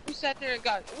 We sat there and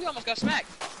we almost got smacked.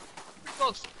 Pretty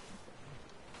close.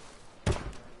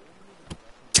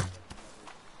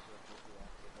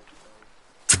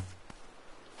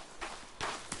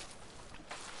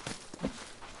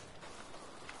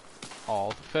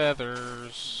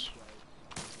 feathers.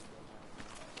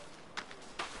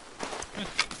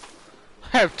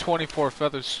 I have 24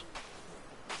 feathers.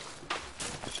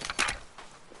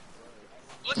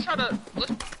 Let's try to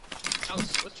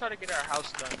let's try to get our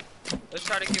house done. Let's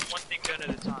try to get one thing done at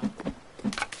a time.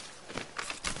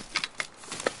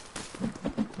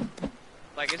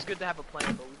 Like, it's good to have a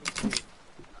plan, but we need to get,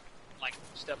 like,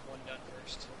 step one done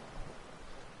first.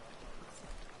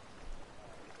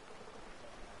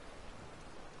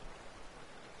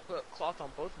 Put cloth on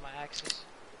both of my axes.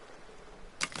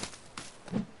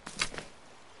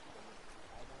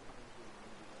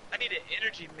 I need an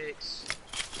energy mix.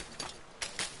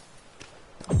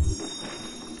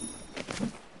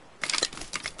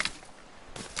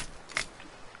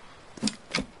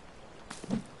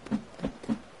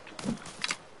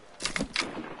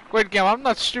 Wait, Gam, I'm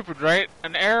not stupid, right?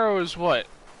 An arrow is what?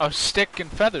 A stick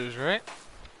and feathers, right?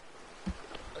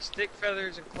 A stick,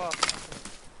 feathers, and cloth.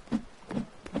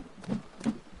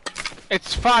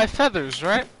 It's 5 feathers,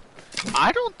 right?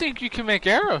 I don't think you can make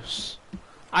arrows.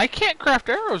 I can't craft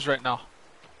arrows right now.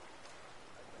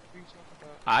 What are you talking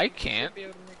about? I You can't. should be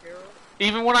able to make arrows?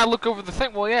 Even when I look over the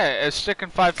thing, well, yeah, a stick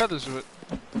and 5 feathers of it.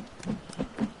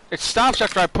 It stops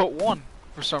after I put 1,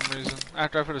 for some reason.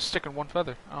 After I put a stick and 1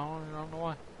 feather. I don't know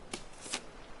why.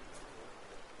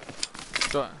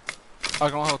 So, I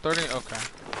can only hold 30? Okay.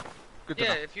 Good to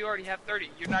Yeah, know. if you already have 30,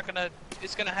 you're not gonna,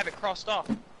 it's gonna have it crossed off.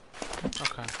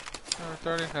 Okay.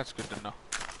 30? That's good to know.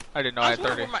 I didn't know I I was had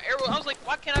wondering 30. where my arrow, I was like,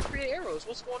 why can't I create arrows?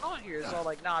 What's going on here? It's all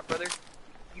like, nah, brother,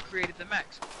 you created the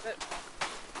max.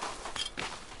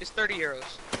 It's 30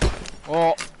 arrows.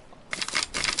 Well,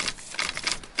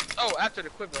 Oh, after the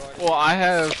quiver already. well, I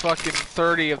have fucking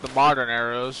 30 of the modern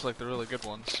arrows, like the really good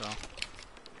ones, so.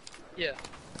 Yeah.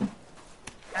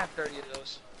 I have 30 of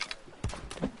those.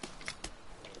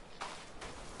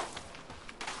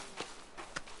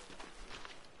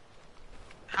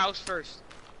 House first.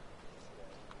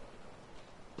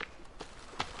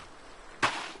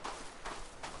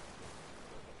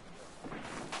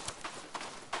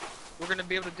 We're gonna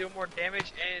be able to do more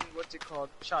damage and what's it called?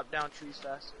 Chop down trees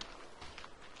faster.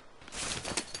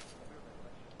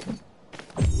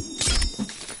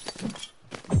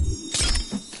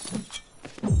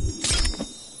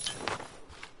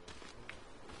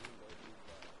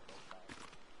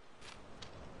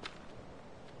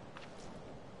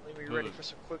 Are you ready for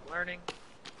some quick learning?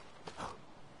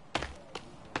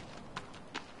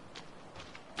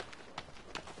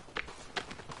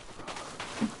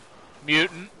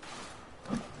 Mutant.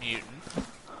 Mutant.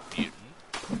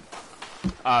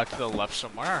 Mutant. To the left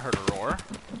somewhere, I heard a roar.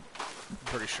 I'm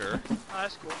pretty sure. Oh,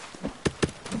 that's cool.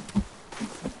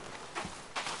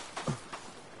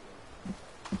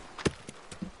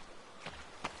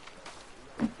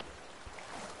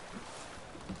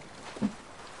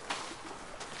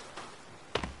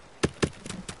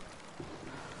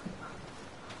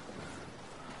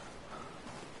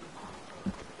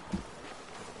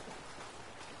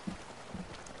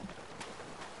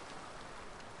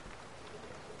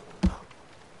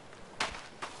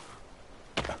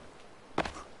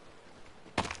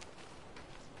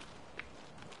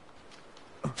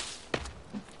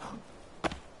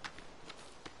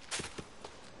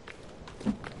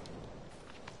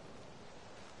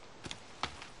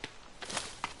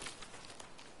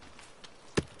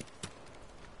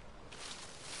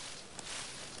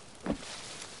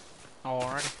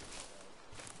 Alrighty.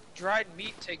 Dried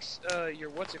meat takes your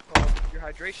what's it called? Your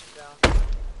hydration down.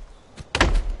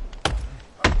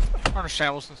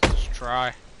 Understandable since it's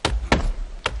dry.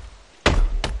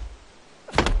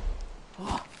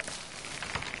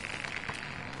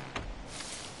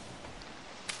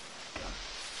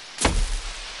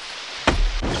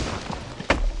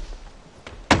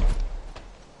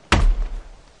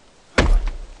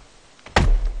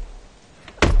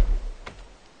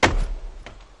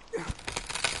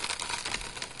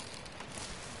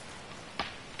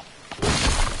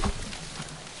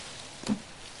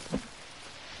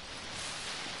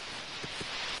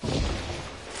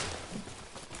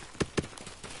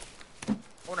 I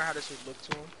wonder how this would look to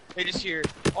them. They just hear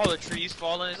all the trees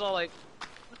falling. It's all like,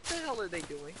 what the hell are they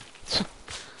doing?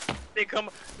 They come.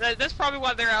 That's probably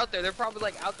why they're out there. They're probably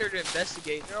like out there to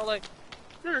investigate. They're all like,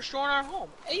 they're destroying our home.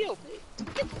 Hey yo,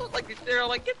 get the, like they're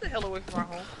like, get the hell away from our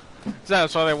home.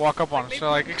 That's why they walk up on us. maybe They're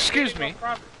like, we're excuse invading me.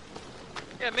 on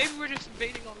yeah, maybe we're just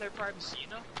invading on their privacy, you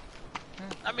know?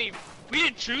 I mean, we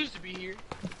didn't choose to be here.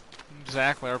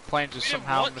 Exactly. Our plane just We didn't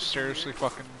somehow want to be mysteriously here.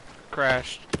 fucking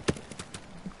crashed.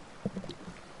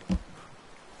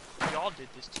 Y'all did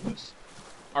this to us.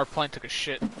 Our plane took a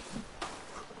shit.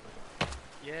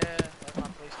 Yeah, like my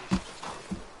PlayStation.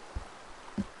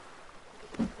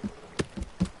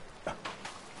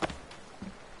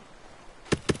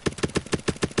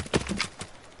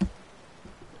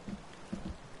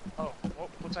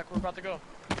 Looks like we're about to go.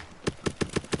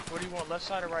 What do you want, left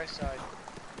side or right side?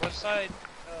 Left side,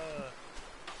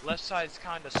 left side's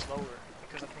kind of slower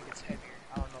because I think it's heavier.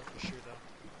 I don't know for sure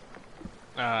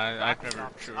though. I've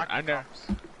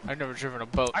never driven a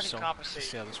boat, I can so compensate. let's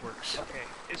see how this works. Okay,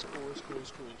 it's cool, it's cool,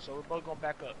 it's cool. So we're both going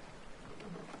back up.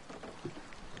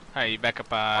 Hey, you back up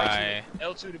by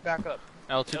L2 to back up.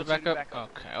 L2 to back up?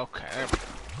 Okay, okay. There we go.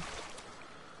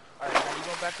 Alright, now you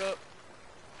go back up.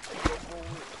 You go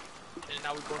forward. And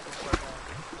now we both gonna start going.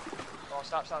 Oh,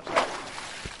 stop. Alright,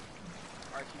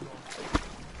 keep going.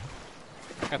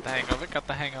 Got the hang of it, got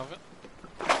the hang of it.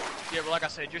 Yeah, but like I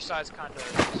said, your side's kinda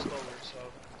slower, so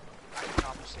I can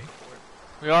compensate for it.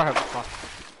 We are having fun.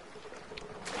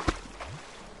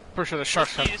 Pretty sure the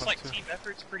sharks have It's fun like too. team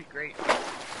effort's pretty great.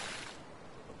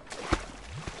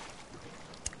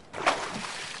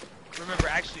 Remember,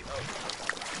 actually,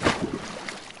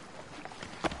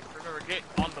 remember, get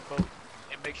on the boat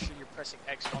and make sure you're pressing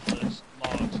X on the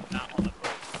logs, not on the boat.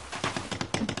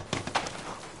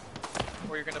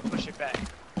 Or you're gonna push it back.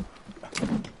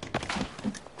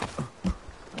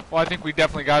 Well, I think we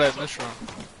definitely got it in this run.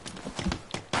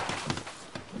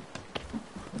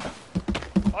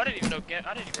 Oh, I didn't even know you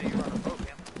were on a boat,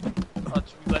 man. Oh,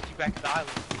 we left you back at the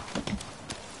island.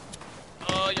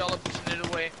 Oh, y'all are pushing it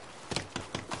away.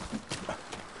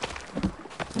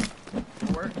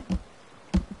 Work.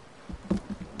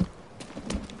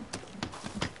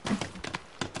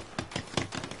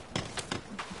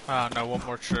 No, one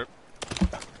more trip.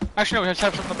 Actually, no, we have to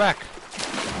have some in the back.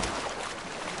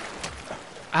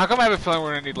 How come I have a feeling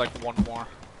we're gonna need like one more?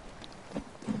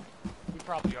 We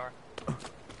probably are.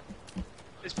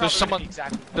 It's probably There's someone.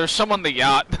 exactly There's some on the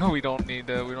yacht. we don't need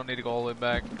to go all the way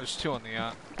back. There's 2 on the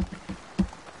yacht.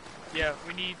 Yeah,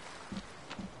 we need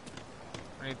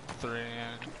 3.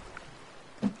 Yeah.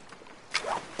 3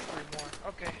 more.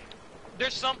 Okay.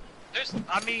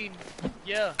 I mean,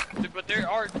 yeah, but there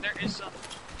is some.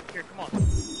 Here, come on.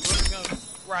 Whoever's gonna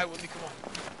ride with me, come on.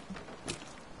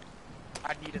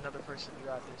 I need another person to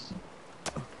ride this.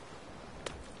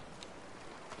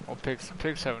 Well, pigs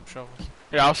having troubles.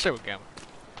 Yeah, I'll stay with Gamma.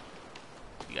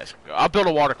 You guys can go. I'll build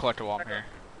a water collector while I'm here.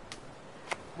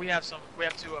 We have 2 of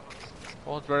them.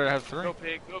 Well, it's better to have 3. Go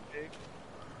pig, go pig.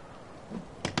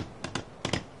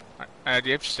 Do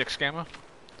you have 6, Gamma?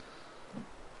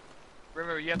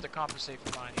 Remember, you have to compensate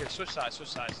for mine. Here, switch sides, stop.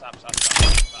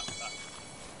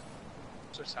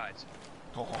 Switch sides.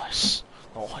 Nice.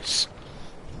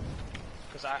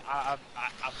 Because I've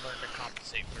learned to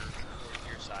compensate for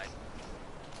your side.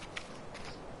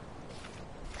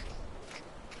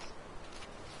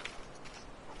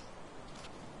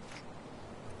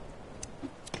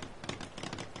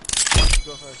 You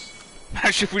go first.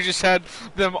 Imagine if we just had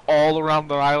them all around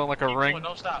the island like a Keep ring. going,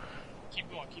 don't stop. Keep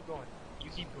going. You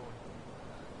keep going.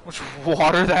 How much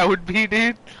water that would be,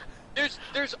 dude?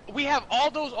 We have all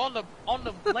those on the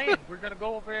land. We're gonna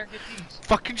go over there and get these.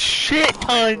 Fucking shit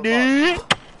ton, dude!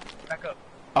 Back up.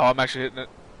 Oh, I'm actually hitting it.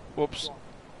 Whoops.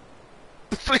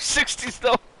 360s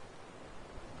though.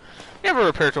 You have a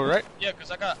repair tool, right? Yeah,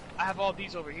 cause I have all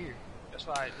these over here. That's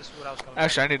why this is what I was coming.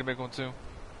 Actually, I need to make one too.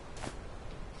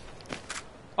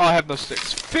 Oh, I have no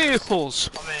sticks. Feels Oh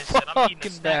man, said, I'm eating a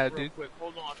fucking snack bad, real dude. quick.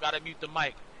 Hold on, gotta mute the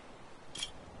mic.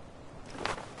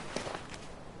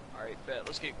 Alright, bet.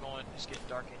 Let's get going. It's getting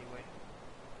dark anyway.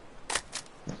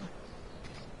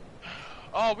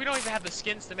 Oh, we don't even have the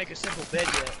skins to make a simple bed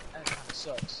yet. That kinda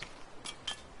sucks.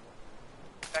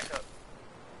 Back up.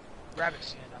 Rabbit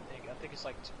skin, I think. I think it's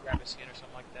like 2 rabbit skin or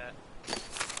something like that.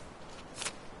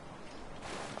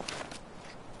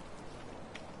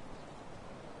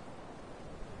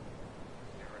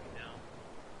 Right now.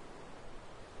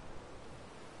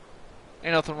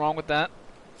 Ain't nothing wrong with that.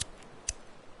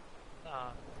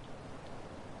 Nah.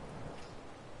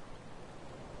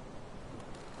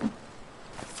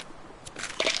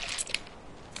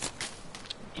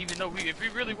 Even though if we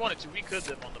really wanted to, we could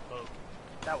live on the boat.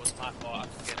 That was my fault. I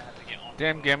forget I had to get on.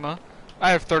 Damn, Gamma. I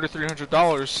have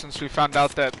 $3,300 since we found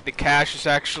out that the cash is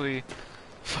actually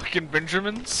fucking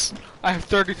Benjamins. I have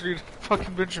 33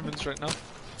 fucking Benjamins right now.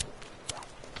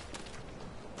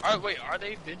 Wait, are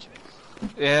they Benjamins?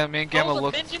 Yeah, me and Gamma Those are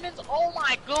look. Benjamins? Oh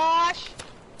my gosh!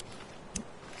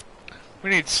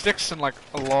 We need sticks and like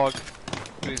a log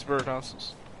for these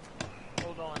birdhouses.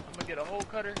 Hold on, I'm gonna get a hole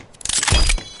cutter.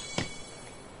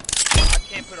 I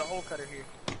can't put a hole cutter here.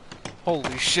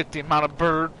 Holy shit, the amount of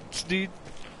birds, dude.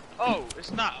 Oh,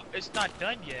 it's not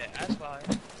done yet. That's why.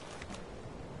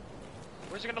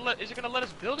 Is it gonna let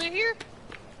us build it here?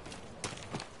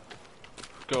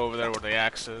 Go over there where the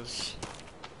axe is.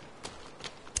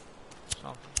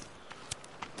 So.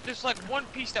 There's like one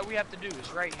piece that we have to do.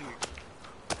 It's right here.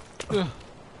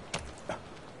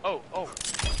 Oh, oh.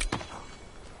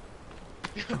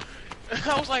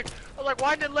 I was like,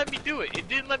 why didn't it let me do it? It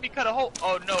didn't let me cut a hole.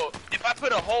 Oh no, if I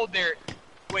put a hole there,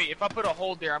 wait, if I put a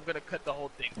hole there, I'm gonna cut the whole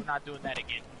thing. We're not doing that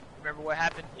again. Remember what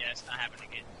happened? Yeah, it's not happening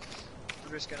again.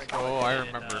 We're just gonna go Oh, ahead I and,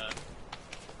 remember.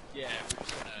 yeah, we're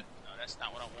just gonna, no, that's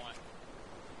not what I want.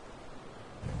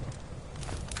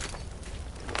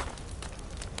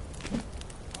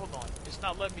 Hold on, it's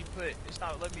not letting me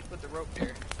put the rope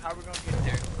there. How are we gonna get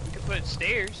there? We can put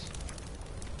stairs.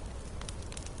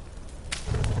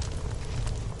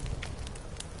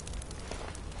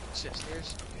 Set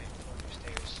stairs? Okay, we'll do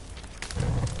stairs.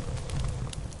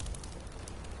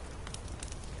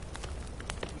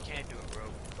 We can do a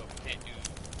rope, but we can't do...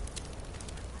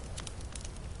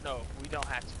 No, we don't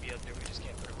have to be up there, we just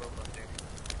can't put a rope up there.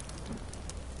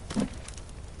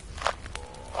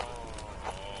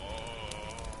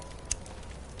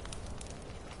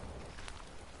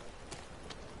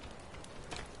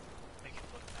 Make it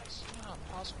look nice. You know how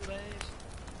impossible that is?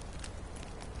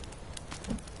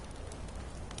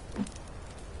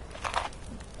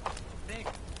 Nick,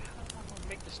 how am I gonna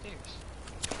make the stairs?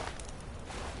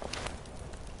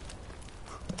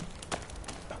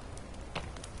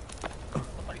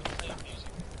 Somebody's playing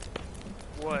music.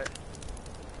 What?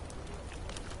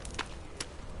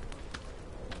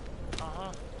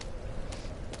 Uh-huh.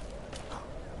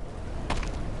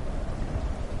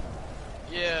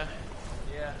 Yeah.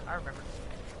 Yeah, I remember.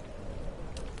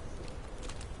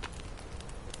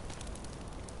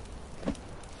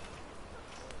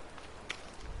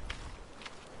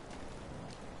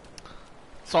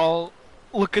 It's all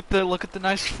look at the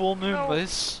nice full moon, No.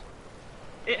 Liz.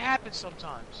 It happens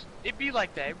sometimes. It be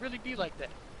like that. It really be like that.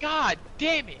 God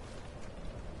damn it!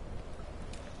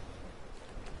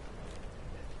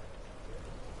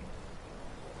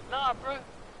 Nah, bruh.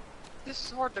 This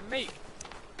is hard to make.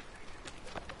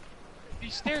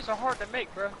 These stairs are hard to make,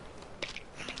 bruh.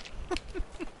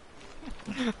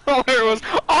 Oh, there it was.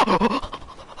 Oh!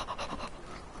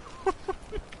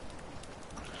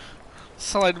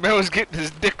 Sound like the man was getting his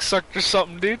dick sucked or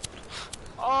something, dude.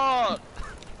 Oh.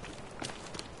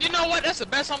 You know what? That's the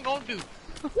best I'm gonna do.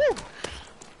 Woo!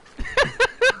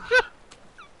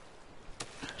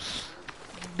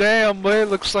 Damn, boy, it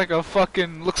looks like a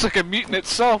mutant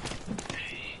itself.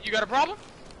 You got a problem?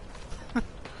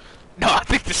 No, I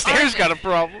think the stairs got a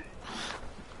problem.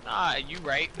 Nah, you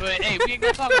right. But hey, we ain't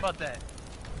gonna talk about that.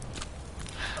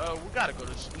 We gotta go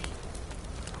to sleep.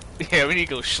 Yeah, we need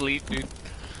to go sleep, dude.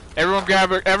 Everyone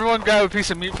grab a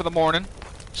piece of meat for the morning,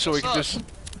 so we can What's just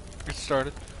get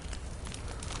started.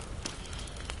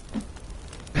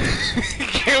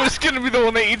 Kayla's gonna be the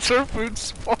one that eats her food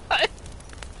supply.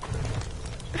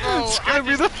 Bro, It's gonna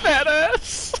be the fat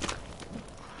ass.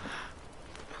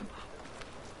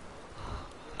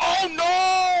 Oh no!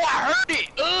 I heard it!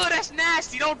 Ugh, that's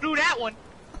nasty. Don't do that one.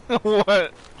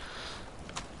 What?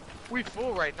 We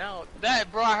full right now.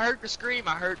 That, bro, I heard the scream.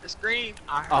 I heard the scream.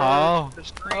 I heard Oh. the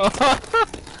scream.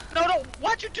 No,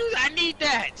 why'd you do that? I need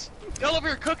that. Y'all over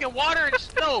here cooking water and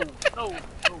no.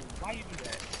 Why you do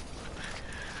that?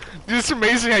 Dude, it's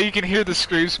amazing how you can hear the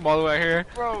screams from all the way here.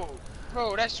 Bro,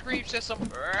 that scream says some.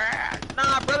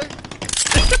 Nah, brother.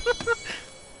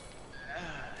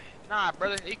 Nah,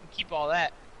 brother. You can keep all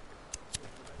that.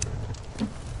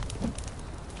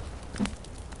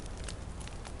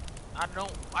 I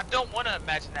don't want to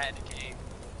imagine that in the cave.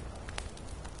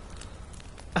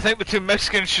 I think the two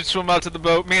Mexicans should swim out to the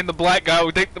boat. Me and the black guy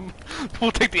will take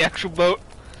the actual boat.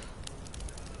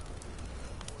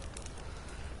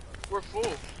 We're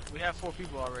full. We have 4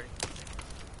 people already.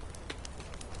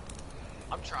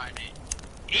 I'm trying to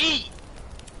eat.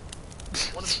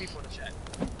 One of the people in the chat.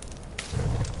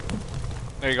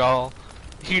 There you go. I'll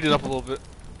heat it up a little bit.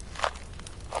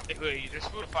 Hey, wait, there's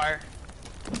food fire.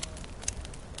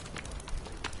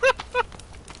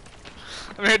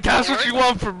 I mean, that's what you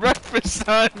want for breakfast.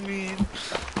 I mean,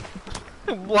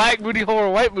 black booty hole or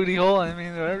white booty hole. I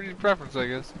mean, whatever your preference, I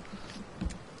guess.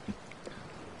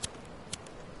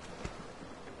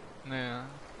 Yeah.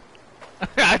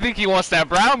 I think he wants that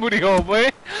brown booty hole, boy.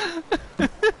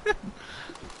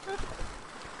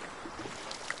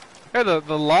 Hey, the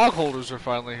log holders are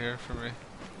finally here for me.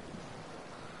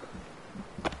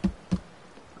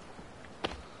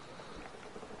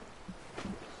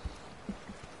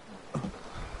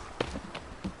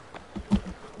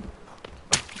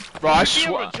 Bro, I Be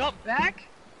able swear. to jump back?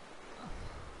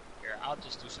 Here, I'll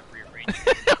just do some rearranging.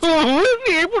 Would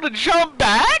be able to jump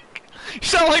back? You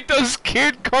sound like those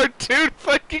kid cartoon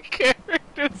fucking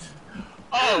characters.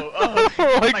 Oh,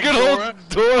 like good old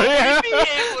Dora. Would we be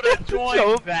able to join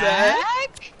Jump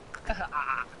back?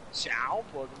 Chow,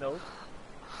 fuck no.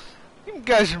 You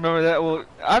guys remember that? Well,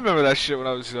 I remember that shit when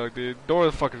I was young, dude. Dora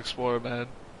the fucking Explorer, man.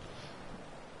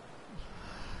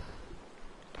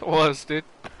 It was, dude.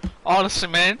 Honestly,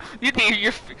 man, you think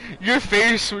your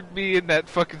face would be in that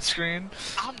fucking screen.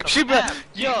 I'm the She, map,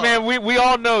 yo. man, we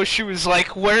all know she was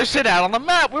like, "Where's it at on the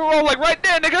map?" We were all like, "Right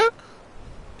there, nigga."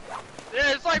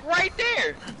 Yeah, it's like right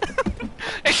there.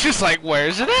 It's just like,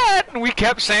 "Where's it at?" And we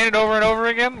kept saying it over and over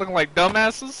again, looking like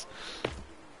dumbasses.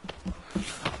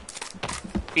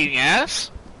 Eating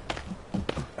ass?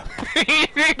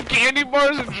 Eating candy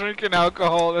bars and drinking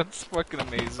alcohol. That's fucking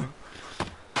amazing.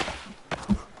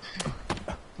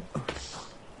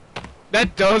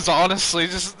 That does, honestly.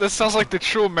 That sounds like the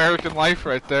true American life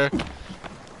right there.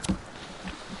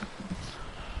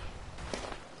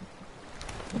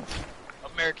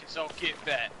 Americans don't get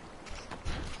fat.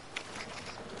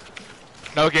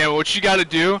 No, again, what you gotta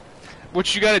do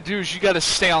is you gotta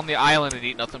stay on the island and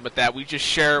eat nothing but that. We just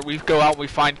share, we go out and we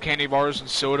find candy bars and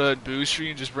soda and booze for you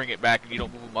and just bring it back and you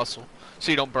don't move a muscle.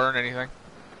 So you don't burn anything.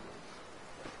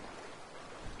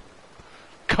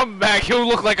 Come back, he'll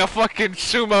look like a fucking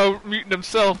sumo mutant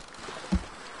himself.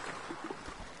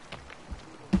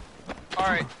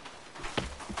 Alright.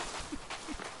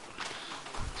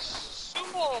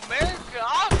 Sumo America,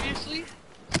 obviously.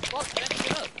 Fuck that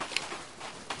shit up.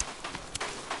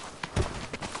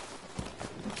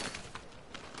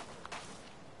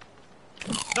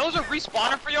 Those are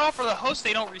respawning for y'all. For the host,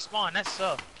 they don't respawn. That's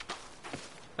tough.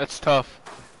 That's tough.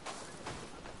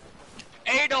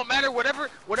 Hey, it don't matter. Whatever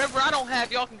I don't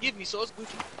have, y'all can give me. So it's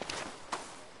Gucci.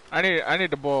 I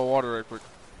need to boil water right quick.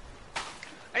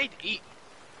 I need to eat.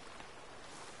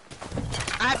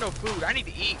 I have no food. I need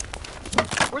to eat.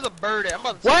 Where's a bird at? I'm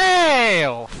about to.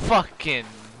 Well, fucking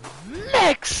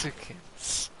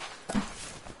Mexicans.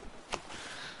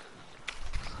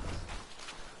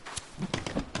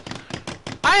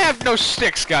 I have no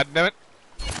sticks, goddammit.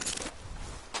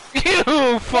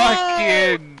 You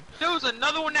fucking. There was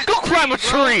another one that. Go climb a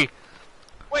tree.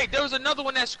 Wait, there was another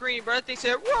one that screamed, bro. They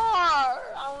said, "Roar!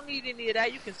 I don't need any of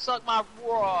that. You can suck my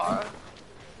roar."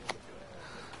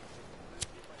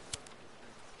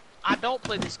 I don't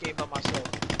play this game by myself.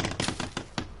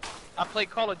 I play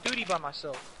Call of Duty by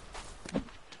myself.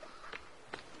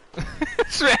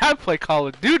 I play Call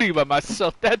of Duty by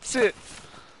myself. That's it.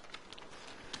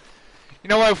 You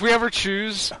know what? If we ever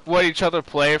choose what each other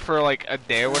play for like a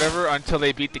day or whatever until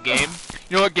they beat the game,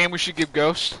 you know what game we should give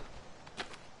Ghost?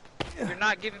 You're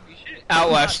not giving me shit.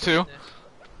 Outlast 2.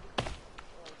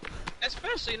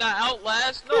 Especially not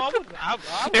Outlast. No, I wouldn't. I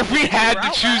If we had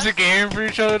to choose a game for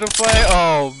each other to play,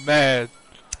 oh man.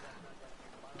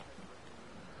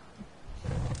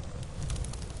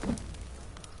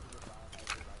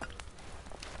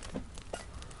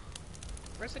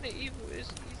 Resident Evil is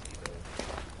easy though.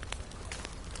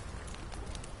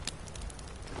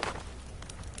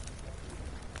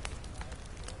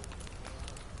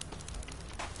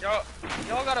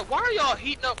 Y'all gotta. Why are y'all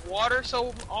heating up water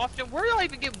so often? Where y'all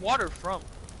even get water from?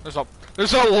 There's a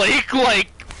lake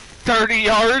like 30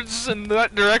 yards in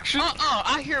that direction.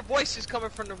 I hear voices coming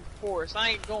from the forest.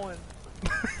 I ain't going.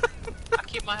 I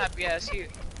keep my happy ass here.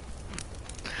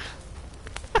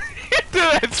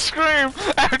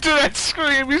 After that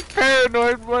scream, he's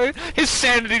paranoid, boy. His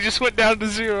sanity just went down to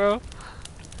 0.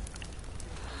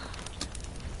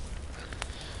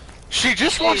 She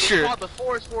just wants your. The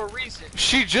forest for a reason.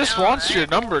 She just wants your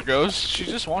number, Ghost. She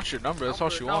just wants your number. That's all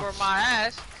she wants. Number my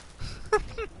ass.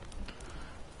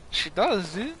 She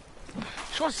does, dude.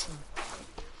 She wants.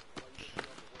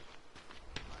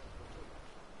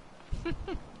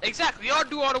 Exactly. Y'all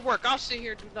do all the work. I'll sit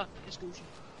here and do nothing. It's Gucci.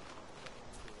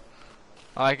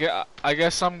 I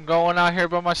guess I'm going out here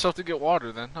by myself to get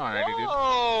water then. Alrighty, dude.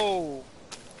 Whoa!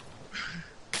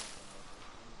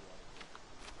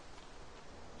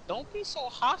 Don't be so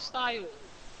hostile.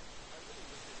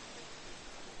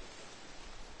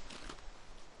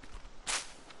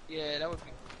 Yeah, that would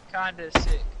be kinda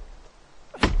sick.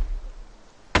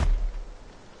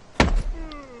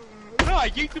 Nah,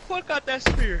 yeet the fuck out that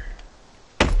spear.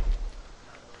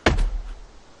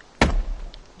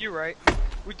 You're right.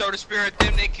 We throw the spear at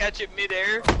them, they catch it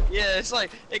midair. Yeah, it's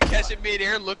like, they catch it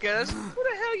midair, look at us. Who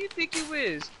the hell you think you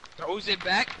is? Throws it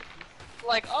back.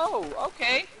 Like, oh,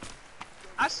 okay.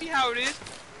 I see how it is.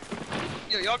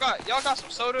 Yo, y'all got some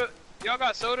soda? Y'all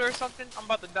got soda or something? I'm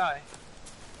about to die.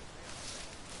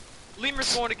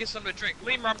 Lemur's going to get something to drink.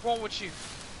 Lemur, I'm going with you.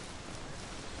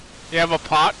 You have a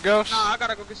pot, Ghost? Nah, I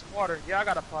gotta go get some water. Yeah, I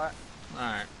got a pot.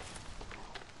 Alright.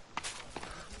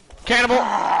 Cannibal!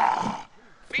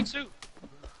 Me too.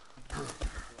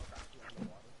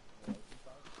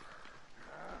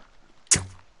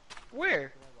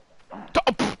 Where?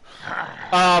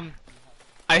 I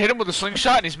hit him with a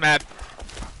slingshot and he's mad.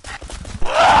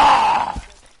 Oh,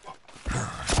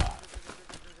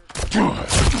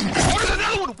 there's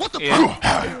another one! What the fuck?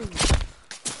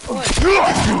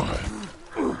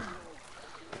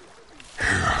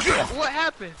 What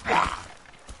happened?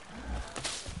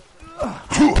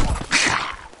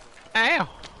 Ow.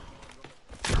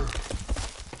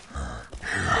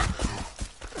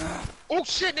 Oh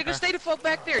shit, nigga, stay the fuck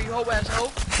back there, you hoe ass hoe.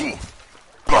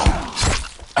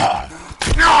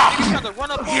 Nigga trying to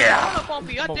run up on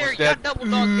me, I dare you, I double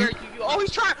dog dare you. Oh,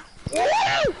 he's trying.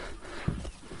 Woo!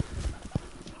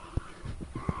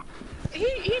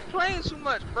 He playing too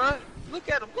much, bruh. Look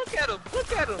at him, look at him,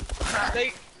 look at him.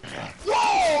 Stay.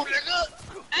 Whoa, nigga!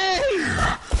 Hey!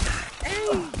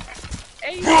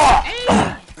 Hey!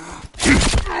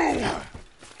 Hey!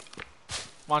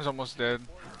 Mine's almost dead.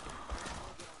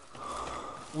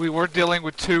 We were dealing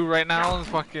with 2 right now.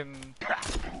 Fucking.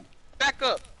 Back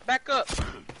up! Back up!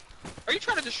 Are you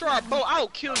trying to destroy our boat? I'll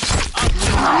kill you.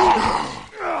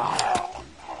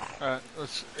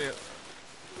 Let's. Yeah.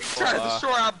 You're trying to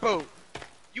destroy our boat.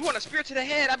 You want a spear to the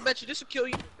head? I bet you this will kill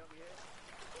you.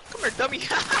 Come here, dummy.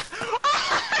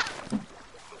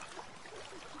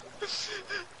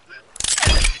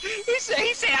 he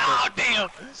said, oh damn.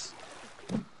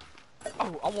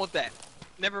 Oh, I want that.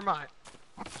 Never mind.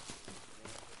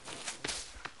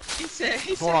 He said,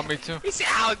 on me too. He said,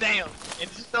 oh damn, and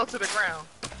just fell to the ground.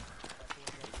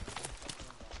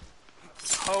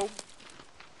 Oh.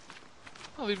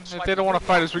 Well, even if they don't want to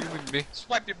fight us, we can leave me.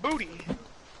 Swipe your booty.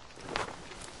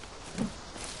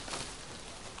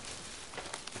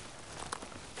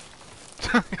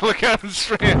 Look at him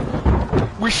straight.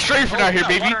 We strafing out here,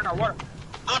 baby. Water.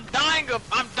 I'm dying of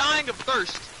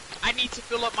thirst. I need to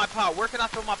fill up my pot. Where can I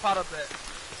fill my pot up at?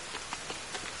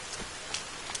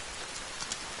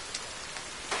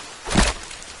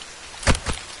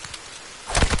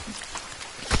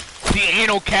 The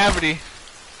anal cavity.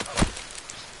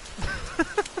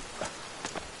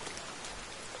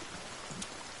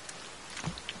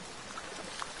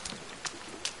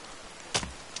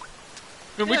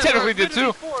 I mean, we technically did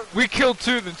 2. We killed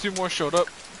 2, then 2 more showed up.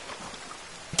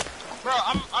 Bro,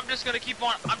 I'm just gonna keep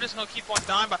on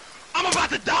dying, but I'm about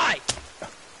to die!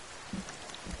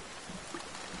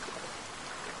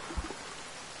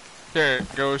 There,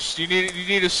 Ghost. You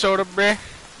need a soda, bruh?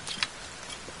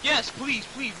 Yes, please,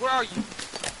 where are you?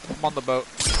 I'm on the boat.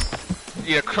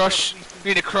 Need a crush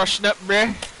nut,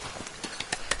 bruh?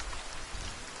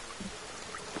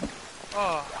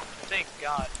 Oh, thank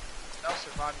God. That'll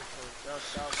survive me for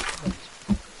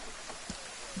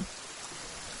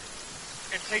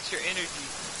it takes your energy.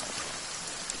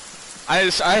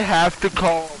 I have to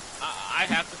call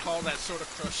that soda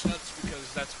crush nuts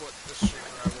because that's what the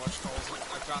streamer I watch calls it.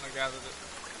 I found and gathered it.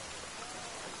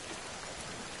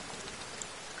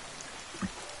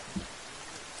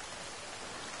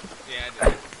 Yeah, I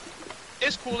did.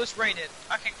 It's cool, it's raining.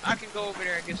 I can go over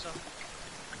there and get some.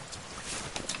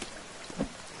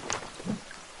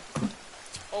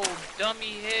 Oh,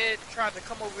 dummy head tried to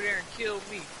come over there and kill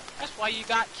me. That's why you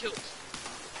got killed.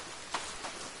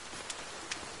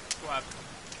 What?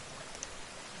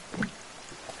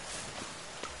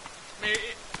 I mean,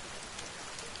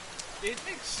 it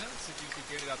makes sense if you could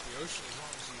get it out the ocean as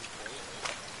long as you boil it.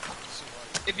 So,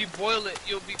 like, if you boil it,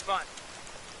 you'll be fine.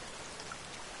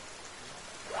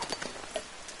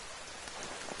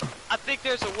 I think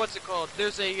there's a, what's it called?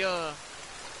 There's a,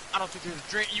 I don't think there's a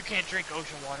drink, you can't drink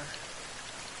ocean water.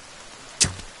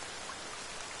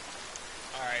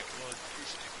 Alright, well, you're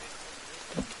stupid.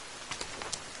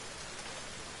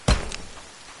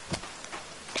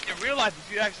 In real life, if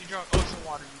you actually drink ocean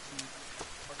water, you'd be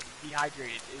fucking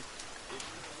dehydrated. It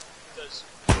does.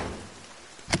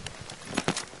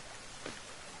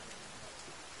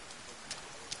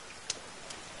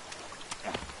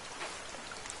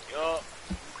 Yup.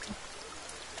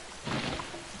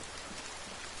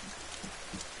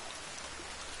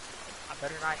 I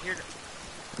better not hear them.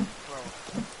 Bro.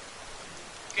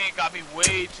 Game got me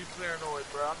way too paranoid,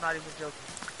 bro. I'm not even joking.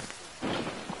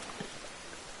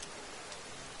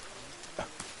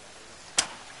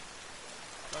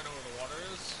 I know where the water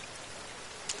is.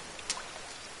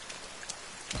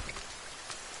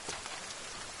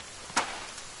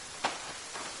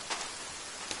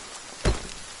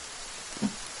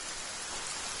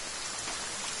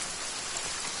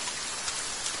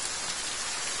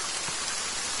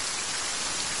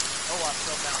 Oh, I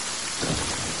fell down.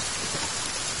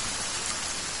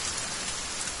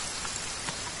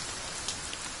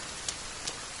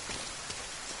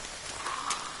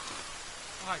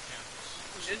 Hi,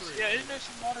 campus. Yeah, isn't there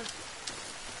some water?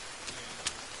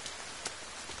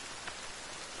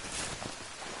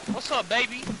 What's up,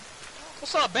 baby?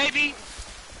 What's up, baby?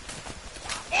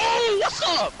 Oh, what's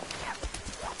up?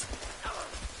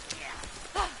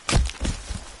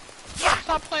 Yeah,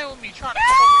 stop playing with me, trying to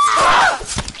come over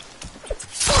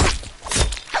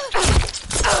here.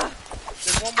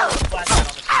 There's one more with a flashlight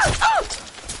on the side.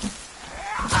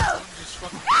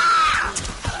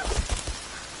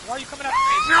 Why are you coming after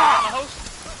me? Is on the host?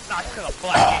 Nah, it's 'cause I'm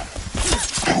black.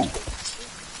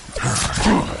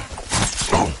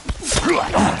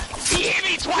 He hit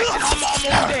me twice and I'm almost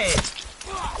dead.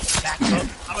 Back up.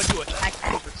 I'm gonna do a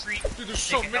tactical retreat. Dude, there's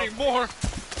so many more.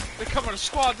 They come in a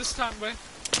squad this time, man.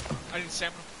 I need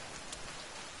stamina.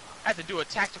 I had to do a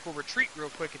tactical retreat real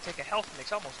quick and take a health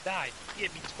mix. I almost died. He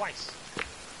hit me twice.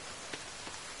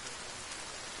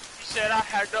 He said I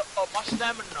had to up my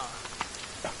stamina.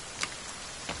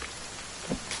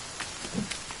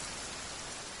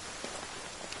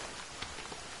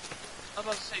 I was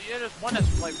about to say, yeah, there's one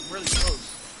that's like really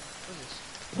close. What is this?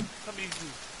 Some of these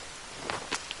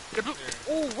dudes.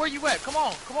 Ooh, where you at? Come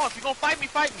on, come on. If you're gonna fight me,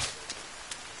 fight me.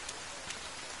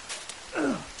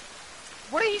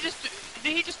 What did he just do?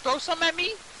 Did he just throw something at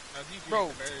me? No,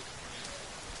 bro.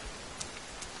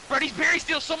 Bro, these berries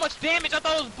deal so much damage. I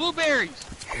thought it was blueberries.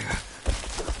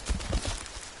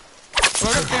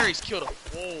 Bro, them berries killed him.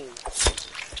 Whoa.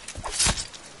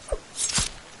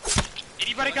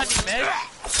 Anybody got any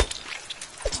meds?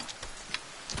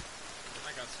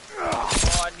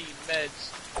 Oh, I need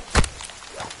meds.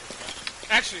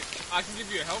 Actually, I can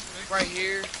give you a health mix. Right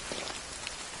here.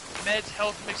 Meds,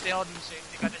 health mix, they all do the same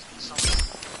thing. I just need something.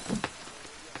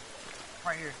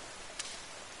 Right here.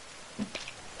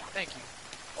 Thank you.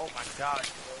 Oh my gosh,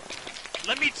 bro.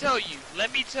 Let me tell you,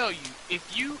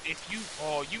 if you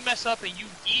mess up and you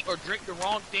eat or drink the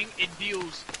wrong thing, it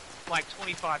deals like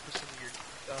 25% of your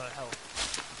health.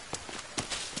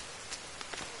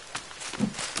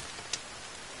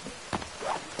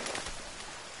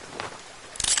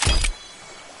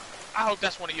 I hope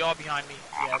that's one of y'all behind me.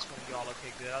 Yeah, that's one of y'all.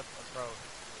 Okay, good. Bro,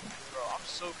 I'm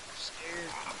so scared.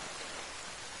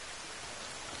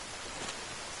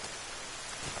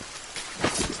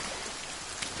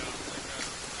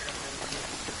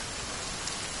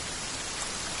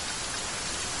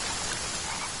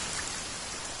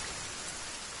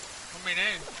 I mean,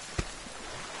 hey,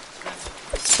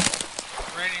 it's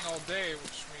been raining all day,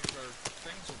 which means our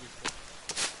things will be full.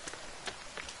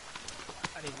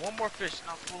 I need one more fish and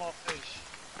I'm full off fish.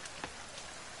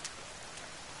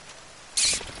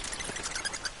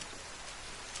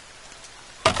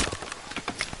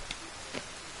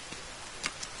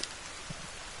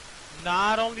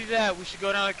 Not only that, we should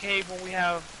go down a cave when we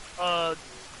have,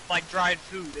 like dried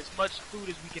food. As much food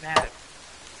as we can have.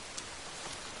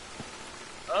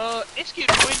 It's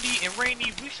getting windy and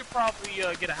rainy. We should probably,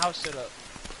 get a house set up.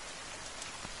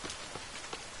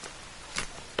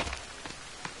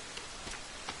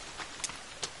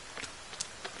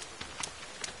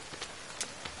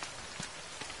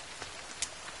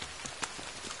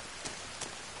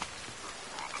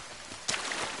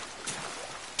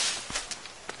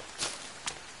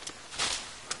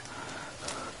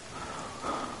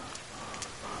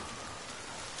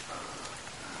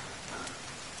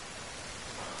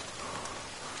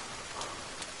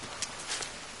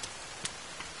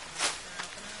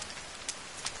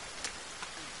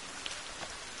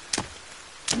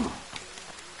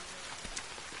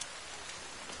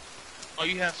 Oh,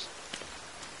 you have...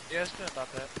 Yeah, it's good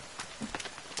about that.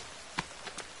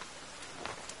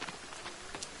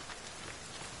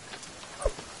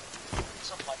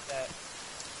 Something like that.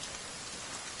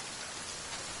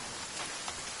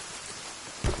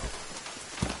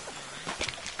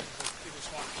 People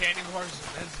just want candy bars and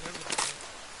meds and everything.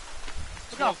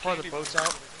 Look how far the boat's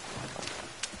out.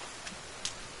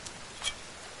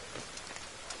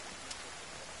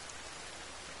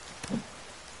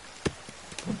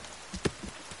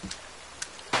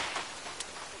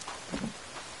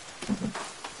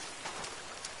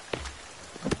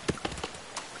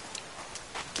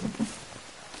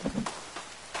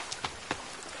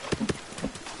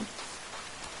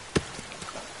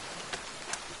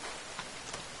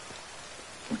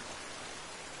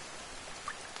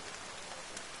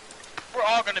 We're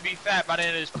all gonna be fat by the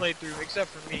end of this playthrough, except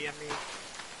for me, I mean.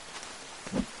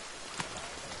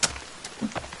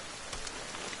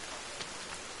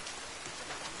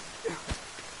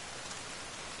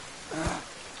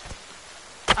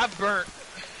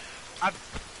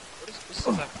 What is this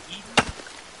I've eaten?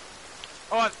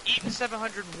 Oh, I've eaten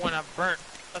 701, I've burnt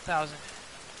 1,000.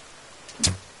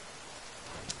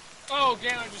 Oh,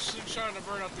 again, I'm just trying to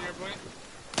burn up the airplane.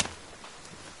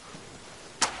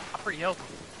 I'm pretty healthy.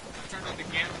 turned into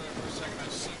Gamma there for a second. I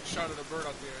shot at a bird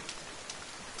up here.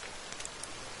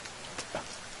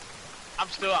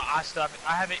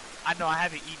 I know I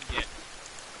haven't eaten yet.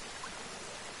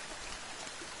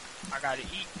 I gotta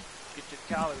eat, get the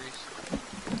calories.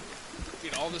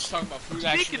 Dude, all this talking about food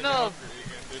Speaking actually made me of, hungry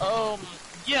again,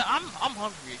 dude. yeah, I'm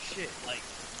hungry as shit. Like,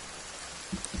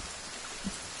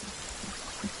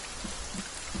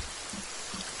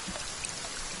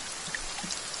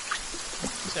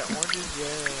 what's that, oranges?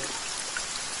 Yeah.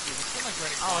 Dude, it's been like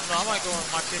raining. I don't know. I might go in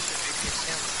my kitchen and make me a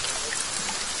sandwich.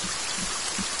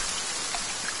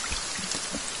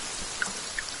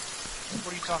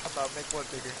 What are you talking about? Make what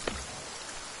bigger?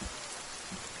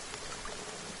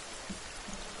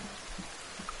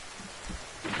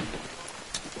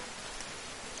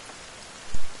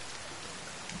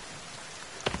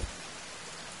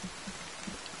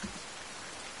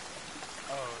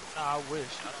 Oh, nah, I wish.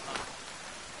 I don't know.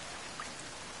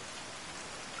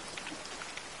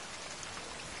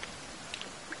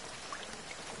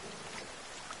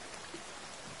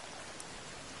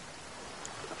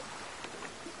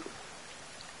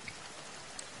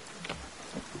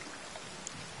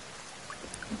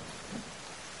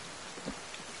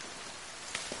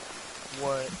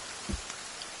 What?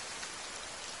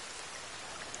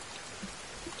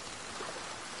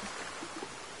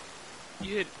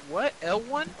 You hit what?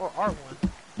 L1 or R1?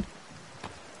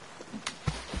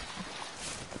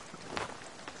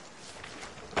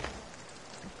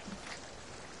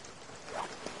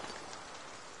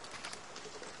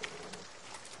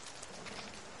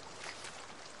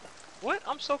 What?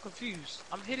 I'm so confused.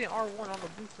 I'm hitting R1 on the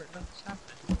blueprint. Nothing's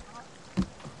happening.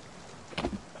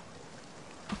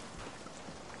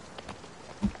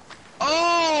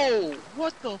 Oh!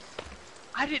 What the f—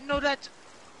 I didn't know that—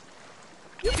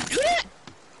 You can do that?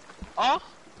 Oh?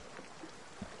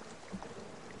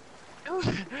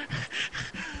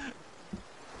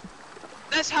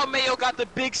 That's how Mayo got the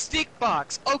big stick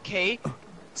box. Okay.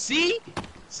 See?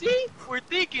 See? We're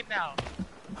thinking now.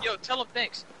 Yo, tell him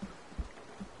thanks.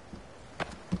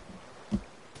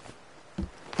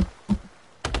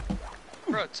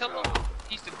 Bro, tell him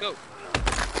he's the GOAT.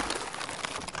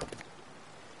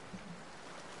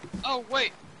 Oh,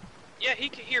 wait. Yeah, he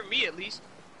can hear me at least.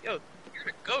 Yo, you're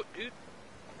the GOAT, dude.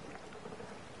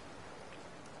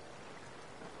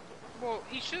 Well,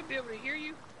 he should be able to hear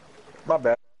you. My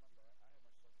bad.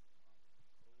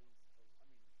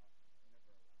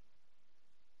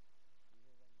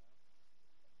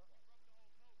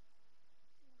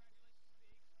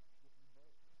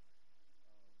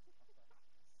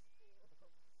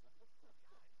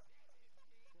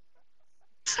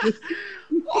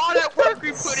 All that work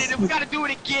we put in and we gotta do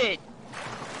it again.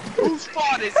 Whose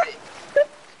fault is it?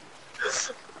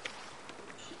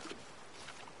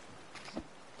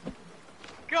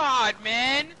 God,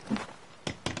 man.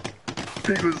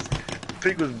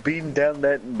 Pig was beating down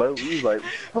that boat. He was like,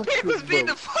 fuck He was this beating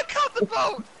the boat. fuck out the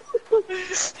boat.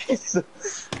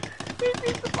 He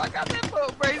beat the fuck out that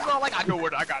boat, bro. He's all like, I know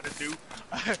what I gotta do.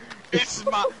 This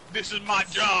is my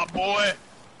job, boy.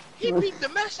 He beat the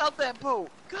mess out that boat.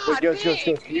 God Wait, yo,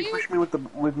 dang, can you push me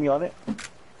with me on it?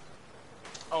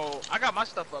 Oh, I got my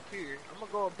stuff up here. I'm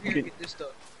gonna go up here and get this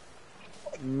stuff.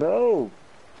 No.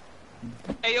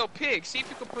 Hey, yo, Pig, see if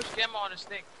you can push Gemma on this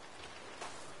thing.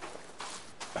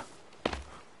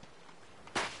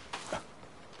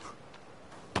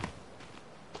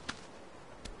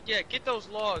 Yeah, get those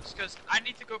logs, cause I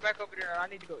need to go back over there and I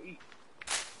need to go eat.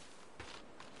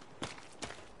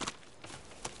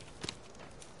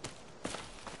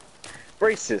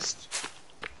 Racist.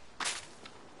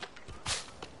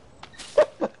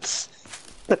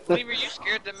 Lemur, you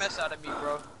scared the mess out of me,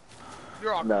 bro.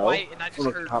 You're all No. quiet and I just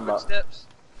What heard are you talking about? footsteps.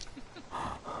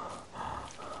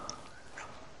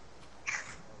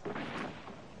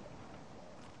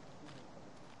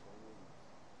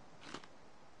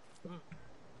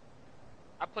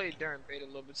 I played during beta a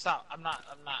little bit. Stop. I'm not.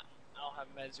 I don't have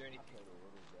meds or anything.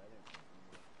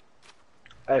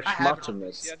 I have I have it smarter on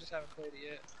meds. PC, I just haven't played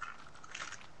it yet.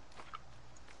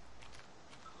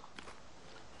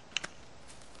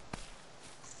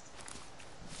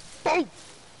 Boom!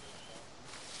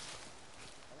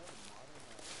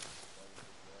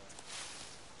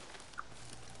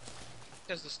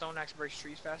 Does the stone axe break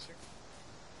trees faster?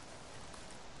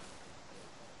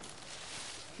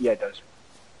 Yeah, it does.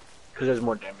 Because there's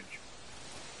more damage.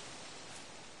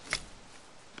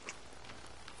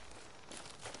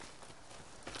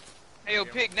 Hey, yo,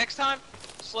 Pig, next time,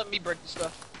 just let me break the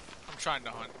stuff. I'm trying to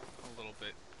hunt a little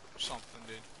bit. Something,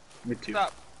 dude. Me too.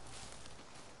 Stop.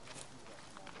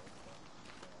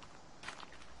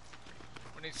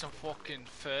 We need some fucking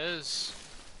furs.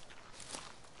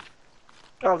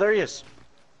 Oh, there he is.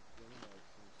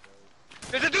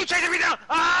 There's a dude chasing me down!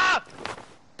 Ah!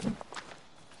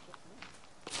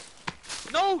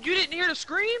 No, you didn't hear the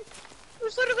scream? It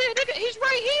was literally a nigga. He's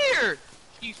right here.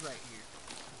 He's right here.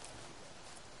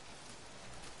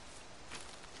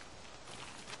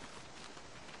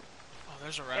 Oh,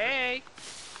 there's a rabbit. Hey.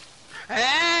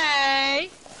 Hey.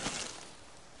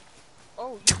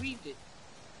 Oh, he weaved it.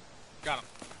 Got him.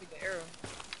 With the arrow.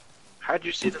 How'd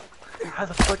you see the? How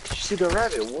the fuck did you see the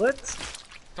rabbit? What?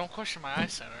 Don't question my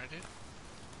eyesight, alright, dude?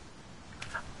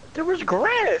 There was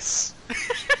grass.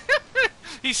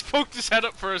 He poked his head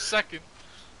up for a second.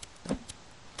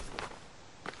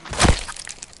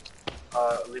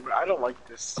 Lemur, I don't like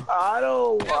this. I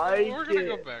don't Yeah, like we're gonna it.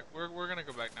 go back. We're gonna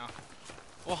go back now.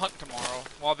 We'll hunt tomorrow.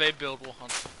 While they build, we'll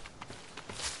hunt.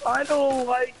 I don't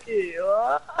like it.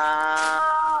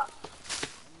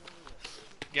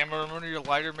 Gamma, remember your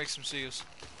lighter makes some seals.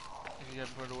 If you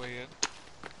haven't put it away yet.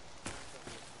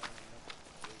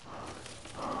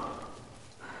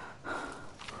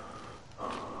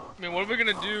 I mean, what are we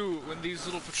gonna do when these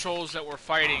little patrols that we're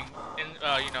fighting,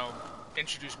 you know,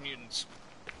 introduce mutants?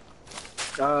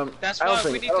 That's I don't why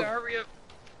we think- need I to don't- hurry up.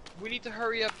 We need to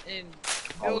hurry up and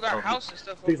build our Molotov. house and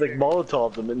stuff. Things over like there.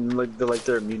 Molotov them and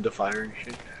they're immune to fire and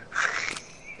shit.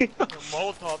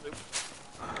 Molotov.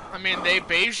 I mean, they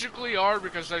basically are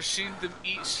because I've seen them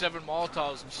eat 7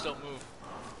 Molotovs and still move.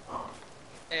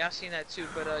 Hey, I've seen that too,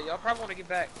 but y'all probably want to get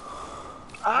back.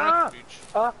 I'm at Ah! the beach.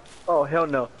 Oh hell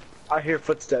no! I hear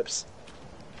footsteps.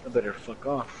 I better fuck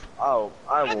off. Oh,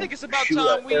 I will think it's about shoot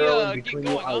time an we, arrow in get between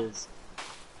going, your huh? eyes.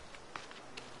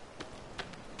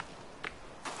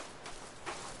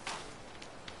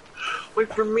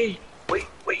 Wait for me! Wait!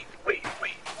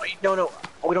 No,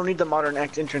 we don't need the modern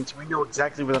axe entrance. We know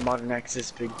exactly where the modern axe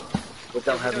is, pig.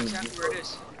 Without We know having exactly where it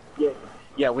is.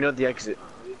 Yeah, we know the exit.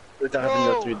 Without having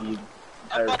to go through the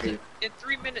I'm entire about to, cave. in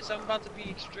 3 minutes, I'm about to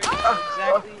be straight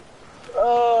exactly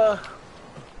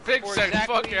Big for said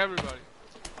exactly- fuck everybody.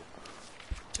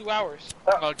 2 hours.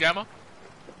 Oh, Gamma?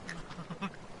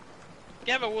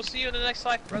 Gamma, we'll see you in the next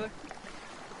life, brother.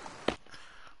 I'm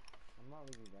not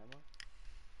leaving Gamma.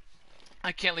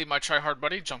 I can't leave my try-hard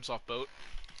buddy. Jumps off boat.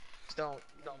 Just don't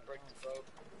break the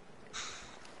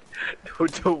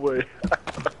boat. Don't worry.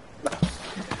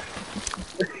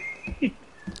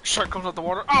 Shark comes out the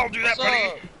water. I'll do that, What's buddy.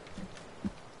 up?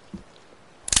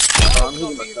 I'm heating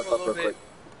We're gonna be here myself for a up little real bit. quick.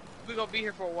 We're gonna be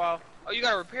here for a while. Oh, you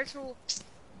got a repair tool?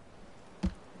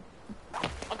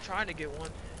 I'm trying to get one.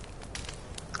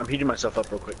 I'm heating myself up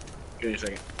real quick. Give me a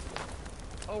second.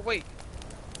 Oh wait,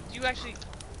 do you actually?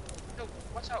 No,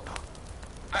 watch out.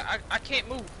 I can't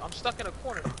move. I'm stuck in a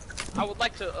corner. I would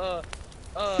like to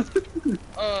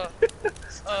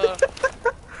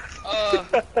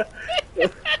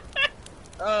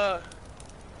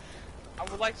I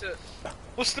would like to.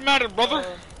 What's the matter, brother?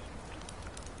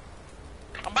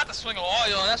 I'm about to swing on all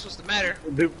y'all. That's what's the matter.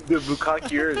 The Bukkake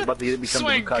here is about to become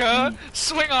Swing, the Bukkake.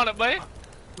 Swing on it, man.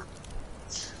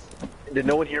 Did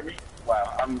no one hear me?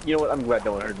 Wow. You know what? I'm glad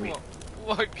no one heard me.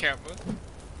 What, Gamma?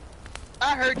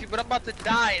 I heard you, but I'm about to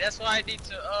die. That's why I need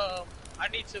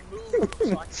to move so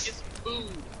I can get some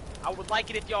food. I would like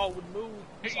it if y'all would move.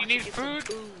 So You I can need get some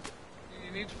food?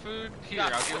 You need food? Here,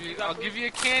 got I'll food? give You you. got I'll food? give you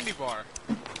a candy bar.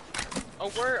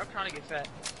 Oh, word? I'm trying to get fat.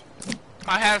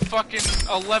 I have fucking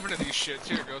 11 of these shits.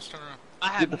 Here, Ghost, turn around. I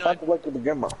have the none. fact like with the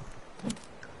grandma.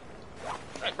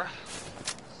 Right, bro.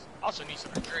 Also need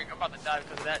some drink. I'm about to die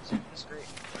because of that too. That's great.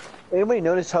 Anybody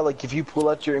notice how like if you pull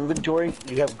out your inventory,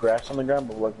 you have grass on the ground,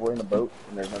 but like we're in a boat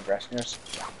and there's no grass near us?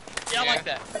 Yeah, I Yeah. like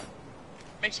that.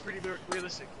 Makes it pretty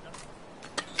realistic,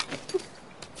 you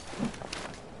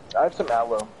know? I have some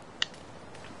aloe.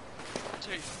 I'll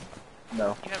tell you,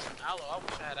 No. you have some aloe. I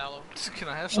wish I had aloe. Can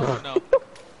I have something? No.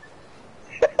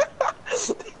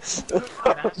 Can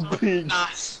I have some? Please. Nah.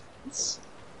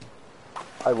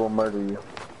 I will murder you.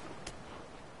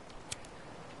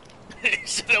 He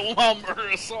said it will murder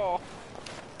us all.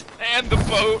 And the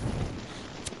boat.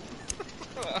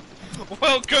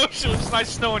 Well, Ghost, it was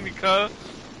nice knowing you, cuz.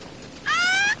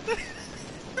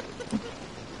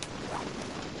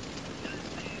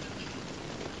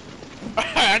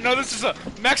 I know this is a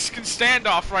Mexican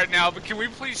standoff right now, but can we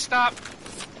please stop?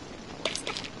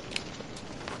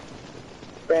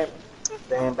 Bam.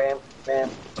 Bam, bam, bam.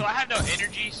 So I have no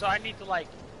energy, so I need to like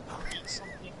eat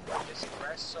something and get some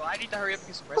rest. So I need to hurry up and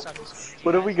get some rest. I need some energy.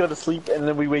 What if we go to sleep and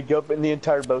then we wake up and the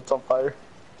entire boat's on fire?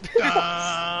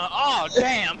 Oh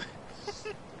damn!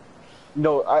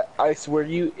 No, I swear to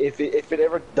you, if it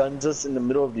ever duns us in the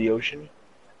middle of the ocean,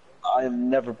 I am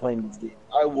never playing this game.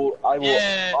 I will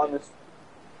Yeah. honestly.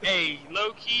 Hey,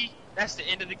 low key, That's the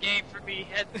end of the game for me.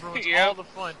 That ruins Yep. all the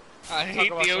fun. I Talk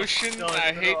hate about the something ocean. done.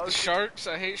 I hate No, the sharks.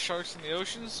 I hate sharks in the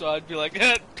ocean. So I'd be like,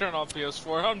 turn off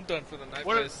PS4. I'm done for the night.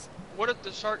 What if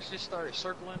the sharks just started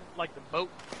circling like the boat?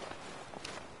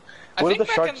 I think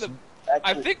back in the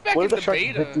bit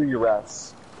beta. through your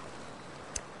ass?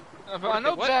 But I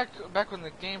know back when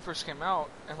the game first came out,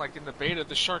 and like in the beta,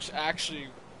 the sharks actually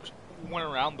went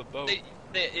around the boat.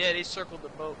 They circled the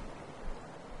boat.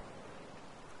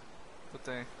 But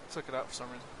they took it out for some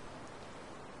reason.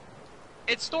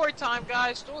 It's story time,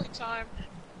 guys. Story time.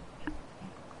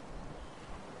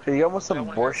 Hey, you almost some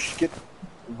borscht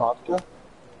vodka?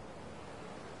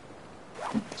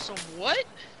 Some what?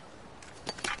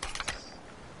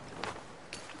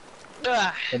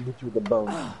 Ah. I beat you with a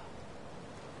bone.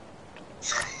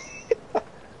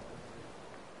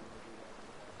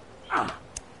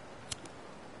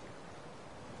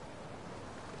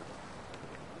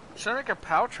 Should I make a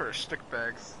pouch or a stick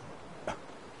bag?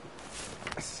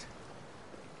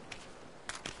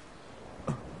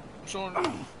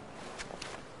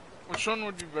 Which one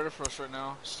would be better for us right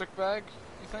now? Stick bag,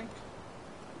 you think?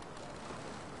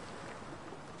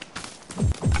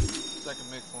 I can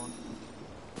make one.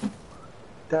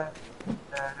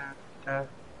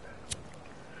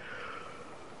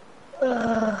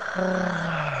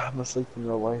 I'm asleep in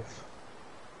real life.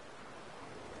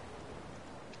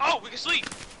 Oh, we can sleep.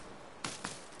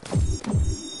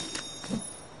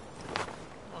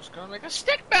 I was gonna make a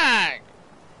stick bag!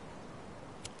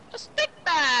 A stick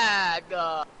bag.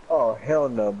 Oh hell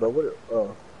no! But what?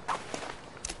 Oh.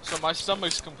 So my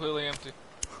stomach's completely empty.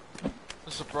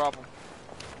 That's a problem.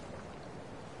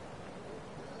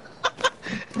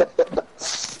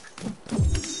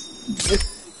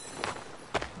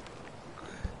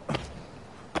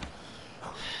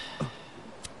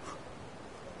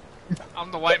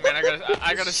 I'm the white man.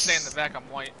 I gotta stay in the back. I'm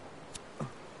white.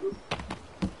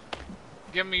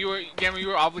 You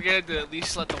were obligated to at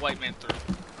least let the white man through.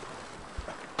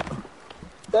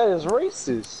 That is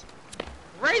racist.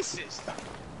 Racist.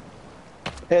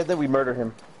 Hey, then we murder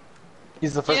him.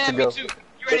 He's the first to go. Me too.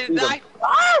 You ready to die?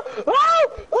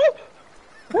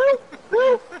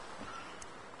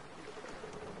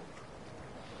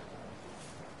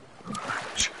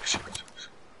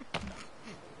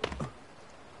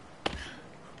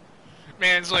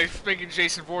 Man's like making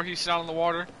Jason Voorhees out in the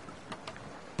water.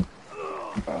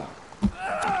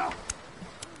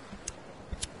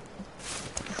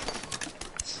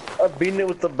 I've beaten it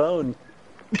with the bone.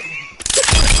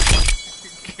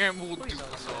 Campbell will do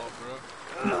this all, bro.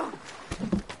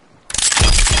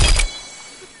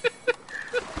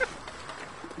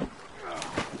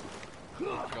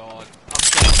 Oh god, I'm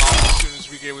jumping off as soon as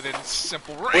we get within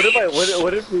simple range.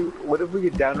 What if we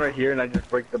get down right here and I just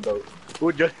break the boat?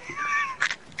 We'll just.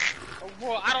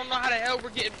 Well, I don't know how the hell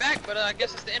we're getting back, but I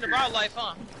guess it's the end of our life,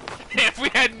 huh? Yeah, if we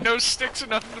had no sticks or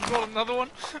nothing to build another one,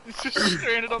 it's just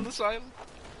stranded on this island.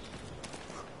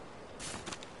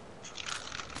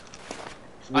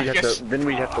 Then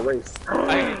we have to race.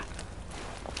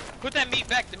 Put that meat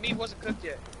back. The meat wasn't cooked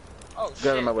yet. Oh Get shit!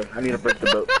 out of my way. I need to break the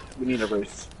boat. We need a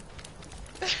race.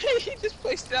 He just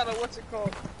placed down a what's it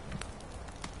called?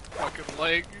 Fucking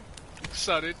leg.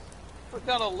 Excited. Put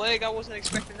down a leg. I wasn't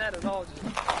expecting that at all. Just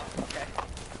okay.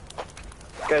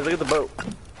 Guys, look at the boat.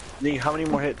 Need how many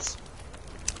more hits?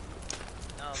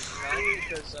 None,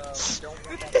 because we don't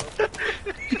want that boat.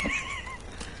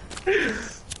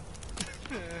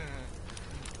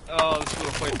 Oh, this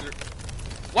little playthrough.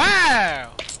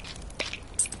 Wow!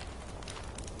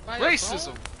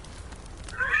 Racism!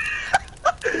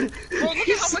 Bro, look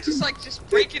at how much it's like just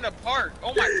breaking apart.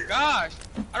 Oh my gosh.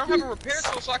 I don't have a repair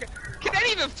tool so I can that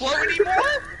even float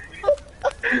anymore?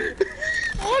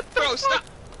 What the Bro, stop.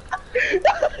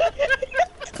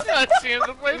 That's the end of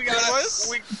the playthrough.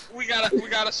 We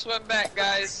gotta swim back,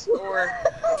 guys, or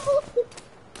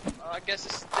I guess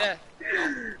it's death.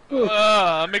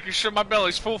 Making sure my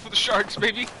belly's full for the sharks,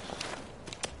 baby.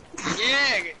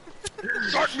 Yeah.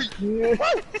 Shark meat.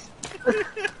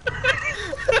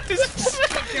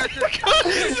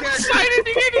 Excited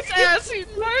to get his ass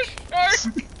eaten by a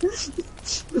shark.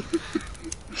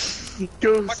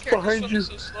 Ghost behind you.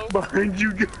 So Behind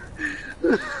you.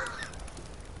 I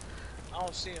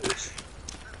don't see him.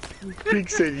 Pig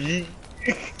said yeet.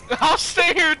 I'll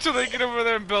stay here until they get over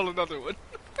there and build another one.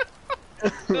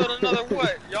 Build another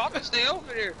what? Y'all can stay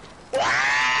over there.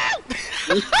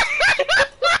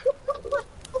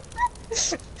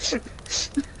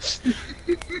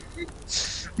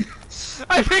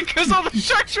 I think because all the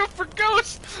sharks are for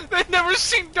ghosts, they've never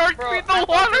seen Dark be in the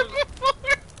water before.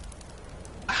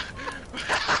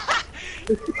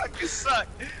 Fucking suck.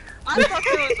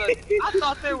 I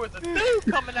thought there was a dude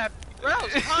coming at me, bro. That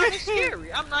was kind of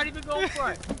scary. I'm not even going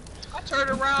front. I turned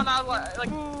around, I was like,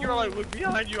 you're like, look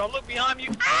behind you. I look behind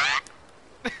you. Ah!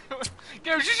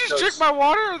 Yeah, did you just drink my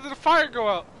water or did the fire go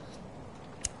out?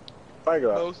 Fire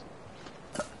go out. Those.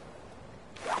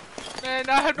 Man,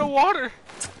 I had no water.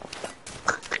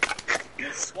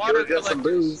 Water got some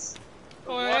booze.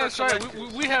 Oh, yeah, that's right.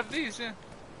 We have these, yeah.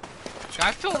 Can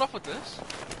I fill it up with this?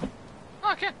 Oh,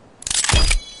 I can.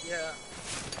 Yeah.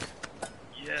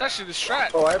 Yeah. It's actually the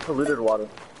strat. Oh, I have polluted water.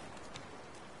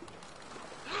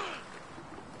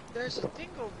 There's a thing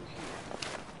over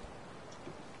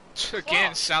here.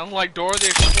 Again, sound like Dora the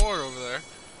Explorer over there.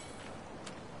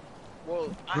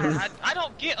 Well, I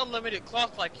don't get unlimited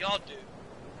cloth like y'all do.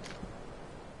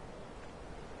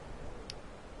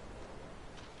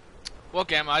 Well,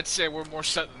 Gamma, I'd say we're more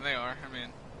set than they are. I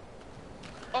mean,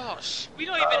 Oh, we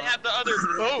don't even have the other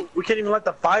boat. We can't even light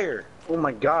the fire. Oh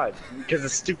my god. Because the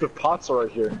stupid pots are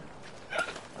right here.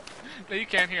 no, you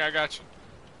can here. I got you.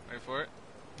 Wait for it.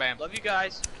 Bam. Love you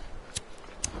guys.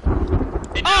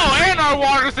 Oh, and our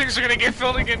water things are gonna get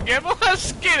filled again, Gamma.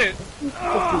 Let's get it.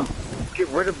 Get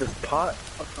rid of this pot.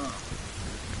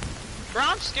 Bro,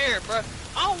 I'm scared, bro.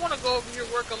 I don't want to go over here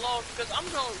work alone because I'm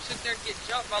going to sit there and get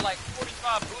jumped by like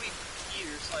 45 booty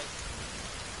eaters. Like,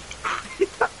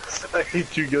 I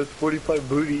hate you guys, 45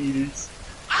 booty eaters.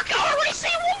 I can already see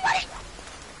one way.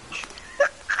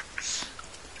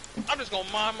 I'm just going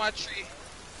to mine my tree.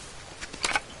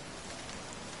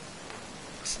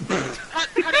 How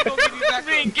they gonna give you back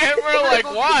Me and up? Gamma are like,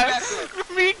 why?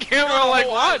 Me and Gamma are like,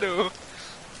 why, dude?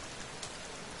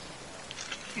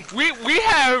 We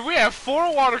have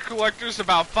 4 water collectors,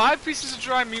 about 5 pieces of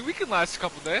dry meat. We can last a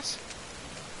couple days.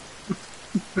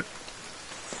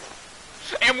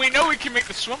 And we know we can make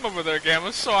the swim over there,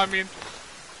 Gamma. So I mean,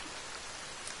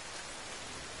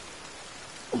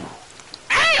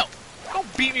 ow!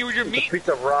 Don't beat me with your It's meat. a piece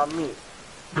of raw meat.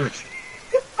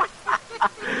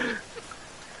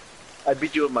 I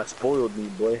beat you with my spoiled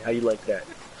meat, boy. How you like that?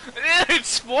 It's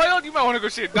spoiled. You might want to go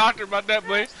see a doctor about that,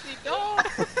 boy. Nasty dog.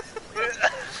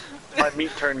 My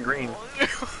meat turned green.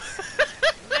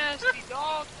 Nasty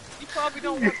dog. You probably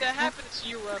don't want that happening to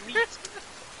your meat.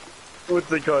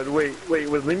 What's it called? Wait,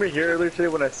 was Lemur here earlier today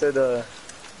when I said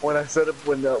when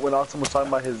Austin was talking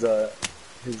about his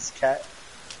cat?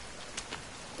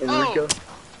 Enrico?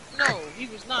 No, he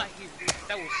was not here.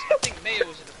 That was, I think Mayo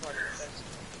was in the party.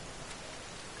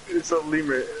 So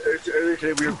Lemur, earlier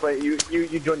today we were playing. You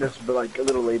joined us, but like a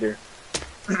little later.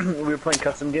 We were playing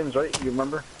custom games, right? You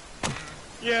remember?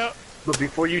 Yeah. But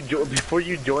before you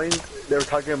joined, they were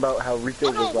talking about how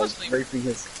Rico was like raping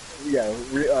his. Yeah,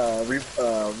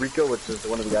 Rico, which is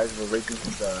one of the guys, was raping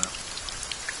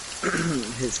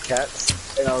his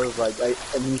cats, and I was like,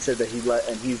 and he said that he's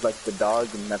like the dog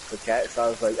and that's the cat. So I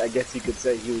was like, I guess you could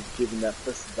say he was giving that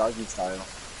pussy doggy style.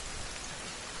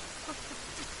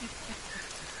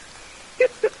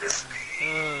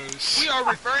 We are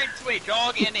referring to a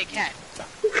dog and a cat.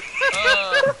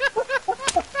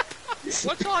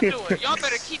 What y'all doing? Y'all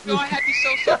better keep your happy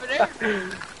selves over there.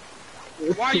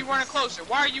 Why are you running closer?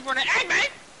 Why are you running? Hey, man!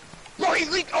 Bro, he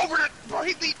leaped over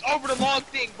the log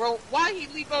thing, bro. Why he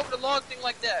leap over the log thing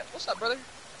like that? What's up, brother?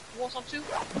 You want some too?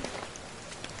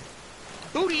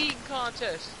 Booty eating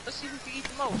contest. Let's see who can eat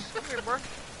the most. Come here, bro.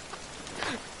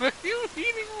 Are you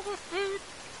eating all the food,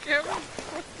 Kevin?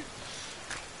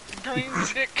 Green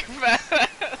dick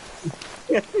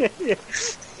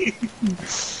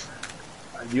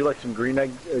Do you like some green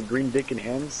dick and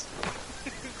hams?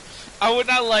 I would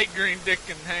not like green dick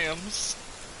and hams.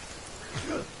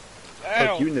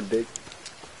 Fuck you in the dick.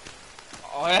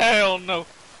 Oh, hell no.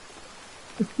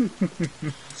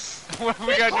 What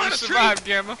we gotta do to survive,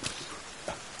 Gamma?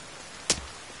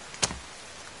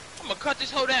 I'm gonna cut this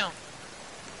hoe down.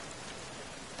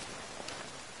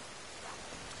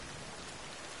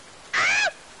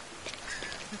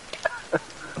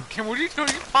 Kim, what are you doing?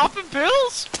 You popping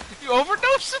pills? You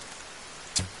overdosing?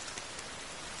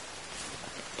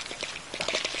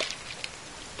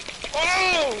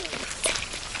 Oh!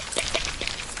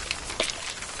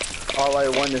 All I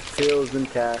want is pills and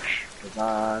cash, 'cause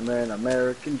I'm an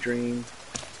American dream.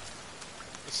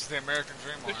 This is the American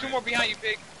dream. There's 2 more behind you,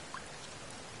 pig.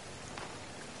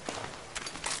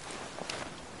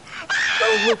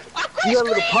 Oh, look, he got a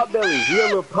little pot belly. He got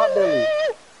a little pot belly.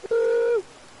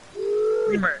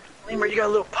 Lemur, you got a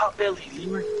little pot belly,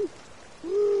 Lemur.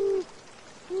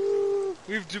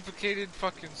 We've duplicated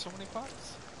fucking so many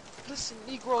pots. Listen,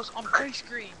 Negroes, I'm base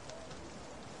green.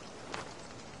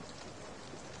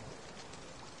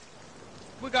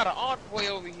 We got an envoy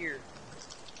over here.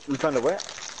 We found a what?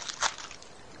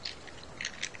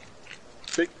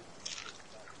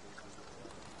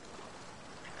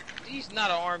 He's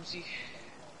not an Armsy.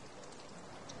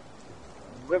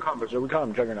 We call him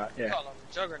Juggernaut. We Yeah. call him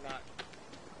Juggernaut.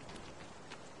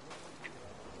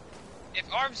 If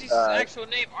Armsy's his actual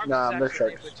name, Armsy's nah, his actual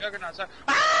name, sharks. but Juggernaut's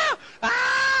ah!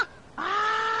 Ah!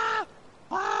 Ah!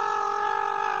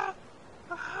 Ah!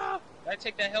 Did I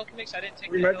take that health mix? I didn't take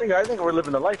that health. I think we're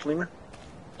living the life, Lemur.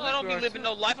 No, I don't be living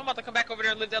no life. I'm about to come back over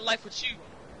there and live that life with you.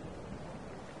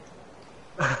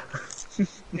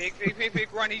 Pig,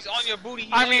 run. He's on your booty.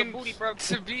 He's on your booty, bro.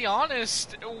 To be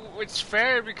honest, it's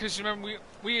fair because remember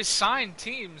we assigned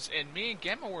teams, and me and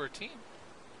Gamma were a team.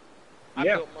 I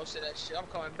built most of that shit. I'm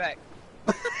coming back.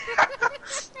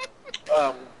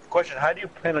 Question: how do you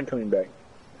plan on coming back?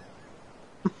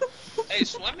 Hey,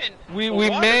 swimming. We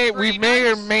may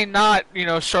or may not,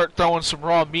 start throwing some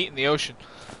raw meat in the ocean.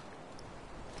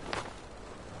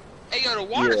 Hey, yo, the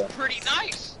water's pretty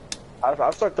nice.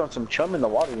 I'll start throwing some chum in the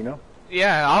water,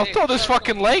 Yeah, I'll throw this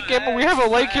fucking lake in, but we have a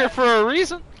lake here for a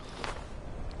reason.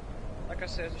 Like I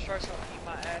said, the shark's gonna eat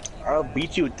my ass. I'll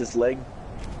beat you with this leg.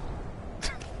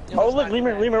 Oh, look,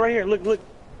 Lemur right here. Look.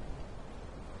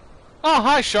 Oh,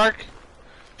 hi, shark.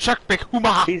 Shark big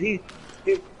huma.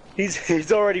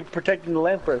 He's already protecting the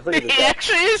land for us. Look at this He guy.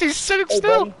 actually is. He's sitting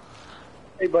still.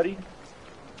 Buddy.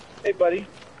 Hey, buddy.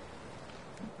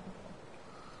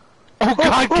 Oh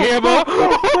God, Gamma!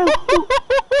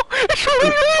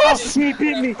 He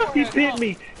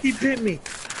bit me.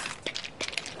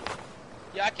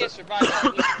 Yeah, I can't survive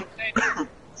that.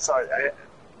 Sorry,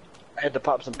 I had to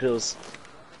pop some pills.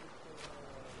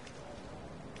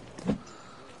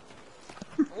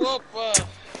 Whoop,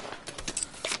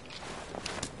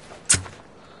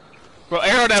 Bro,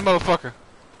 arrow that motherfucker.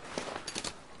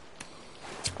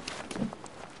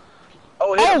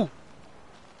 Oh, hit him.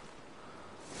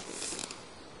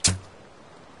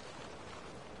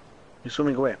 He's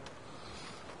swimming away.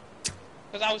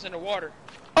 Because I was in the water.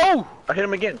 Oh! I hit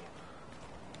him again.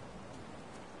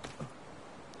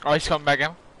 Oh, he's coming back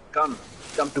in. Come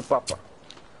to Papa.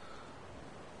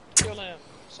 Kill him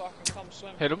so I can come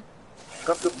swim. Hit him.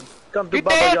 Come to We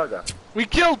Baba did. Yaga. We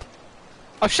killed.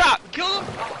 A shot. Kill him?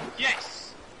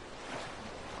 Yes!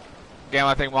 Damn,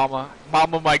 I think Mama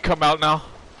might come out now.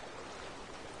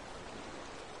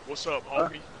 What's up,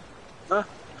 homie? Huh?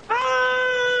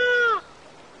 Ah!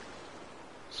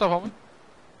 What's up, homie?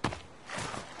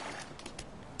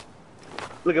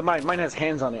 Look at mine. Mine has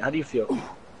hands on it. How do you feel?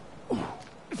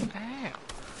 Damn.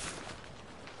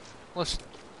 Listen.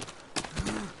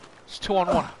 It's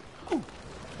 2-on-1.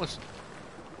 Listen.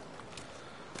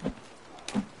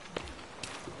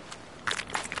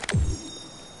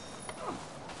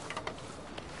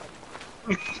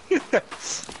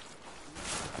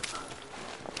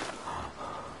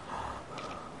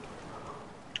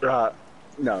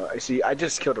 No, I see. I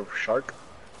just killed a shark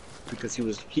because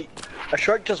a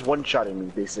shark just one-shotted me.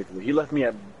 Basically, he left me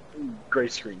at gray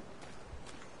screen.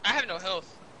 I have no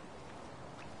health.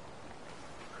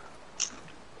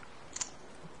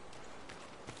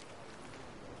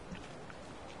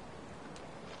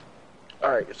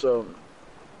 All right, so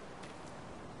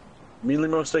me and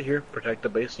Limo will stay here, protect the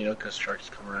base, because sharks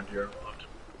come around here a lot.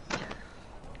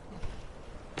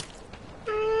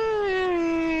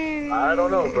 I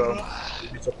don't know, bro.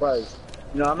 You'd be surprised.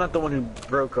 I'm not the one who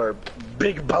broke our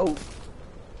big boat.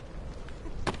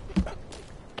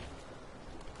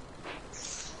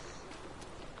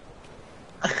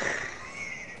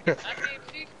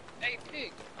 Hey,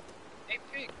 pig.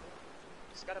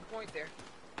 He's got a point there.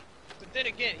 But then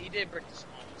again, he did break the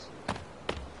smallest.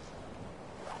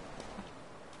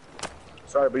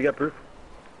 Sorry, but you got proof?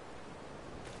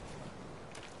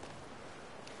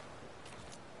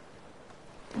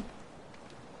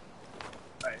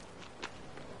 Alright.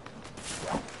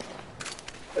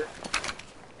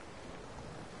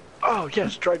 Oh,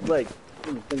 yes, strike leg.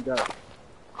 Thank God.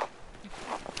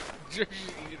 Did you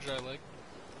eat a dry leg?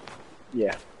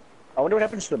 Yeah. I wonder what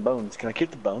happens to the bones. Can I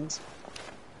keep the bones?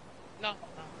 No.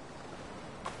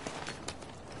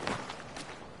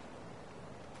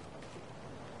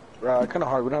 Kind of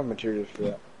hard. We don't have materials for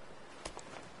that.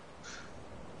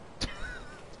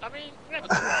 I mean, we have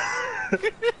a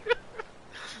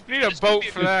We need a Just gonna boat be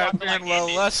a for big that, fucker man. like Well,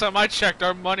 Indians. last time I checked,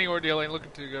 our money ordeal ain't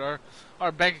looking too good.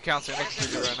 Our bank accounts ain't looking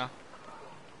too good right now.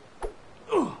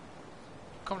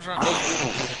 Comes around,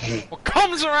 goes around. What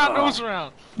comes around, goes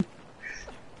around.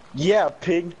 Yeah,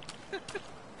 pig.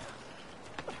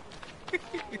 Hey,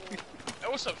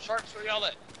 what's up, sharks? Where y'all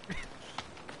at?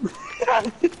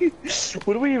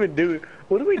 What do we even do?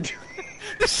 What do we do?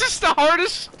 This is the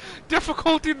hardest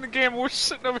difficulty in the game. We're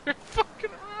sitting over here fucking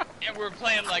around. And we're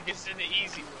playing like it's in the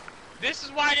easy one. This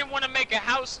is why I didn't want to make a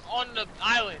house on the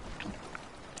island.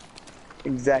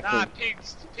 Exactly. Nah,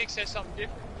 Pig said something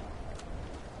different.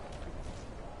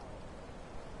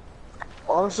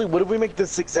 Honestly, what if we make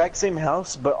this exact same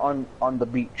house, but on the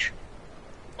beach?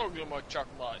 Oh, give my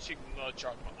chocolate. She love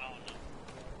chocolate. I don't know.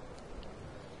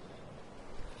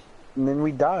 And then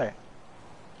we die.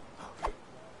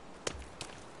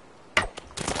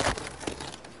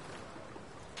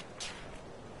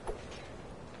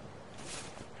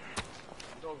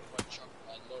 Love my chocolate.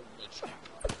 I love my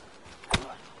chocolate.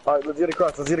 Alright, let's get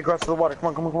across. Let's get across to the water. Come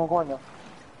on, come on, come on, come on now.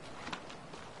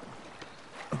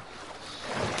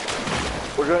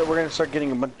 We're gonna start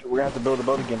getting a bunch. We're gonna have to build a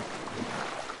boat again.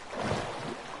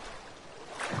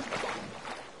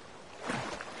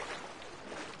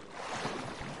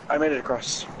 I made it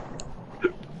across. Yeah,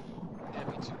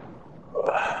 me too.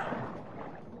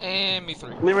 And me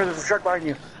 3. Lemur, there's a shark behind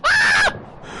you.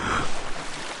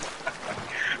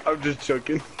 I'm just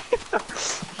joking.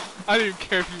 I didn't even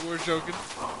care if you were joking.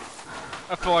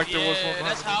 I felt like there was one. Yeah,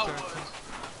 that's how it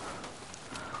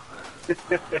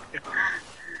was.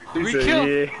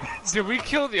 Did we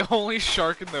kill the only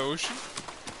shark in the ocean?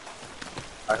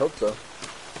 I hope so.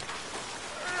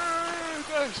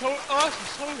 That's so awesome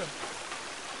soda.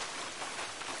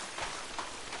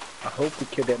 I hope we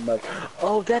killed that mug.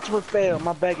 Oh, that's what fell.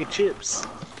 My bag of chips.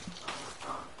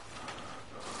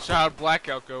 So how'd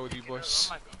Blackout go with you I boys?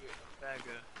 might go get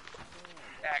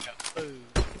a bag of food.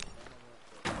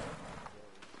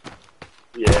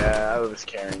 Yeah, I was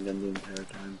carrying them the entire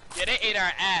time. Yeah, they ate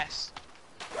our ass.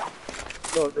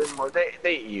 No, there's more. They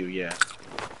ate you, yeah.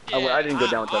 Yeah, I didn't go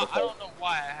down with that I fight. don't know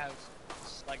why I have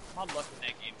like my luck in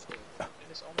that game too. And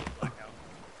it's only Blackout.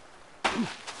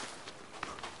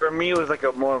 For me, it was like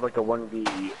more of like a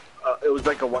 1v. It was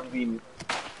like a 1v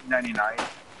 99.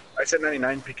 I said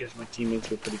 99 because my teammates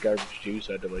were pretty garbage too,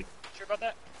 so I had to like. Sure about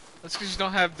that? That's because you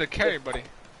don't have the carry buddy.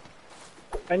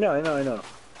 I know.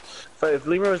 If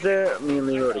Lemur was there, me and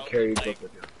Lemur would have carried both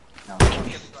of you. No.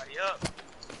 Everybody up.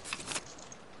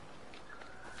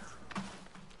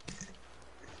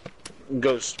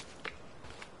 Ghost.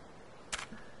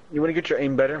 You want to get your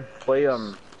aim better? Play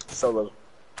solo.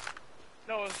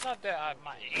 No, it's not that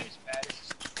my aim's bad. It's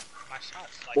just my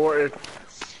shots. Like, Or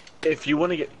if you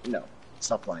want to get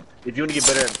stop lying. If you want to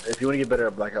get better,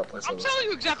 at Blackout, play solo. I'm telling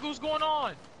you exactly what's going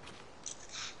on.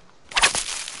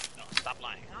 No, stop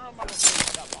lying. How am I gonna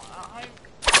stop lying?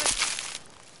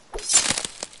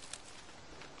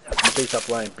 You say stop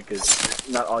lying because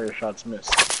not all your shots miss.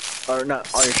 Or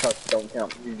not all your shots don't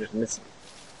count. You're just missing.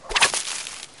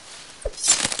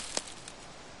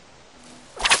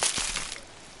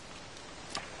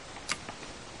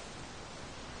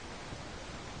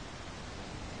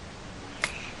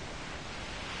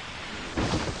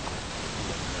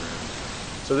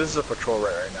 So this is a patrol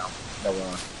right now that we're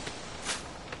on.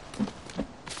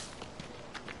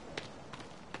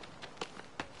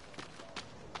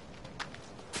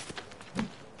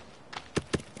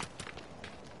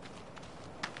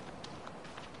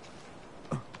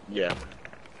 Yeah.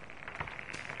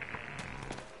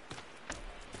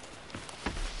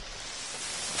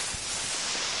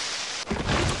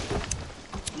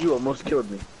 You almost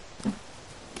killed me.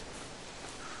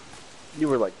 You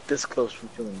were like this close from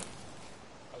killing me.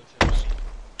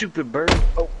 Stupid bird.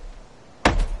 Oh.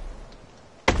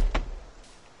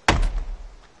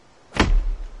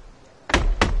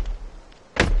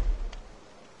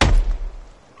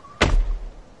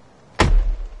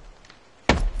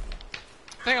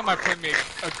 I think I might play me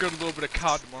a good little bit of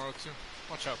COD tomorrow too.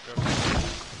 Watch out, bro.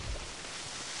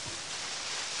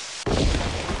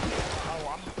 Oh,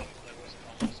 I'm gonna play with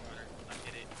some starter. I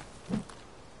get it.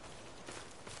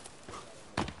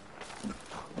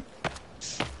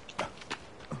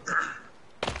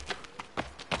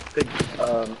 Hey,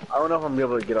 I don't know if I'm gonna be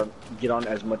able to get on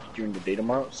as much during the day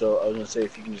tomorrow. So I was gonna say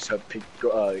if you can just help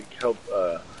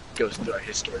Ghost through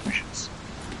his story missions.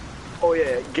 Oh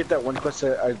yeah, get that one quest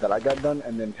that I got done,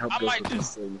 and then help Ghost with his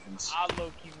story missions. I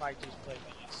low-key might just play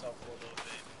by myself for a little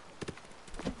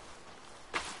bit.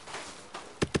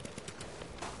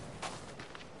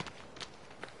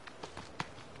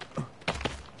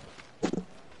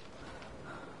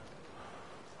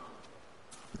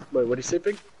 Wait, what do you say,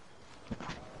 Pig?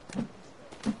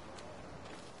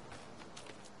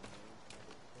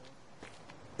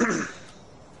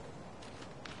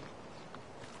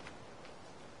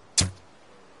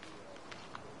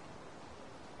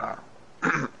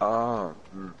 Oh.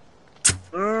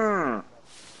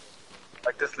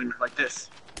 Like this, Lemur, like this.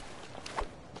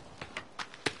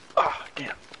 Ah,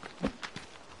 damn.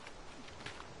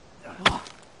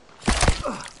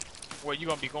 Well, you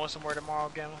gonna be going somewhere tomorrow,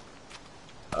 Gamma?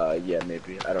 Yeah,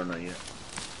 maybe. I don't know yet.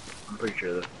 I'm pretty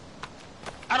sure though.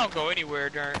 I don't go anywhere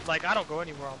during, like, I don't go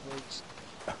anywhere on breaks.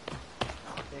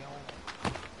 Stay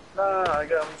home. Nah, I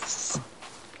got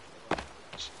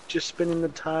just spending the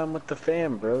time with the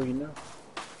fam, bro. You know.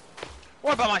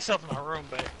 Or by myself in my room,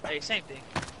 but hey, same thing.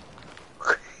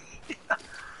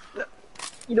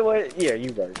 You know what? Yeah,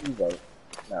 you right. You right.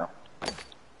 No.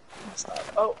 It's not.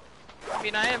 Oh. I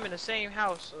mean, I am in the same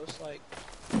house, so it's like,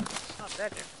 it's not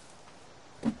that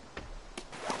different.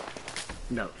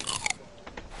 No.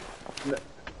 No.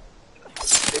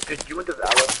 If you went to the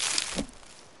Aloe.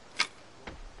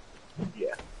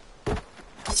 Yeah.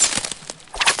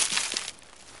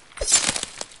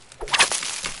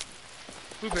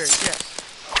 Blueberries, yes.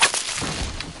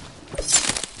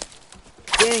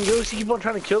 Dang, you keep on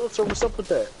trying to kill us, or what's up with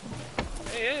that?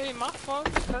 Hey, my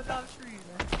fault. Just cut down the trees,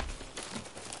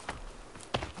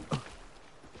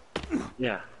 man.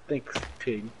 Yeah, thanks,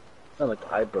 pig. Not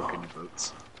like I broke any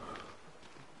boats.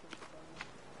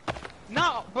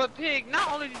 No, but Pig,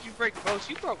 not only did you break boats,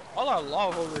 you broke all our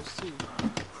log holders too. You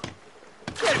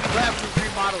better be glad we were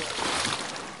remodeling.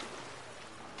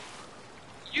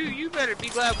 You better be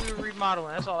glad we were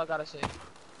remodeling, that's all I gotta say.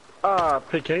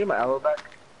 Pig, can I get my aloe back?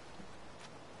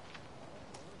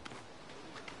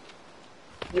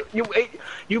 You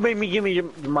made me give me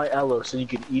my aloe so you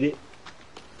could eat it.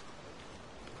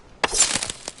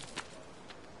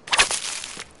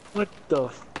 What the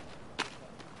f-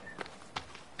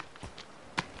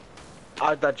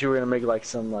 I thought you were gonna make like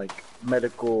some like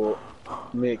medical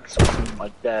mix or something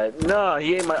like that. Nah,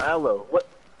 he ate my aloe. What?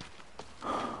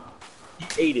 He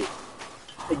ate it.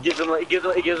 It gives him like it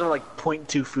gives him like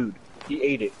 0.2 food. He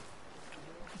ate it.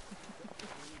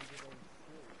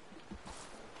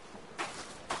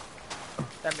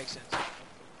 That makes sense.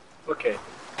 Okay.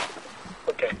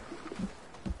 Okay.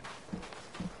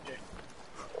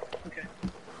 Okay.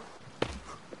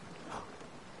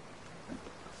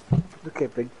 Okay,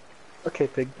 pig. Okay,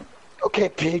 pig. Okay,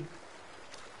 pig.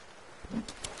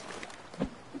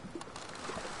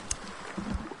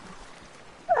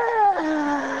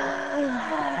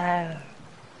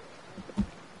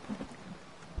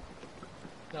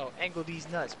 No, angle these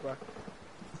nuts, bro.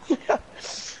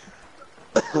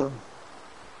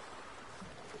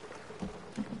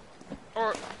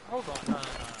 Or, hold on, no.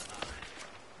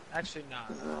 Actually,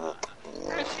 nah.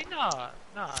 Actually, nah,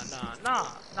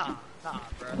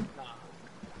 bro, nah.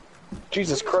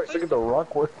 Jesus Christ, look at the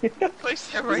rock work. Place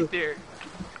that right there.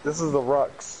 This is the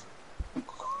rocks.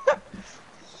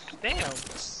 Damn.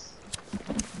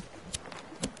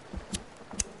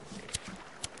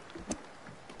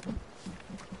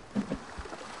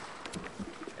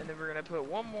 And then we're gonna put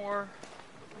one more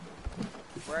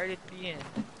right at the end.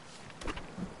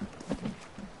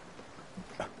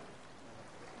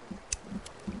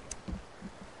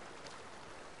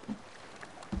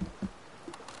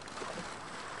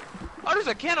 Oh, there's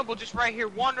a cannibal just right here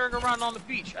wandering around on the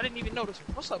beach. I didn't even notice him.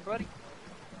 What's up, buddy?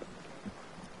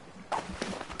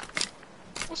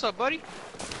 What's up, buddy?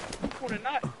 What a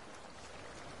night.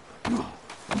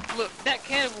 Look, that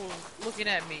cannibal's looking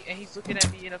at me, and he's looking at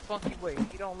me in a funky way.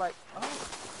 He don't like. Oh.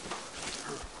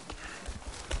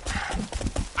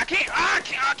 I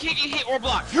can't get hit or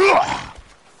blocked.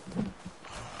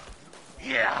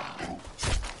 Yeah.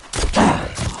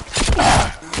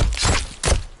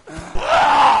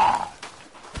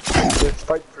 Let's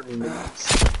fight for me, niggas.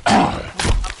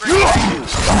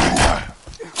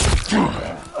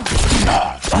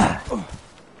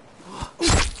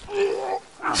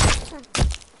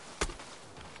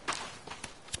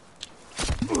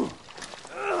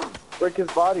 Break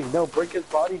his body. No, break his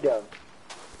body down.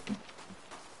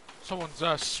 Someone's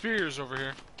spears over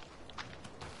here.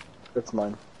 That's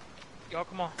mine. Y'all,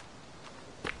 come on.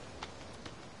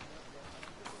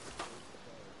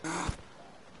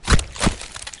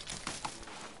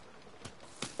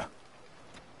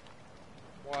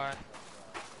 Why?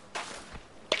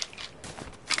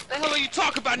 What the hell are you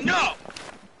talking about? No!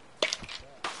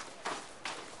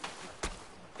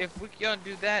 If we can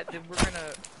do that, then we can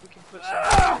put some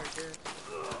right there.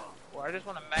 Well, I just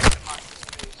want to maximize the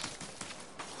space.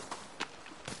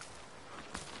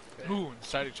 Okay. Ooh,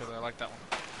 inside each other. I like that one.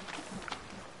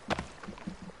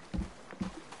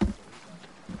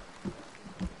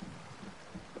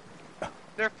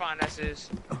 They're fine as is.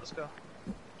 Let's go.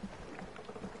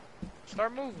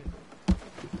 Start moving.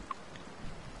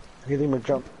 He didn't even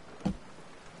jump.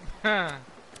 Not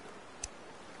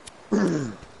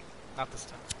this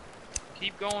time.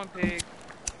 Keep going, pig.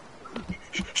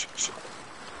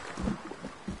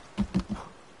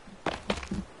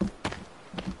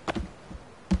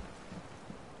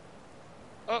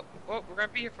 Oh, we're gonna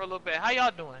be here for a little bit. How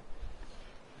y'all doing?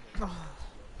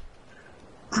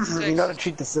 You know how to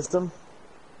cheat the system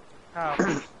How?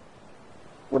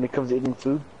 when it comes to eating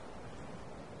food?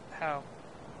 How?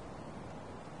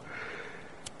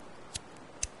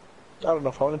 I don't know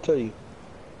if I want to tell you.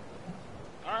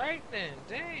 Alright then,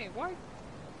 dang, what?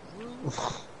 Rude.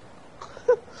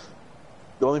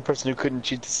 The only person who couldn't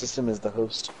cheat the system is the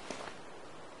host.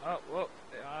 Oh, well,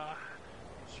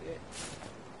 shit.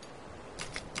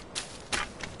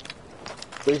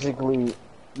 Basically,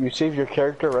 you save your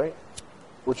character, right?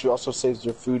 Which also saves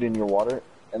your food and your water,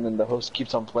 and then the host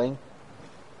keeps on playing,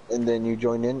 and then you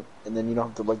join in, and then you don't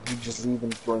have to, like, you just leave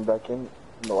and join back in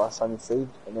from the last time you saved,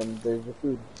 and then there's your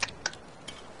food.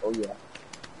 Oh yeah.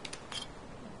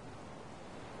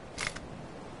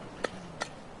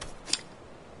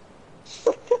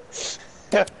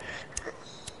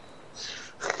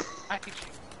 I hate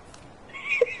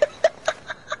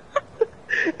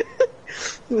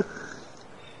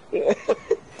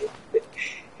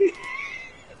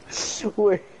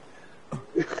Wait.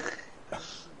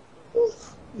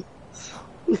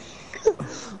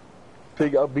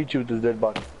 Pig, I'll beat you with this dead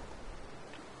body.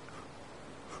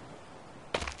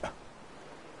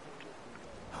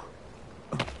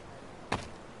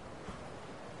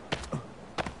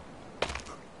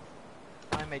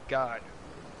 I'm a god.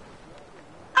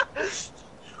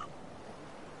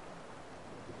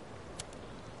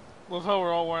 Love how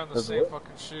we're all wearing the That's same what?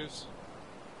 fucking shoes.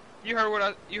 You heard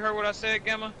what I said,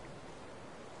 Gamma?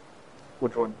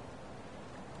 Which one?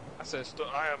 I said,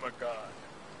 I am a god.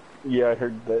 Yeah, I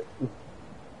heard that.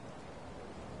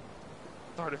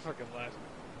 Started fucking laughing.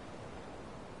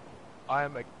 I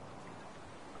am a.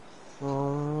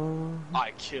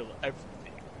 I kill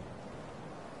everything.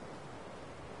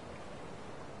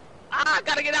 Ah,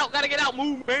 gotta get out,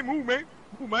 move, man, move, man,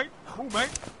 move, man, move, man,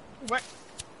 move, man.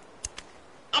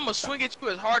 I'm gonna swing at you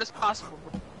as hard as possible,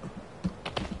 bro.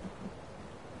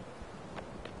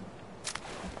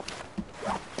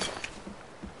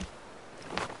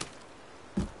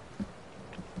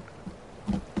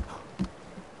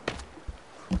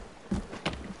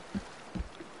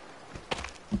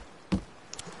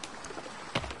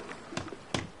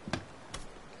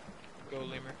 Go,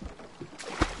 Lemur.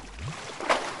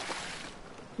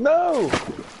 No!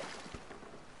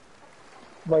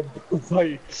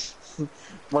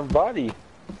 My body.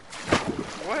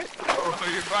 What?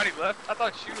 Oh, your body left? I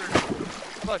thought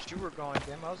you were going,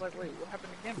 Gamma. I was like, wait, what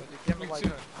happened to Gamma? Did Gamma, Me like,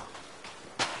 too.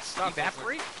 Stop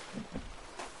evaporate?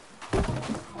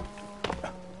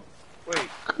 Wait,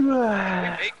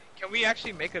 can we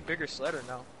actually make a bigger sled or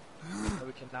no? No,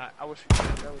 we cannot. I wish we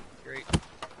could. That would be great.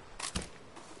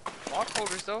 Block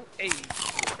holders, though. Hey.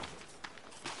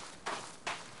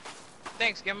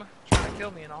 Thanks, Gamma. Trying to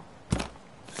kill me and all.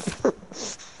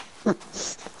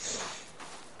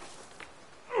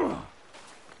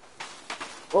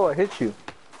 Oh, I hit you.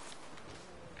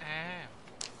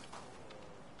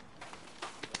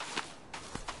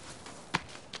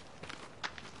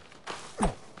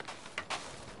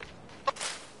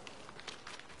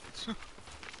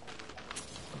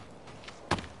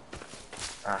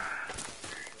 Ah.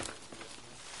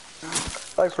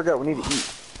 I forgot we need to eat.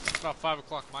 It's about 5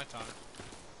 o'clock my time.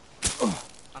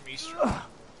 I'm Eastern.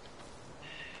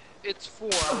 It's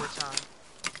 4-hour time.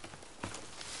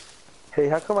 Hey,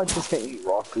 how come I just can't eat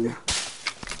raw food?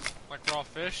 Like raw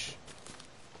fish.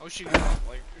 I wish you could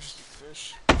like just eat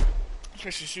fish.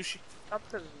 Especially sushi. Not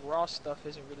because raw stuff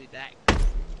isn't really that.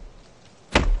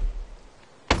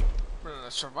 We're in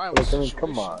a survival Look, I mean, situation.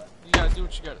 come on. You gotta do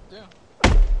what you gotta do.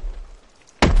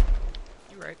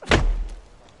 You're right.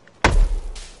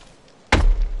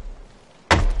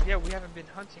 Yeah, we haven't been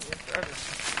hunting in forever.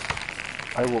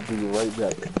 I will be right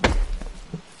back.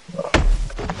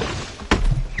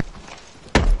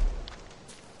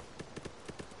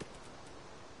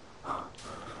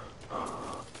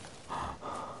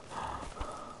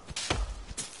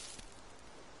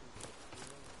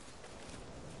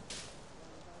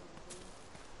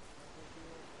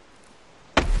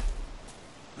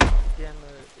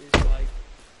 Gamma is like,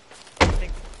 I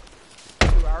think,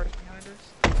 2 hours behind us.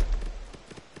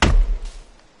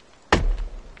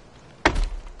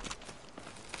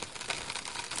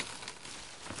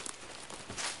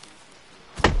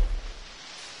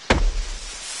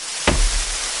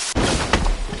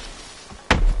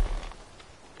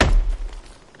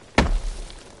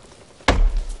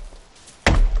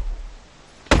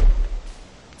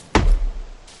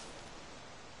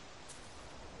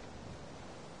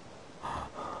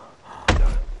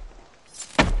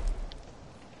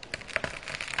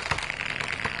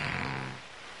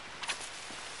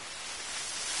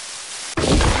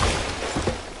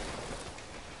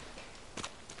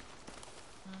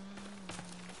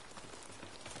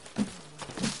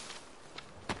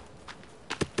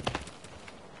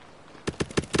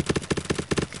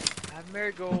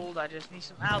 marigold. I just need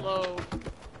some aloe.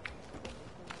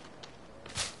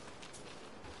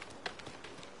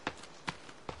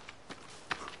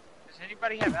 Does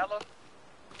anybody have aloe?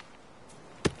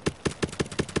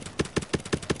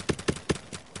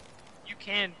 You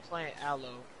can plant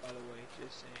aloe, by the way,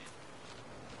 just saying.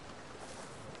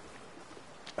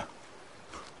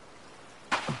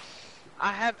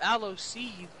 I have aloe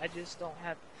seeds, I just don't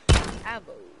have aloe.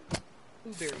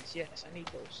 Blueberries, yes, I need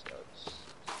those stuffs.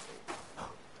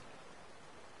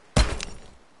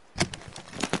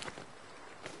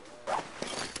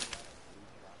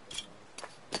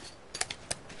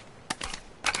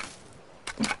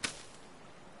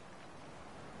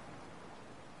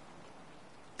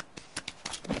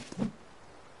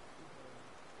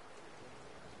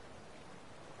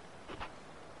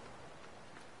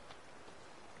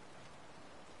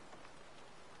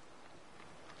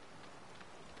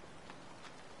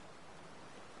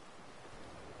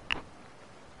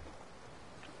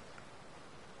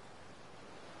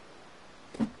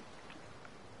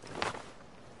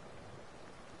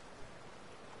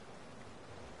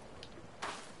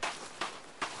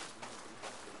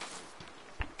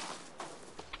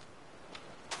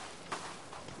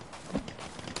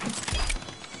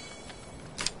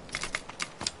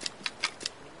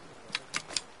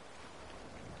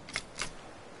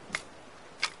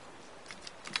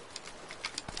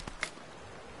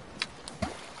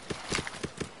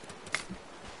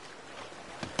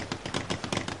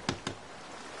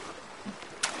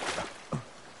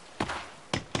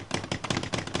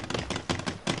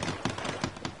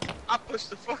 I pushed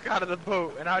the fuck out of the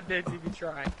boat, and I didn't even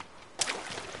try.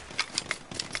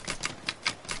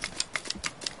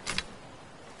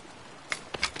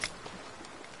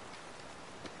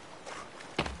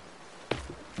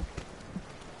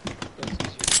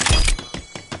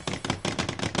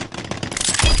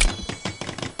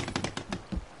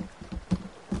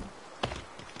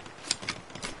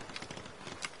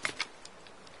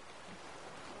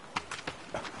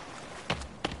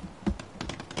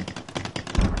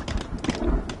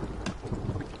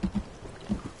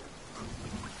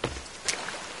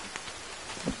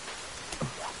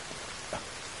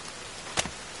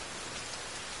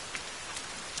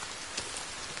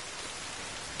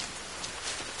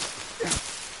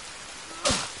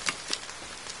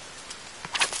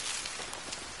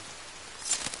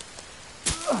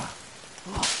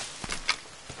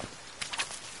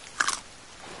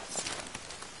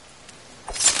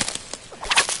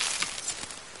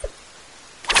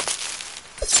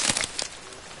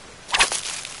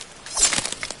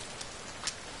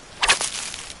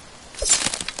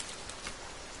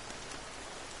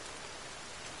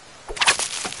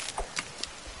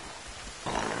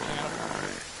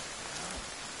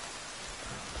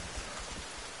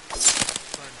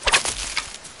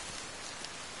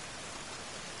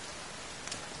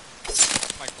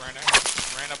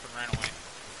 Ran up and ran away.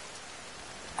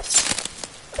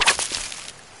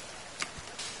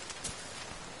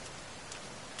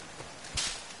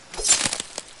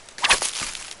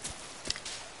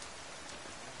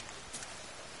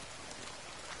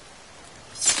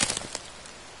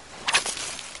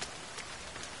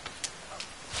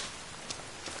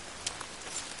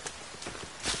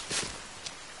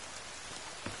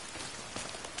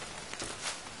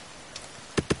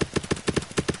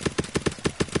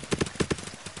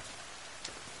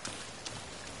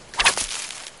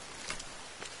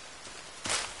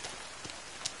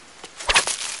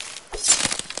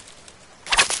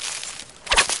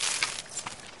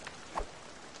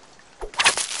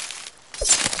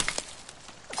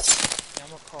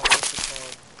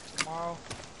 Tomorrow,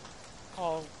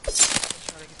 I'll try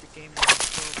to get the game done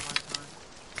before my time.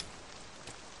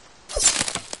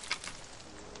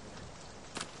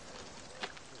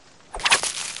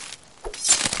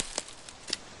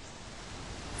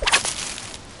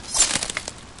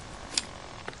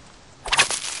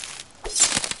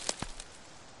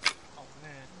 Oh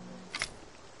man.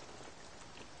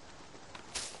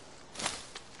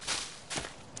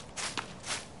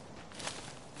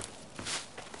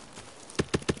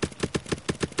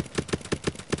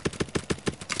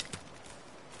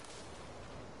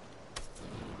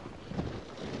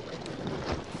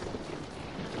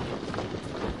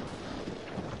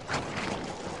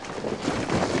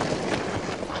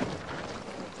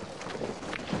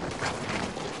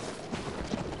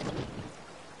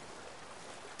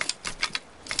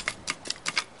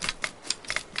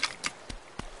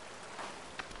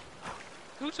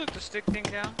 Who took the stick thing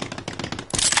down?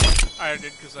 I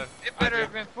did because I. It better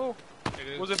have been full. It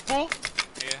is. Was it full?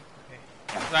 Yeah. Okay.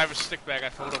 'Cause I have a stick bag. I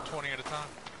filled up 20 at a time.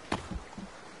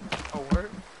 Oh, word?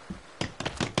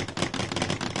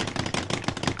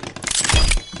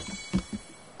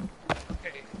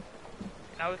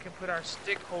 Now we can put our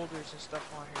stick holders and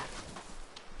stuff on here.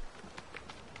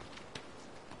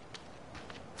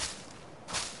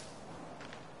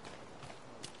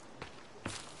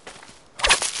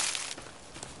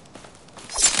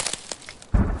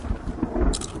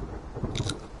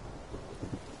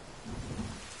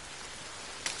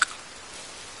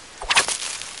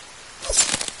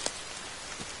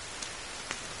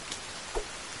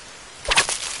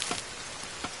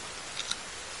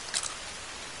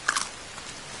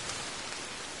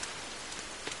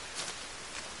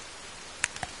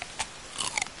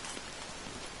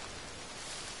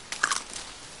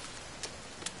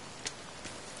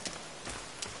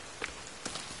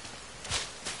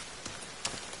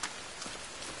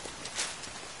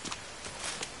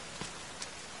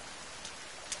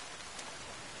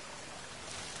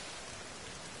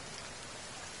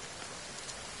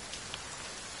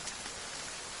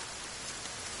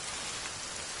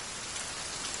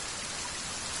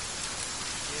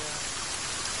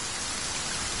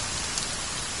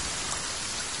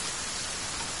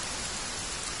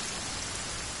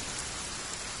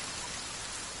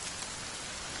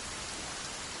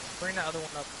 Bring the other one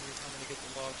up when you're coming to get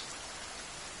the logs.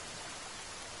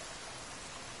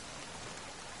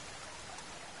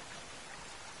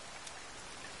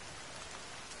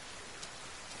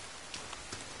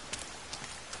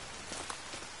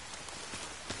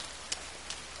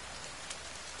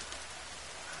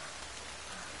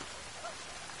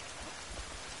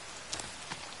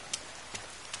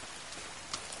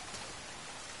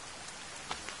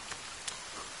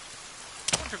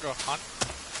 I want to go hunt.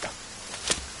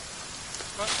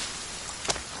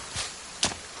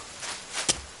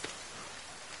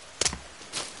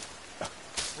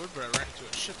 But I ran into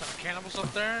a shit ton of cannibals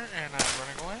up there, and I'm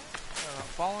running away. They're not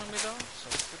following me though, so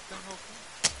good thing, hopefully.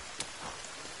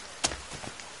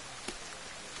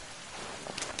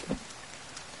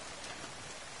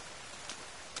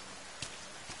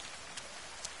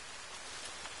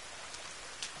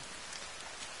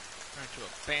 Ran into a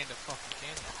band of fucking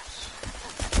cannibals.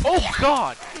 Oh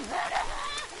god!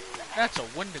 That's a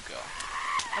Wendigo.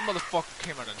 That motherfucker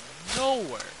came out of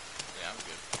nowhere. Yeah, I'm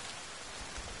good.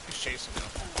 He's chasing me.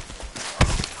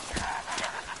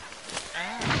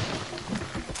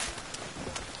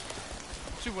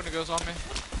 Two Wendigos on me.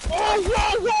 Oh,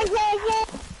 whoa, whoa, whoa, whoa!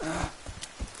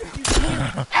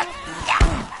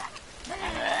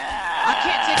 I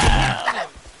can't take a hit from him.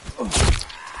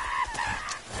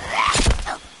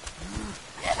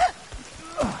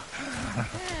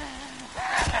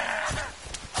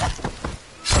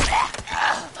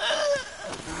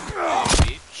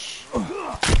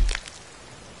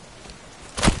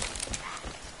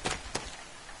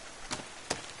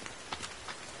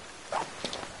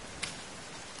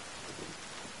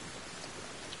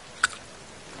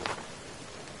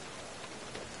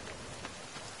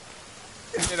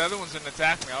 Yeah, the other ones didn't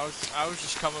attack me. I was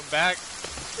just coming back,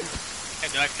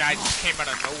 and that guy just came out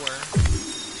of nowhere,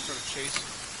 started chasing.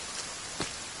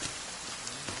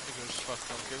 Wendigos fucked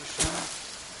don't give a shit.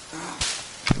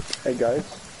 Hey guys,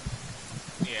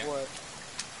 Yeah. What?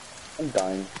 I'm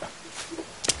dying.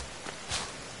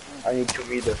 I need 2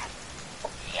 meters. Me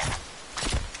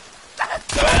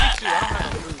too. I don't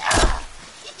have no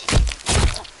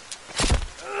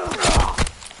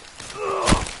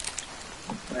food.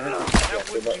 That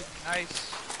would be nice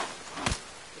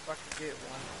if I could get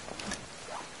one.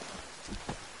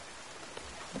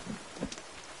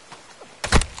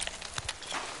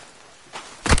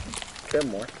 Get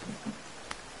more.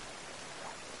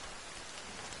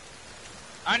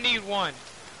 I need one.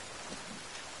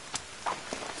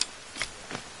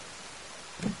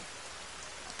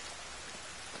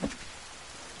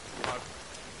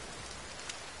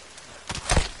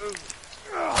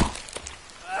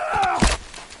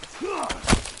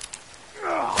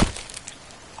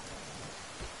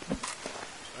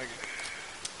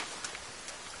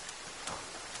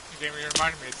 Game you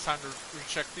reminded me, it's time to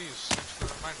recheck these. Thanks for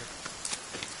the reminder.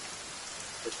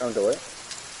 It's time to what?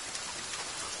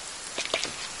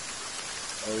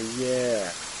 Oh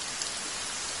yeah.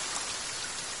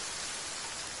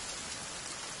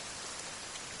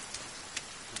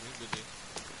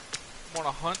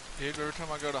 Wanna hunt, dude? Every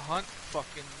time I go to hunt,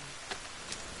 fucking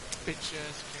bitch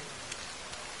ass game.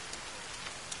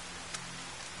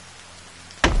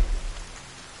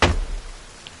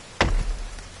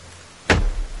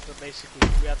 So basically,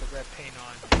 we have the red paint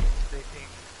on. They think,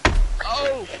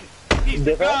 oh, he's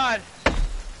the god.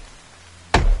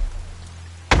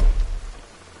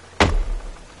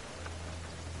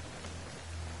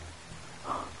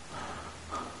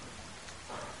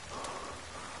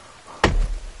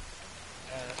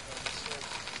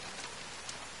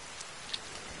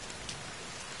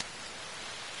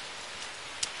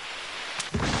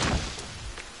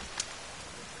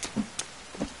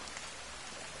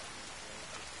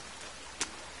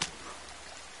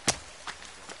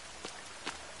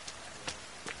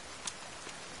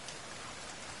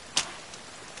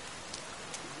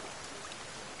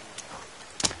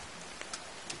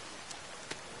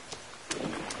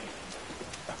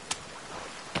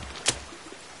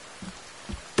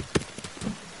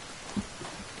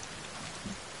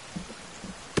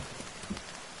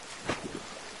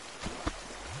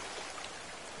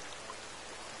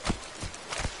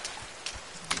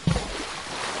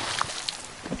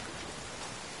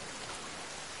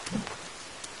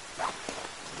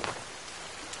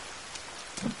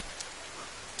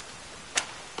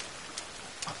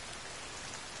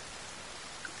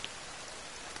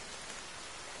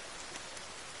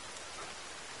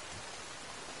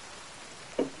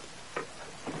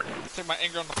 take my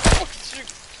anger on the fucking street.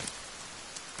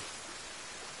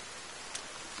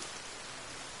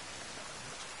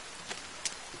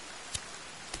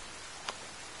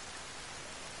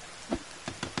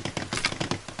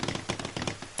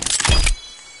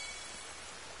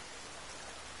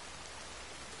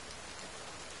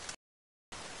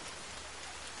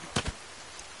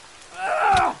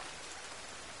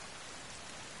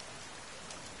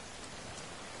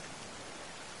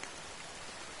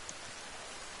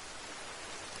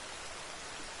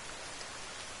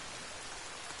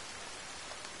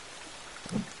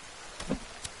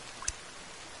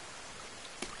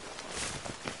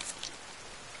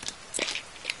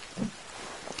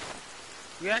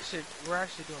 We're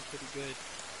actually doing pretty good.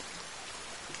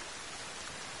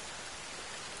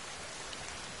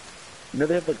 You know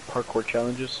they have like parkour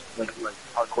challenges, like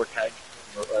parkour tag.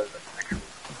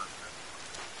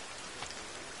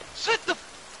 Shut the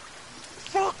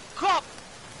fuck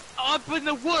up in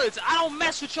the woods. I don't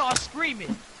mess with y'all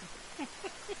screaming. And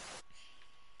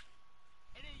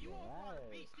then you all want to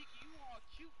be sticky, you all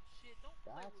cute and shit. Don't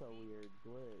play That's with a me. weird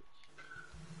glitch.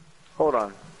 Hold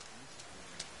on.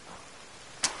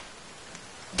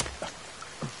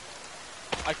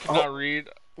 I cannot read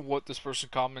what this person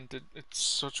commented. It's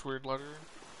such weird lettering.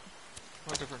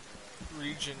 What different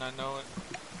region I know it.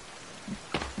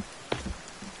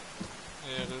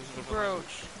 Yeah, it is a different Bro,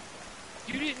 language.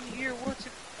 you didn't hear what's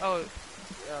it? Oh, I didn't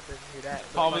hear that.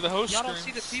 But, Probably the host Y'all don't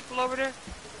see screens. the people over there?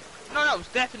 No, it was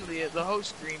definitely the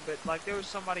host screen, but like there was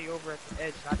somebody over at the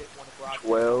edge, and I didn't want to go out.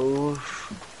 12,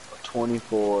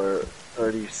 24,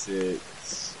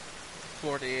 36,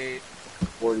 48.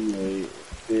 48,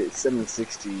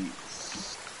 760,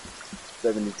 72,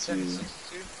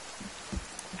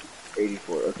 762.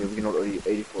 84. Okay, we can hold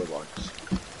 84 logs.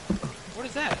 What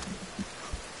is that?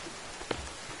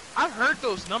 I've heard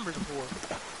those numbers before.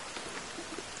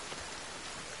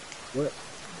 What?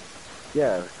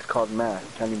 Yeah, it's called math.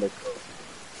 Counting by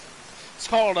 12. It's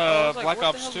called I was like, Black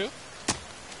what the Ops hell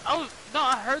 2.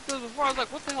 I heard those before. I was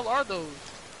like, what the hell are those?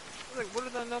 I was like, what are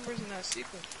the numbers in that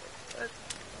sequence?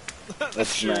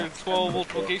 That's your math. 12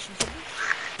 multiplication symbol.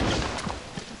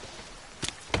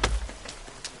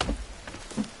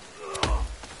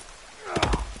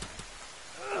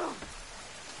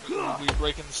 We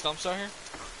breaking the stumps out here?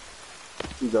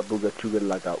 Uga booga tuga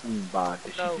laga umba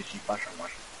dishi No. dishi pasha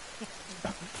washa.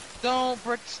 Don't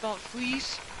break the stumps,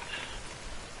 please.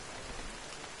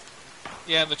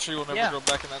 Yeah, the tree will never Yeah. grow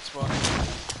back in that spot.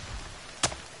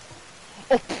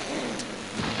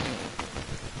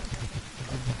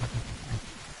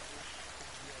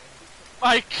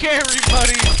 I carry,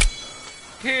 buddy!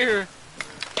 Here!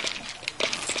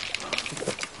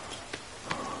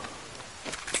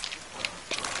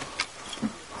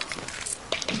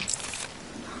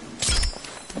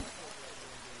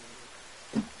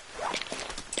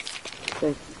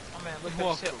 Thank you. Oh man, look at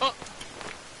Welcome. this. Oh,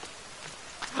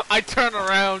 I turn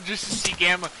around just to see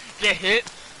Gamma get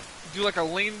hit, do like a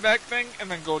lean back thing, and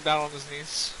then go down on his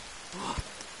knees.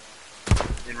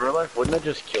 In real life, wouldn't that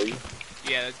just kill you?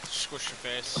 Yeah, that squish your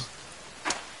face.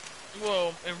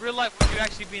 well, in real life, would you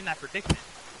actually be in that predicament?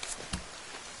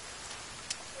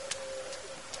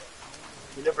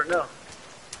 You never know.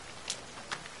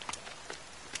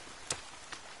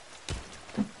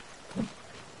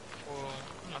 Well,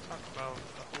 I'm not talking about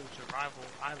the whole survival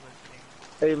island thing.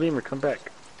 Hey, Lemur, come back.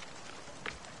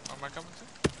 Where am I coming to?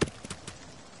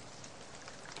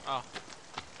 Oh.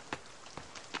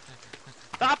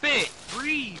 Stop it!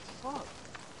 Breathe! Fuck.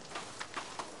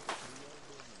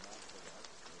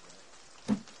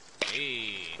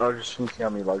 Hey. I was just gonna see how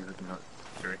many logs we can hold.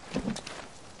 Sorry.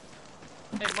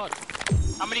 Hey, Mud.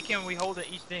 How many can we hold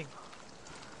at each thing?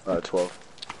 12.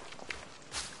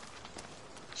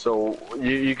 So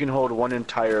you can hold one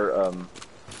entire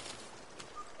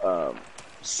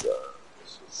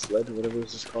sled, whatever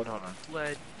this is called. Hold on.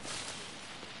 Lead.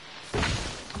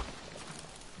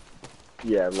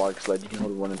 Yeah, log sled. You can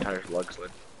hold one entire log sled.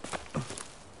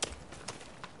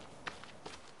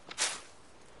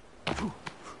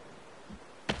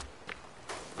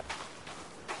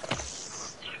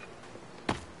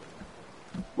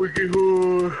 We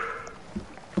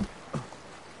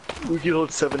can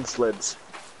hold 7 sleds.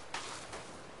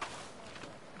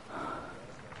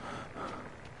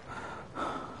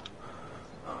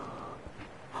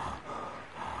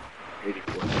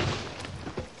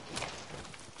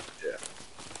 Yeah.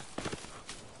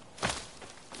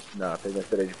 No, I think I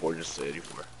said 84, just say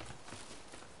 84.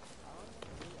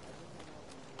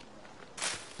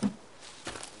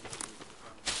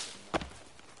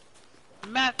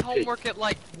 Math homework at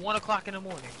like 1 o'clock in the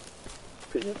morning.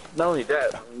 Not only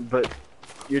that, but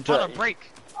you're On a done.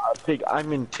 break. Pig,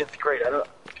 I'm in 10th grade.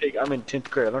 I'm in 10th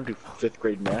grade. I don't do 5th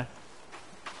grade math.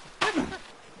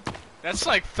 That's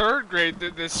like 3rd grade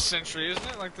this century, isn't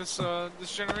it? Like this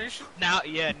this generation. Now,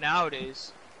 yeah,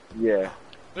 nowadays. Yeah.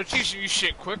 They're teaching you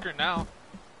shit quicker now.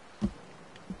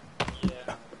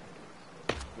 Yeah.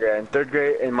 Yeah, in 3rd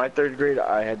grade, in my 3rd grade,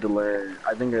 I had to learn,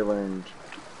 I think I learned,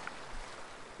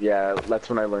 yeah, that's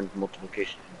when I learned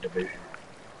multiplication and division.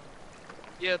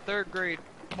 Yeah, 3rd grade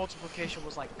multiplication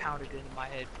was like pounded into my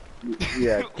head.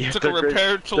 Yeah, yeah, Took a 3rd grade-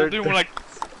 repair tool, third- dude. We're like,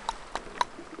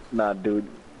 Nah, dude.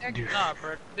 Heck nah,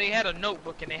 bro. They had a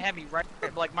notebook and they had me write.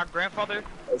 Like my grandfather,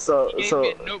 So, he gave so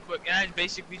me a notebook and I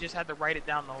basically just had to write it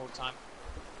down the whole time.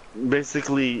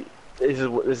 basically,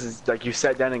 this is like you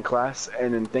sat down in class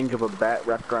and then think of a bat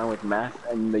wrapped around with math,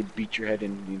 and they beat your head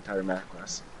in the entire math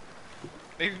class.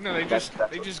 they That's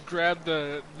just grabbed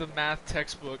the math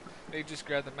textbook. They just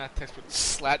grabbed the math textbook,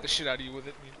 slapped the shit out of you with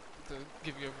it, to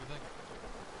give you everything.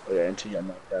 Oh, yeah, until you got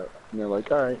knocked out, and they're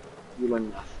like, "All right, you learn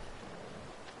math."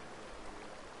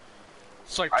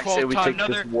 It's like I say 12 we times. take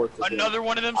this war to Another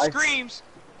one of them I- screams.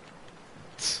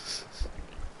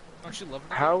 Aren't you loving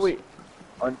it? How are we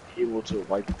unable to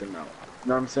wipe them out? You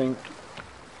know what I'm saying?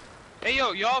 Hey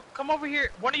yo, y'all come over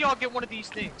here. One of y'all get one of these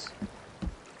things.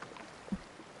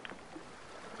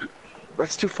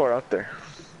 That's too far out there.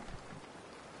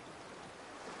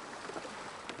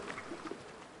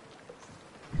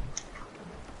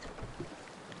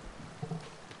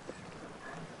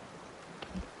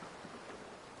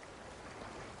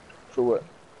 For what?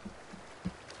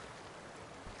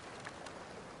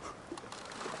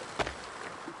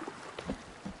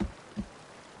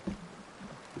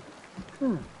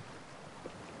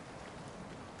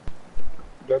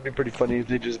 That'd be pretty funny if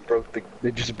they just broke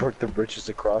the bridges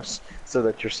across so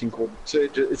that your sinkhole so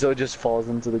it just falls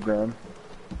into the ground,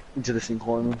 into the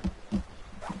sinkhole. I mean.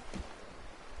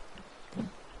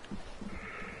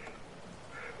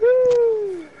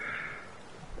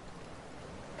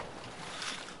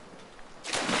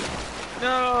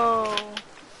 No.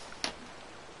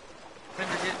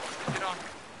 Fender, get on.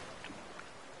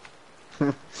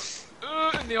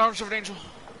 In the arms of an angel.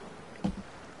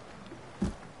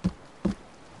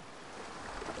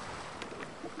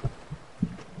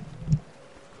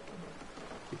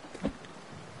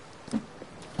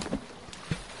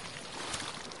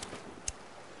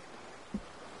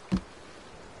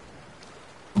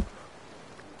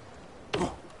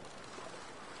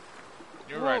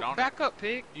 You're right on. Back up,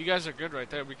 pig. You guys are good right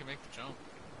there. We can make the jump.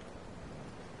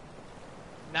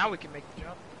 Now we can make the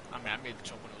jump. I mean, I made the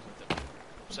jump when it was like that.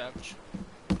 Savage.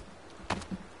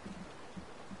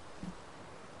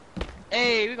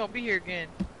 Hey, we gonna be here again.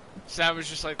 Savage,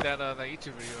 just like that that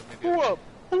YouTube video I made. the Who other up?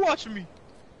 Who watching me?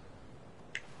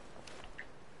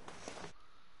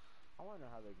 I wanna know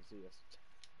how they can see us.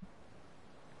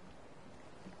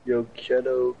 Yo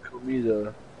quiero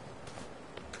comida.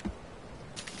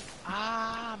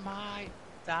 I might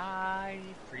die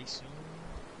pretty soon.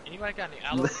 Anybody got any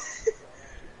aloe?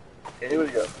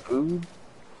 Anybody got food?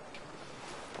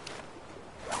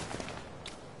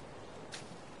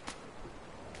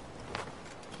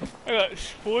 I got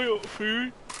spoiled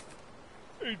food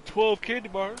and 12 candy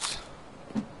bars.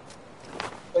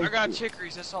 I got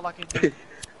chicories, that's all I can do.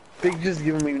 Pig just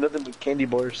giving me nothing but candy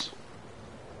bars.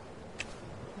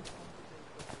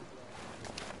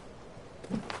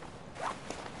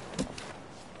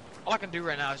 All I can do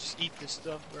right now is just eat this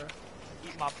stuff, bro.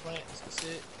 Eat my plants, that's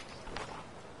it.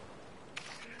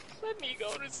 Let me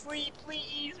go to sleep,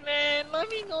 please, man. Let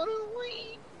me go to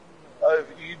sleep.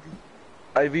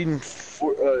 I've eaten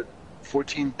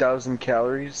 14,000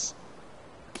 calories,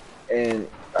 and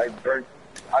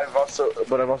I've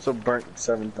also burnt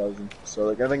 7,000. So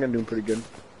like I think I'm doing pretty good.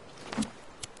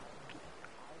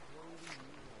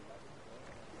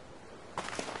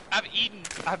 I've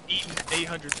eaten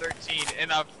 813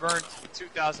 and I've burnt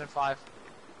 2,005.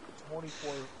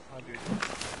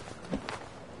 2,400.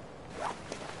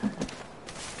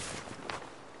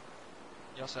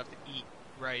 You also have to eat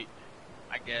right,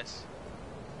 I guess.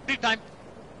 Sleep time.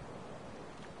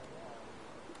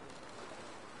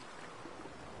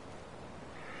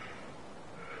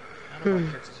 I don't know what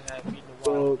characters I have eaten a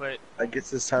while, Well, but I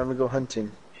guess it's time to go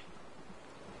hunting.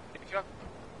 if you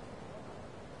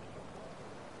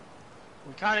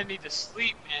we kind of need to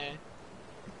sleep, man.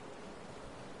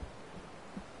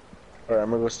 Alright, I'm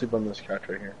gonna go sleep on this couch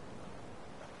right here.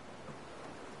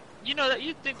 You know that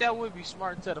you'd think that would be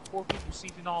smart instead of 4 people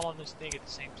sleeping all on this thing at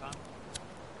the same time.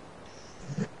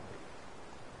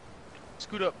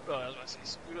 Scoot up. I was about to say,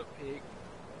 scoot up, pig.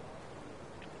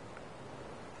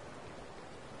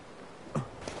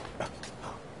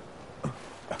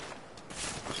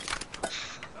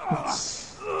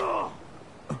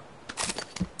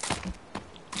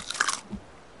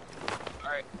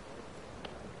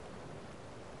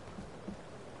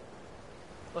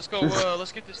 Let's go.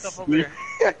 Let's get this stuff over here.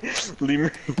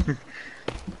 Lemur.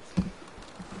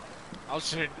 I was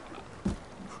saying,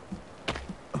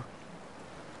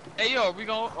 Hey, yo, are we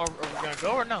gonna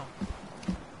go or no?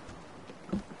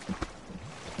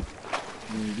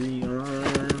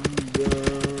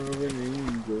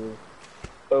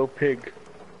 Oh, pig.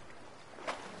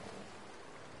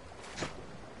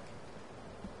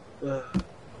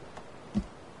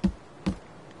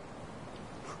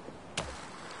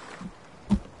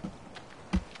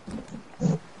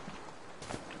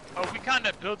 Oh, we kind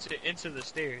of built it into the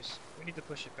stairs. We need to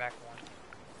push it back one.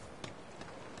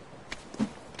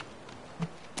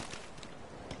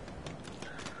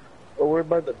 Oh, we're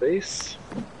by the base?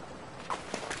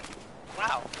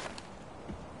 Wow.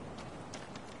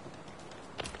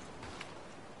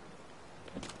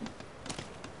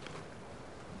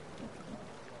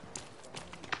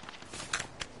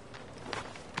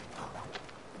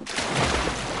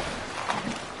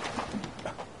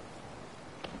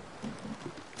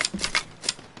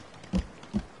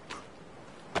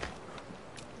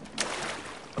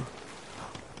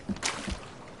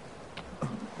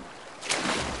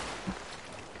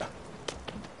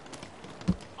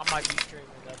 I might be streaming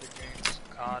other games,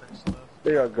 COD and stuff.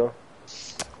 There y'all go.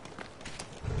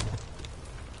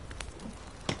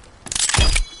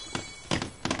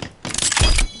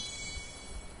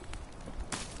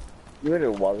 You ready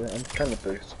to water? I'm kind of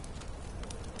thirsty.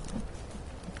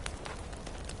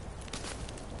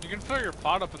 you can fill your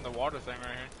pot up in the water thing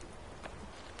right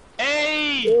here.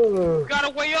 Hey! Ugh. We got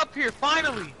a way up here,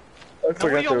 finally! I Now,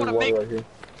 forgot there was water make? right here.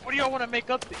 What do y'all want to make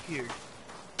up here?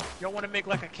 Y'all want to make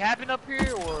like a cabin up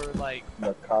here, or like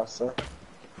The casa.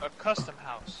 a custom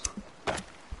house?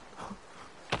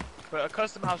 But a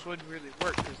custom house wouldn't really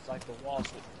work because like the walls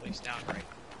wouldn't place down right.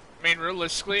 I mean,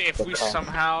 realistically, if we Okay.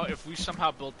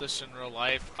 somehow built this in real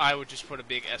life, I would just put a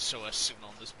big SOS signal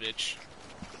on this bitch.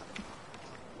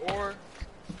 Or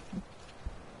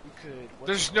we could.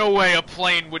 There's no way a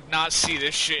plane would not see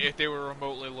this shit if they were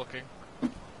remotely looking.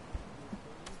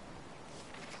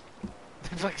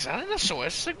 They'd be like, is that an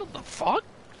SOS signal? The fuck?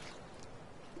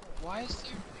 Why is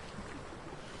there?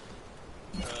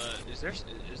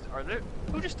 Are there?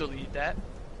 Who just deleted that?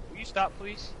 Will you stop,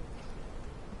 please?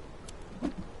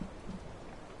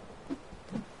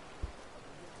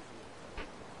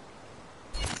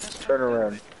 Turn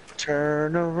around.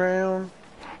 Turn around.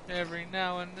 Every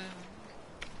now and then.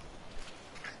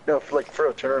 No, for like, for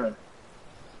real, turn around.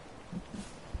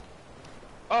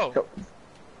 Oh, Go.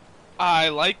 I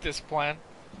like this plan.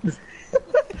 I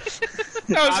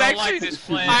don't like this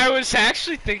plan. I was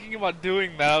actually thinking about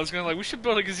doing that. I was gonna we should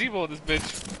build a gazebo in this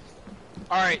bitch.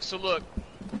 all right. So look,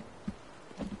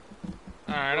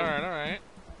 Alright.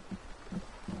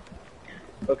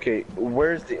 Okay,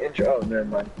 where's the intro? Oh, never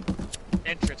mind.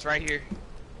 entrance right here.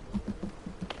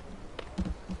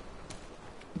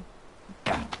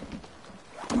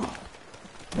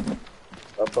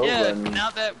 A boat Yeah. run. Now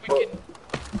that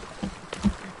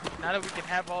we can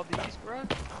have all these, bro.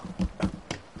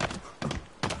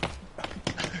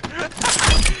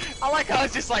 I like how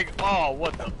it's just like, oh,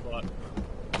 what the fuck?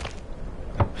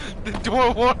 The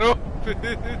door won't open.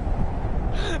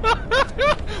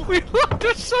 We locked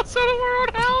ourselves out of our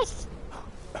own house.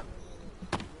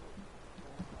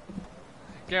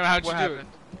 Gamma, how'd What you do happened?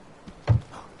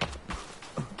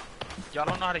 Y'all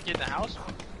don't know how to get in the house?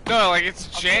 it? No, like it's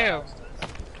jammed.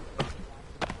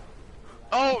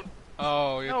 Oh,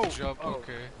 Oh, you have No. to jump. Oh.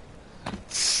 Okay.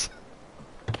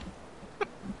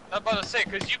 I was about to say,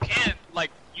 cause you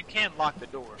can lock the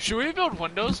door. Should we build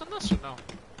windows in this or no?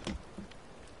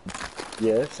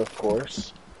 Yes, of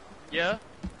course. Yeah.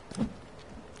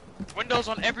 Windows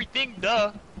on everything,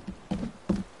 duh.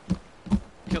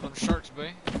 Kill them sharks,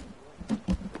 bae.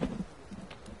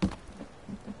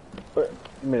 But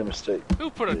you made a mistake. Who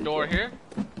put a There you door go. here?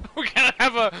 We're gonna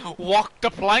have a walk the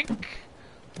plank.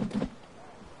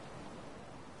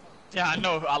 Yeah, I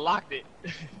know. I locked it.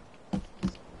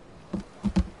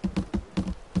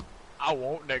 I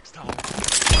won't next time.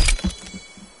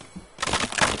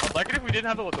 I'd like it if we didn't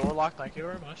have the door locked. Thank you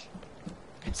very much.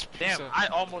 It's Damn, pizza. I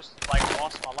almost like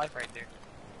lost my life right there.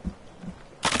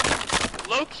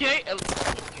 Low key,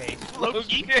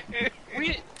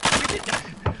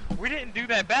 we didn't do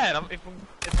that bad. If I'm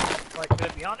like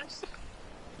gonna be honest.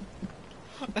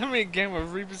 I mean, game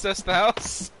of repossess the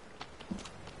house.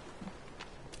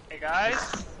 Hey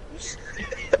guys,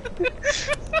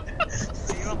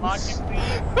 can you unlock it,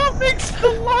 please? Who makes the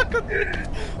lock on it?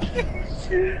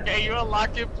 Can you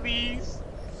unlock it, please?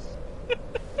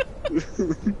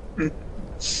 Can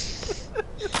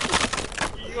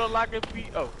you unlock it, please?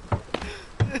 Oh.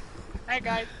 Hey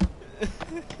guys.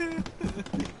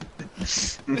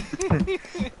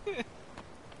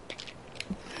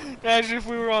 Imagine if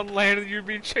we were on land and you were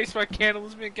being chased by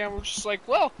cannibals, me and Cameron were just like,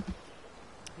 well,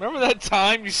 remember that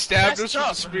time you stabbed That's us with a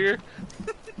tough. spear?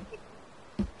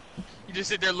 You just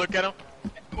sit there and look at him.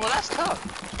 Well, that's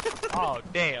tough. Oh,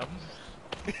 damn.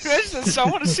 Imagine this, I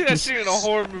want to see that scene in a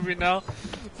horror movie now.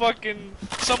 Fucking,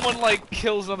 someone like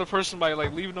kills another person by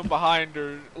like leaving them behind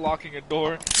or locking a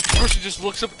door. The person just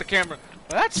looks up at the camera.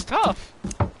 Well, that's tough.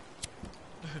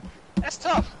 That's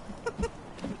tough.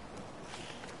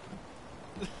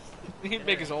 He'd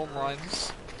make his own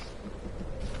lines.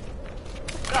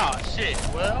 Oh, shit.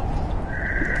 Well.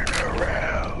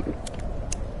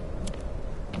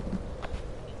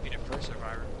 Be the first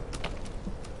survivor.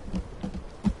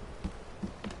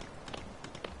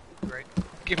 Great.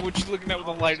 Give what you looking at with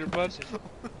a lighter, bud.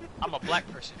 I'm a black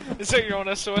person. Is that your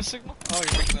own SOS signal? Oh,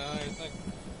 you're making a higher thing.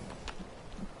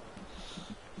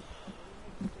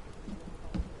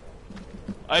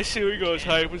 I see we go as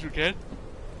high up as we can.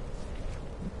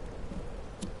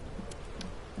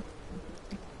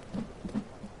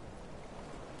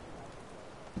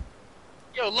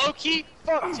 Yo, low key,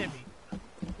 fuck Timmy.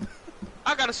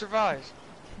 I gotta survive.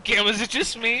 Gamma, is it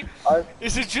just me?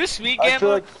 Is it just me, I Gamma? feel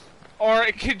like Or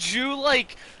could you,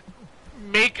 like,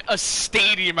 make a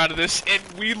stadium out of this and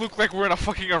we look like we're in a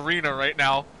fucking arena right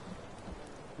now?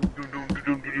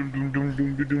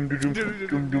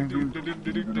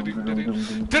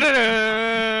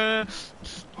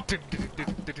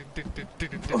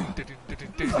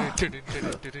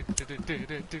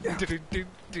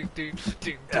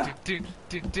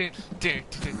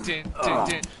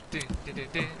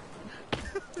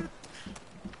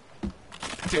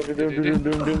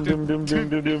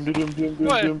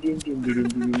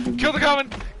 Kill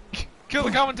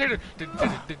the commentator!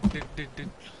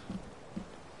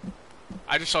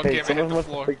 I just saw hey, Gamma hit someone the must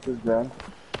floor. take this down.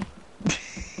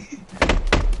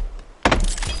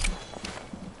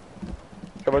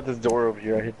 How about this door over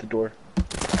here? I hit the door.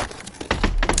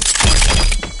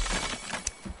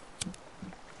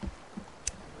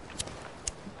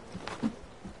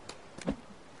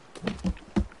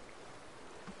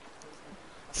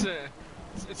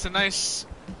 It's a nice.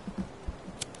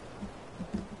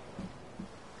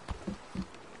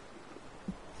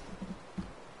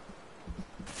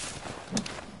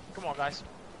 Come on, guys.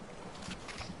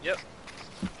 Yep.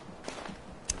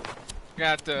 Gonna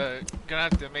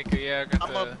have to make a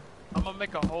I'm gonna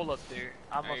make a hole up there.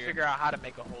 I'm gonna figure out how to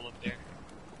make a hole up there.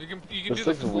 You can This do the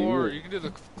looks floor. weird. You can do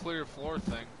the clear floor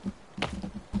thing.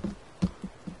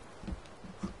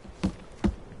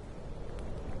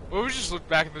 Or we just look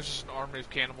back and there's just an army of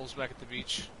cannibals back at the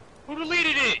beach. Who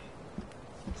deleted it?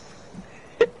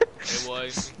 It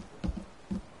was.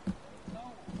 No,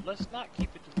 let's not keep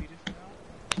it deleted for now.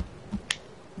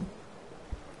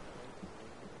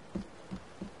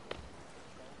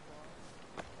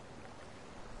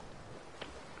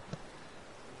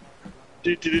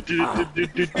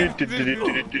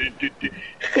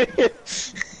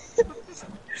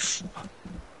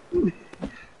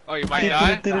 Oh, you might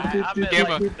die?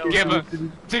 Gamma, Gamma,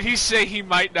 did he say he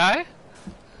might die?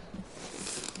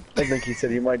 I think he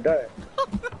said he might die.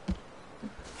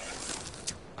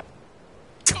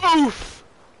 Oof!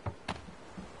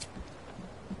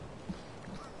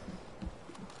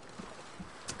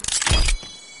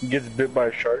 He gets bit by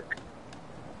a shark.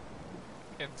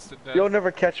 Instant death. You'll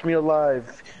never catch me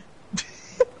alive.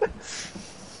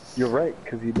 You're right,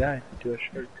 because he died to a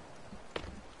shark.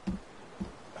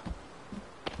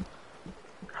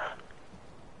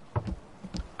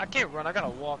 I can't run. I gotta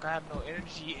walk. I have no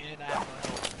energy and I have no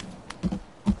health.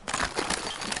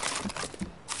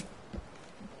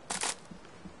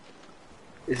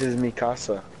 This is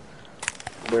Mikasa.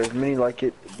 There's many like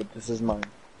it, but this is mine.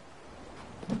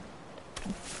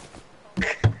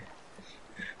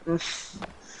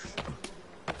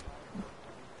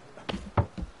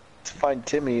 To find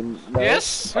Timmy. No,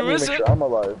 Yes? I Who need to is make it? sure I'm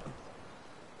alive.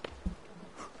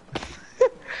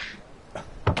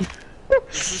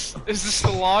 Is this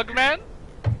the log man?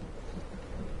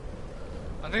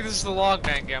 I think this is the log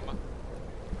man, Gamma.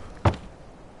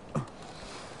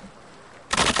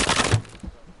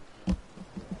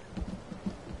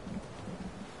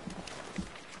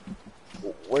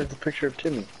 Where's the picture of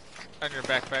Timmy? On your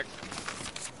backpack.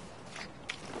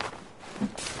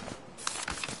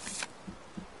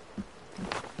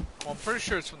 Well, I'm pretty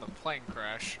sure it's from the plane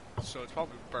crash, so it's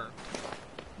probably burnt.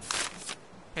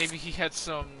 Maybe he had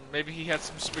some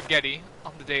spaghetti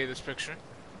on the day of this picture.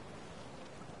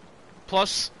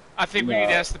 Plus, I think we need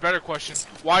to ask the better question.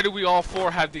 Why do we all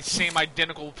four have the same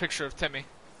identical picture of Timmy?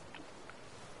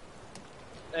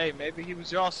 Hey, maybe he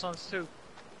was y'all sons too.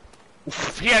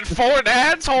 He had 4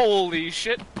 dads? Holy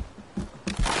shit.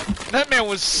 That man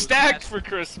was stacked for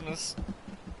Christmas.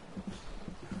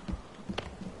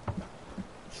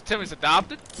 So Timmy's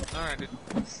adopted? Alright, dude.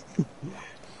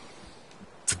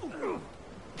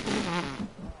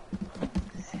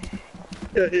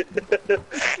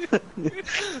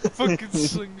 Fucking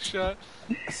slingshot.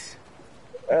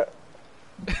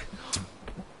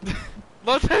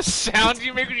 Love that sound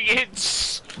you make when you get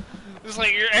it's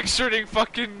like you're exerting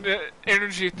fucking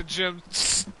energy at the gym.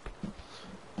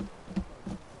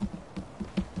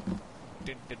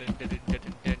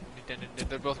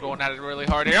 They're both going at it really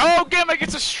hard here. Oh, Gamma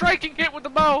gets a striking hit with the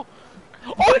bow!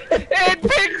 Oh, and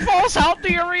Pig falls out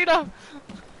the arena!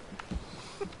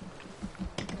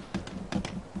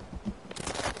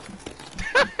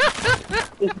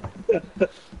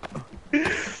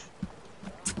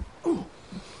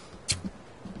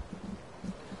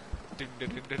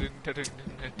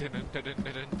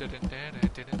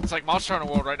 It's like Monster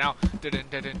Hunter World right now.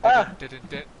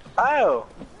 Oh!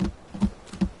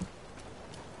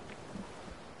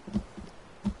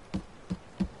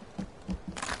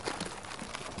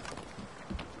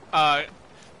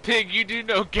 Pig, you do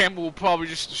know Gamma will probably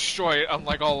just destroy it,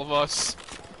 unlike all of us.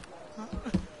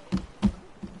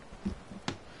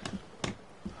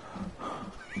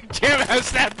 Gamma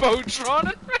has that bow drawn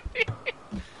already.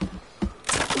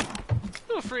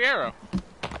 Ooh, a free arrow.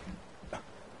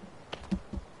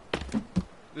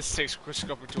 This takes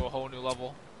Quickscoper to a whole new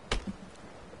level.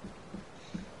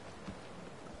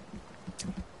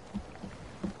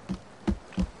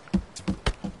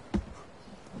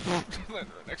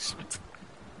 Next to me.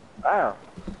 Wow.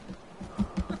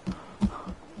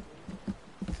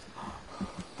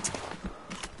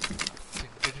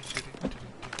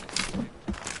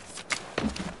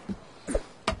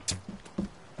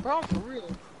 Bro, for real.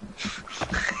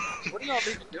 What are y'all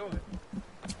even doing?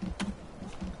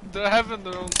 They're having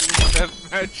their own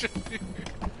death match.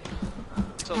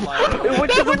 So like, It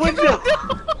went to the window!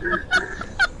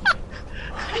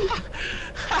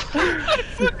 I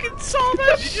fucking saw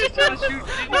that shit!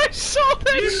 I saw that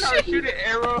did you just try to shit! shoot an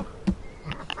arrow?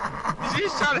 Did you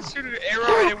just try to shoot an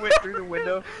arrow and it went through the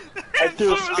window? I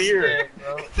threw a spear.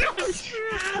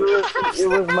 It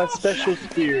was my special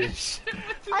spear.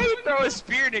 How you throw a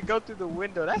spear and it go through the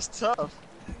window? That's tough.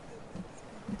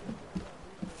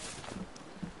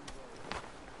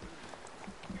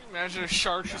 Imagine a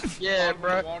shark just Yeah, bottom of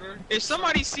bro. the water. If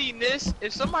somebody seen this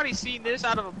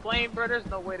out of a plane, bro, there's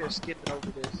no way they're skipping over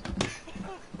this.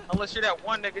 Unless you're that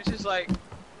one nigga, it's just like,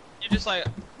 you're just like,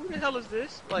 who the hell is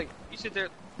this? Like, you sit there,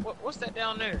 what's that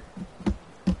down there?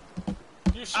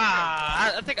 You should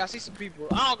I think I see some people.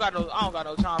 I don't got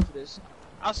no time for this.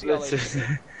 I'll see y'all later.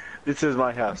 This is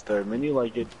my house, there. Many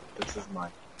like it. This is mine.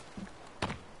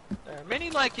 Many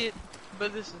like it,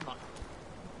 but this is mine.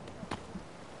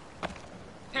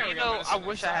 Here we You go, know, medicine I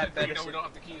wish I inside, had but you medicine. know we don't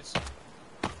have the keys.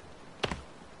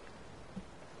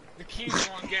 The keys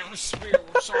are on Gamma's spear.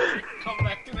 We're sorry. Come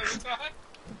back another time.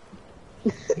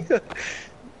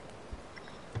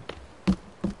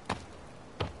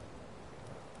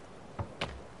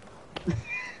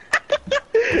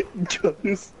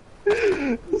 Ghost.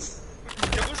 Ghost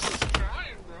is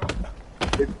trying,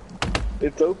 bro.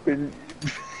 It's open.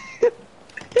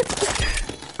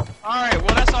 Alright,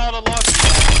 well that's all the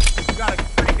losses. You got a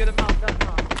pretty good amount done,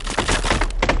 huh?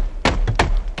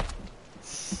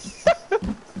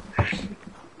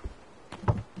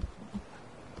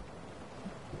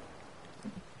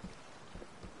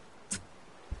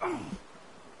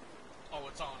 Oh,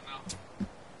 it's on now.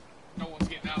 No one's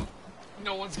getting out.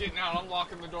 No one's getting out. I'm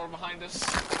locking the door behind us.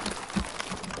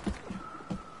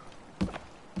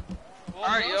 Well,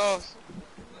 Alright, y'all.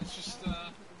 Let's just,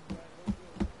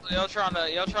 Y'all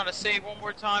trying to save one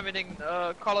more time and then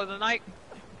call it a night?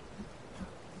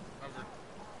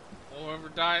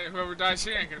 whoever dies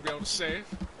here ain't gonna be able to save.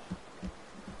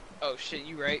 Oh shit,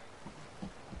 you right.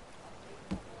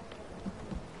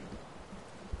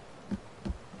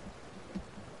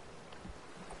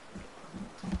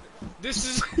 This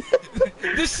is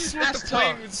this is what That's the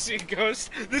plane tough. would see, Ghost.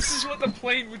 This is what the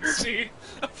plane would see.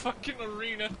 A fucking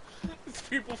arena with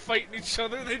people fighting each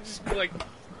other. They'd just be like,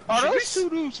 Are should we those two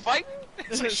dudes fighting?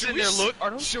 It's like, Sit there, look.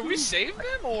 Are those should two we dudes- save them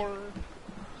or?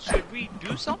 Should we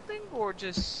do something or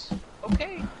just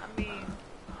okay? I mean,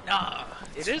 nah.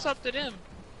 It is up to them.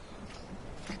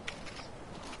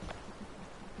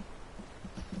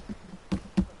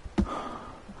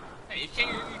 Hey, you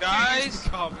can't, you Guys, can't use the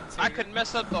commentator. I could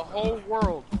mess up the whole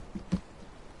world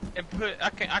and I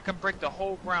can break the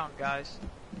whole ground, guys.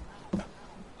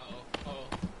 Oh.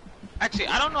 Actually,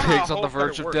 I don't know Pigs how on the a whole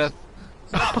verge cutter of works. death.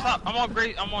 Stop. I'm on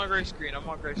gray screen.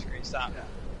 Stop.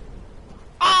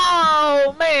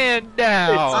 Oh man,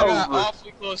 down. I got over.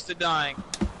 awfully close to dying.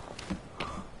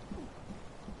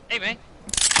 Hey man.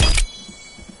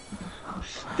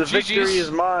 The victory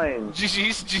is mine.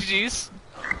 GG's.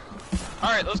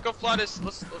 Alright, let's go fly this.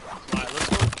 Let's go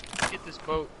get this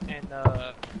boat and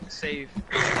save.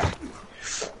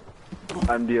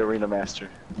 I'm the arena master.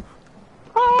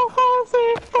 I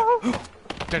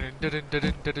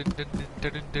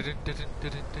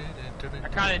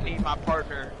kinda need my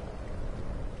partner.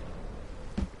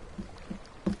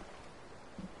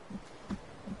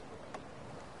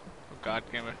 Oh god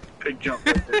damn it. Big jump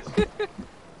like this.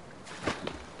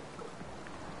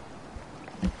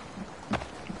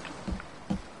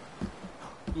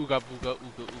 Ooga booga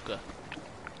ooga ooga.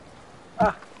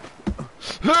 Ah.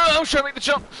 I'm trying to make the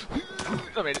jump.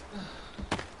 I made it.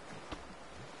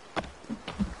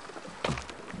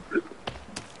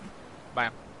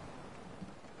 Bam.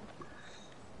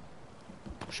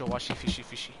 Wishy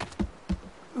fishy.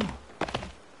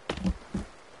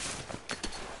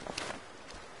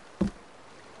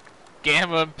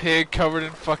 Gamma and pig covered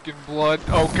in fucking blood.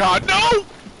 Oh god, no!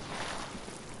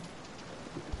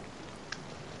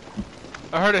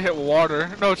 I heard it hit water.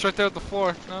 No, it's right there at the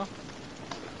floor. No.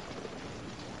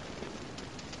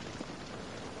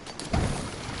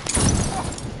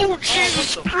 Oh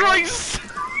Jesus Christ!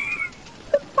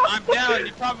 I'm down.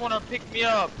 You probably want to pick me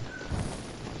up.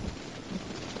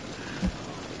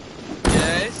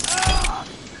 Yes.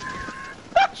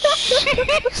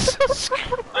 Jesus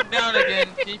Christ! I'm down again.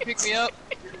 Can you pick me up?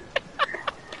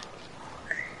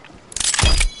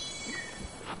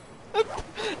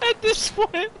 At this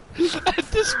point, I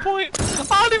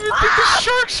don't even think the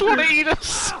sharks want to eat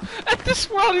us. At this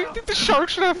point, I don't even think the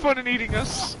sharks would have fun in eating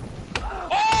us.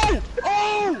 Oh!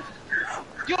 Oh!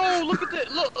 Yo, look at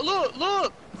that!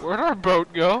 Look! Where'd our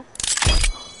boat go?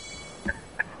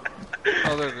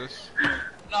 Oh, there it is.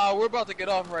 Nah, we're about to get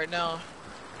off right now.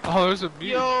 Oh, there's a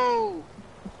mute. Yo!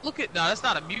 Look at nah, that's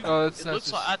not a mute. Oh, It looks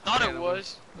just like I thought it cannibals.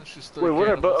 was. That's just Wait, what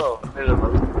are cannibals. oh, there's a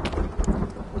boat.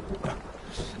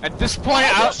 At this point,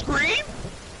 Oh, I'll scream!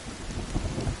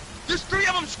 There's 3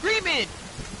 of them screaming!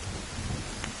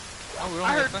 Oh, we don't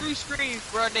I have heard that. 3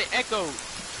 screams, bro, and they echoed.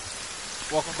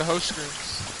 Welcome to host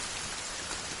screens.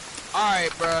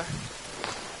 Alright, bro.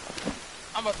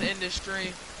 I'm about to end this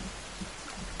stream.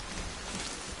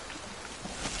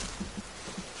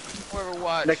 Whoever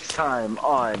watched. Next time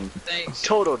on Thanks.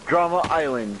 Total Drama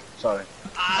Island. Sorry.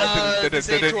 This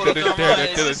ain't Total Drama,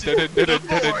 this is The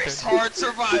Forest Hard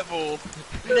Survival.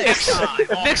 Next time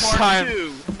on Next part time-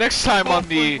 2. Next time on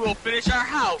Hopefully the we'll finish our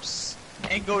house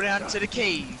and go down to the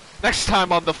cave. next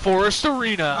time on the Forest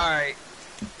Arena. Alright.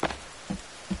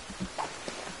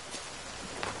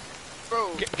 Bro,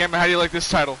 Gamma, how do you like this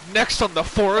title? Next on the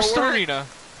Forest Oh, we're- Arena.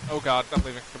 Oh god, I'm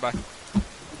leaving. Goodbye.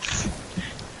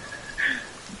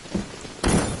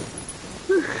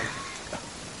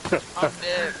 I'm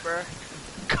dead, bro.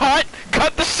 Cut!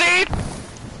 Cut the scene!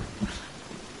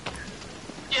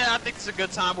 Yeah, I think it's a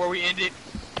good time where we end it.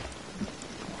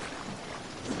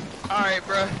 Alright,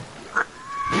 bro.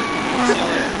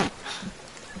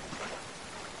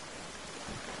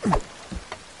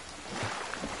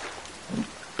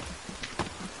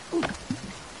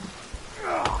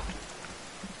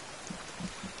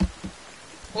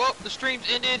 Well, the stream's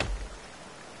ended.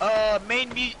 Main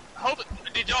meet. Hold it.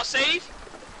 Did y'all save?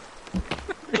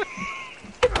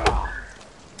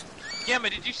 Gamma,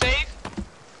 did you save?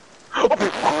 You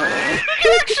can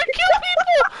actually kill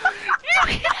people!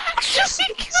 You can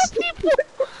actually kill people!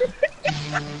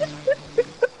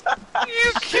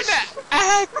 You can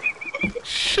actually...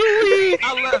 I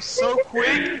left so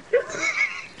quick.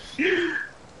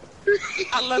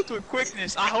 I left with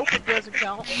quickness. I hope it doesn't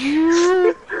count.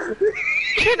 You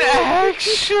can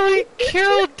actually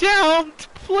kill downed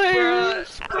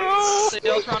players, bro! So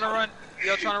y'all trying to run?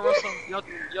 Y'all trying to run some?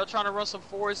 Y'all trying to run some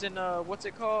fours in what's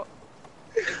it called?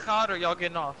 In COD, or y'all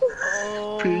getting off?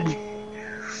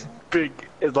 Big.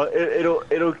 It'll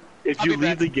if I'll you be leave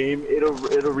back. the game, it'll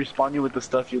respawn you with the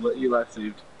stuff you last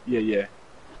saved. Yeah.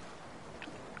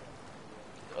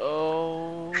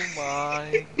 Oh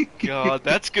my god,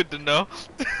 that's good to know.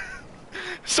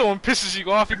 Someone pisses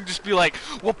you off, you can just be like,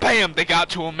 well bam, they got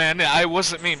to him, man. I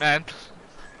wasn't me, man.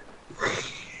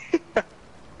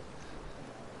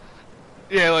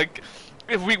 Yeah, like,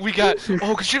 if we got,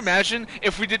 oh, could you imagine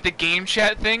if we did the game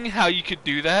chat thing, how you could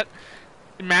do that?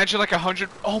 Imagine like 100,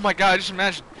 oh my god, just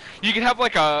imagine. You could have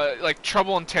like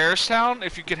Trouble in Terrorist Town,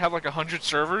 if you could have like 100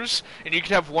 servers, and you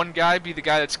could have one guy be the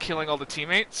guy that's killing all the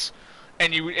teammates,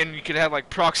 and you could have like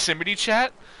proximity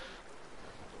chat.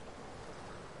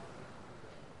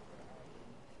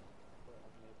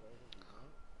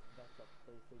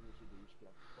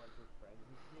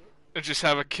 and just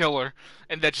have a killer,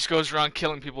 and that just goes around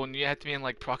killing people, and you have to be in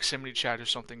like proximity chat or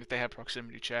something if they have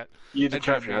proximity chat. You have to That'd be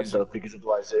craft your head amazing. though, because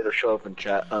otherwise it'll show up in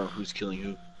chat. Who's killing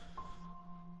who?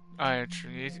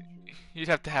 You'd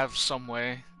have to have some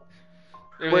way.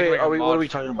 Maybe they can Wait, make a what are mod. we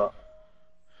talking about?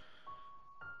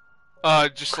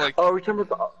 Just like Oh, are we talking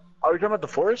about the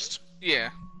forest? yeah.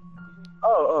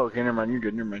 Okay, never mind. You're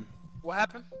good. Never mind. What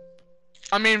happened?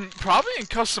 I mean, probably in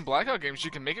custom Blackout games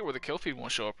you can make it where the kill feed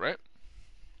won't show up, right?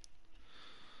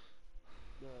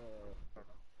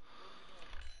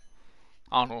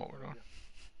 I don't know what we're doing.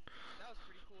 That was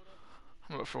pretty cool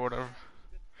though. I'm up for whatever.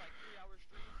 Good, like 3 hour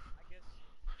stream. I guess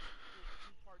we'll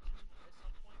do part 2 at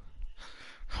some point.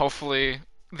 Hopefully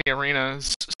the arena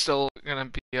is still gonna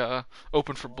be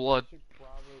open for blood. I should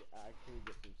probably actually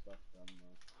get some stuff done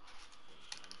though.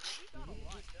 We got a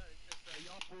lot done. It's just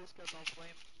y'all fools kept on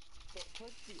playing.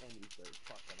 Towards the end, you start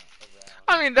fucking around.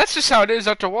 I mean, that's just how it is.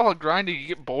 After a while of grinding, you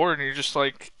get bored and you're just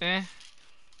like, eh.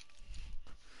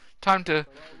 Time to. Well,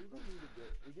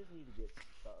 we just need to get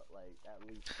stuff, like at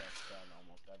least stuff done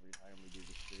almost every time we do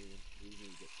the stream. We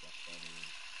need to get stuff done.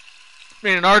 I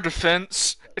mean, in our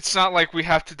defense, it's not like we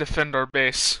have to defend our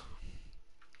base.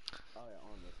 Oh yeah,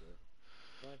 honestly.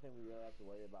 The only thing we really have to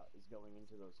worry about is going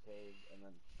into those caves and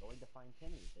then going to find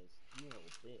Kenny, because he a little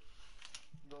bitch.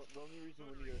 The only reason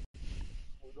we need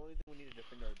the only thing we need to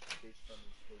defend our base from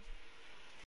is food.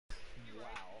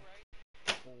 Wow.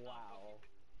 Wow.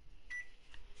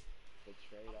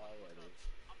 Betrayed already.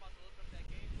 I'm about to look up that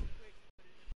game real quick. Put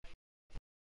it in my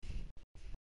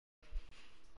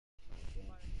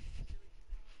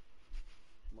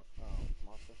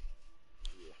Monster?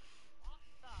 Yeah.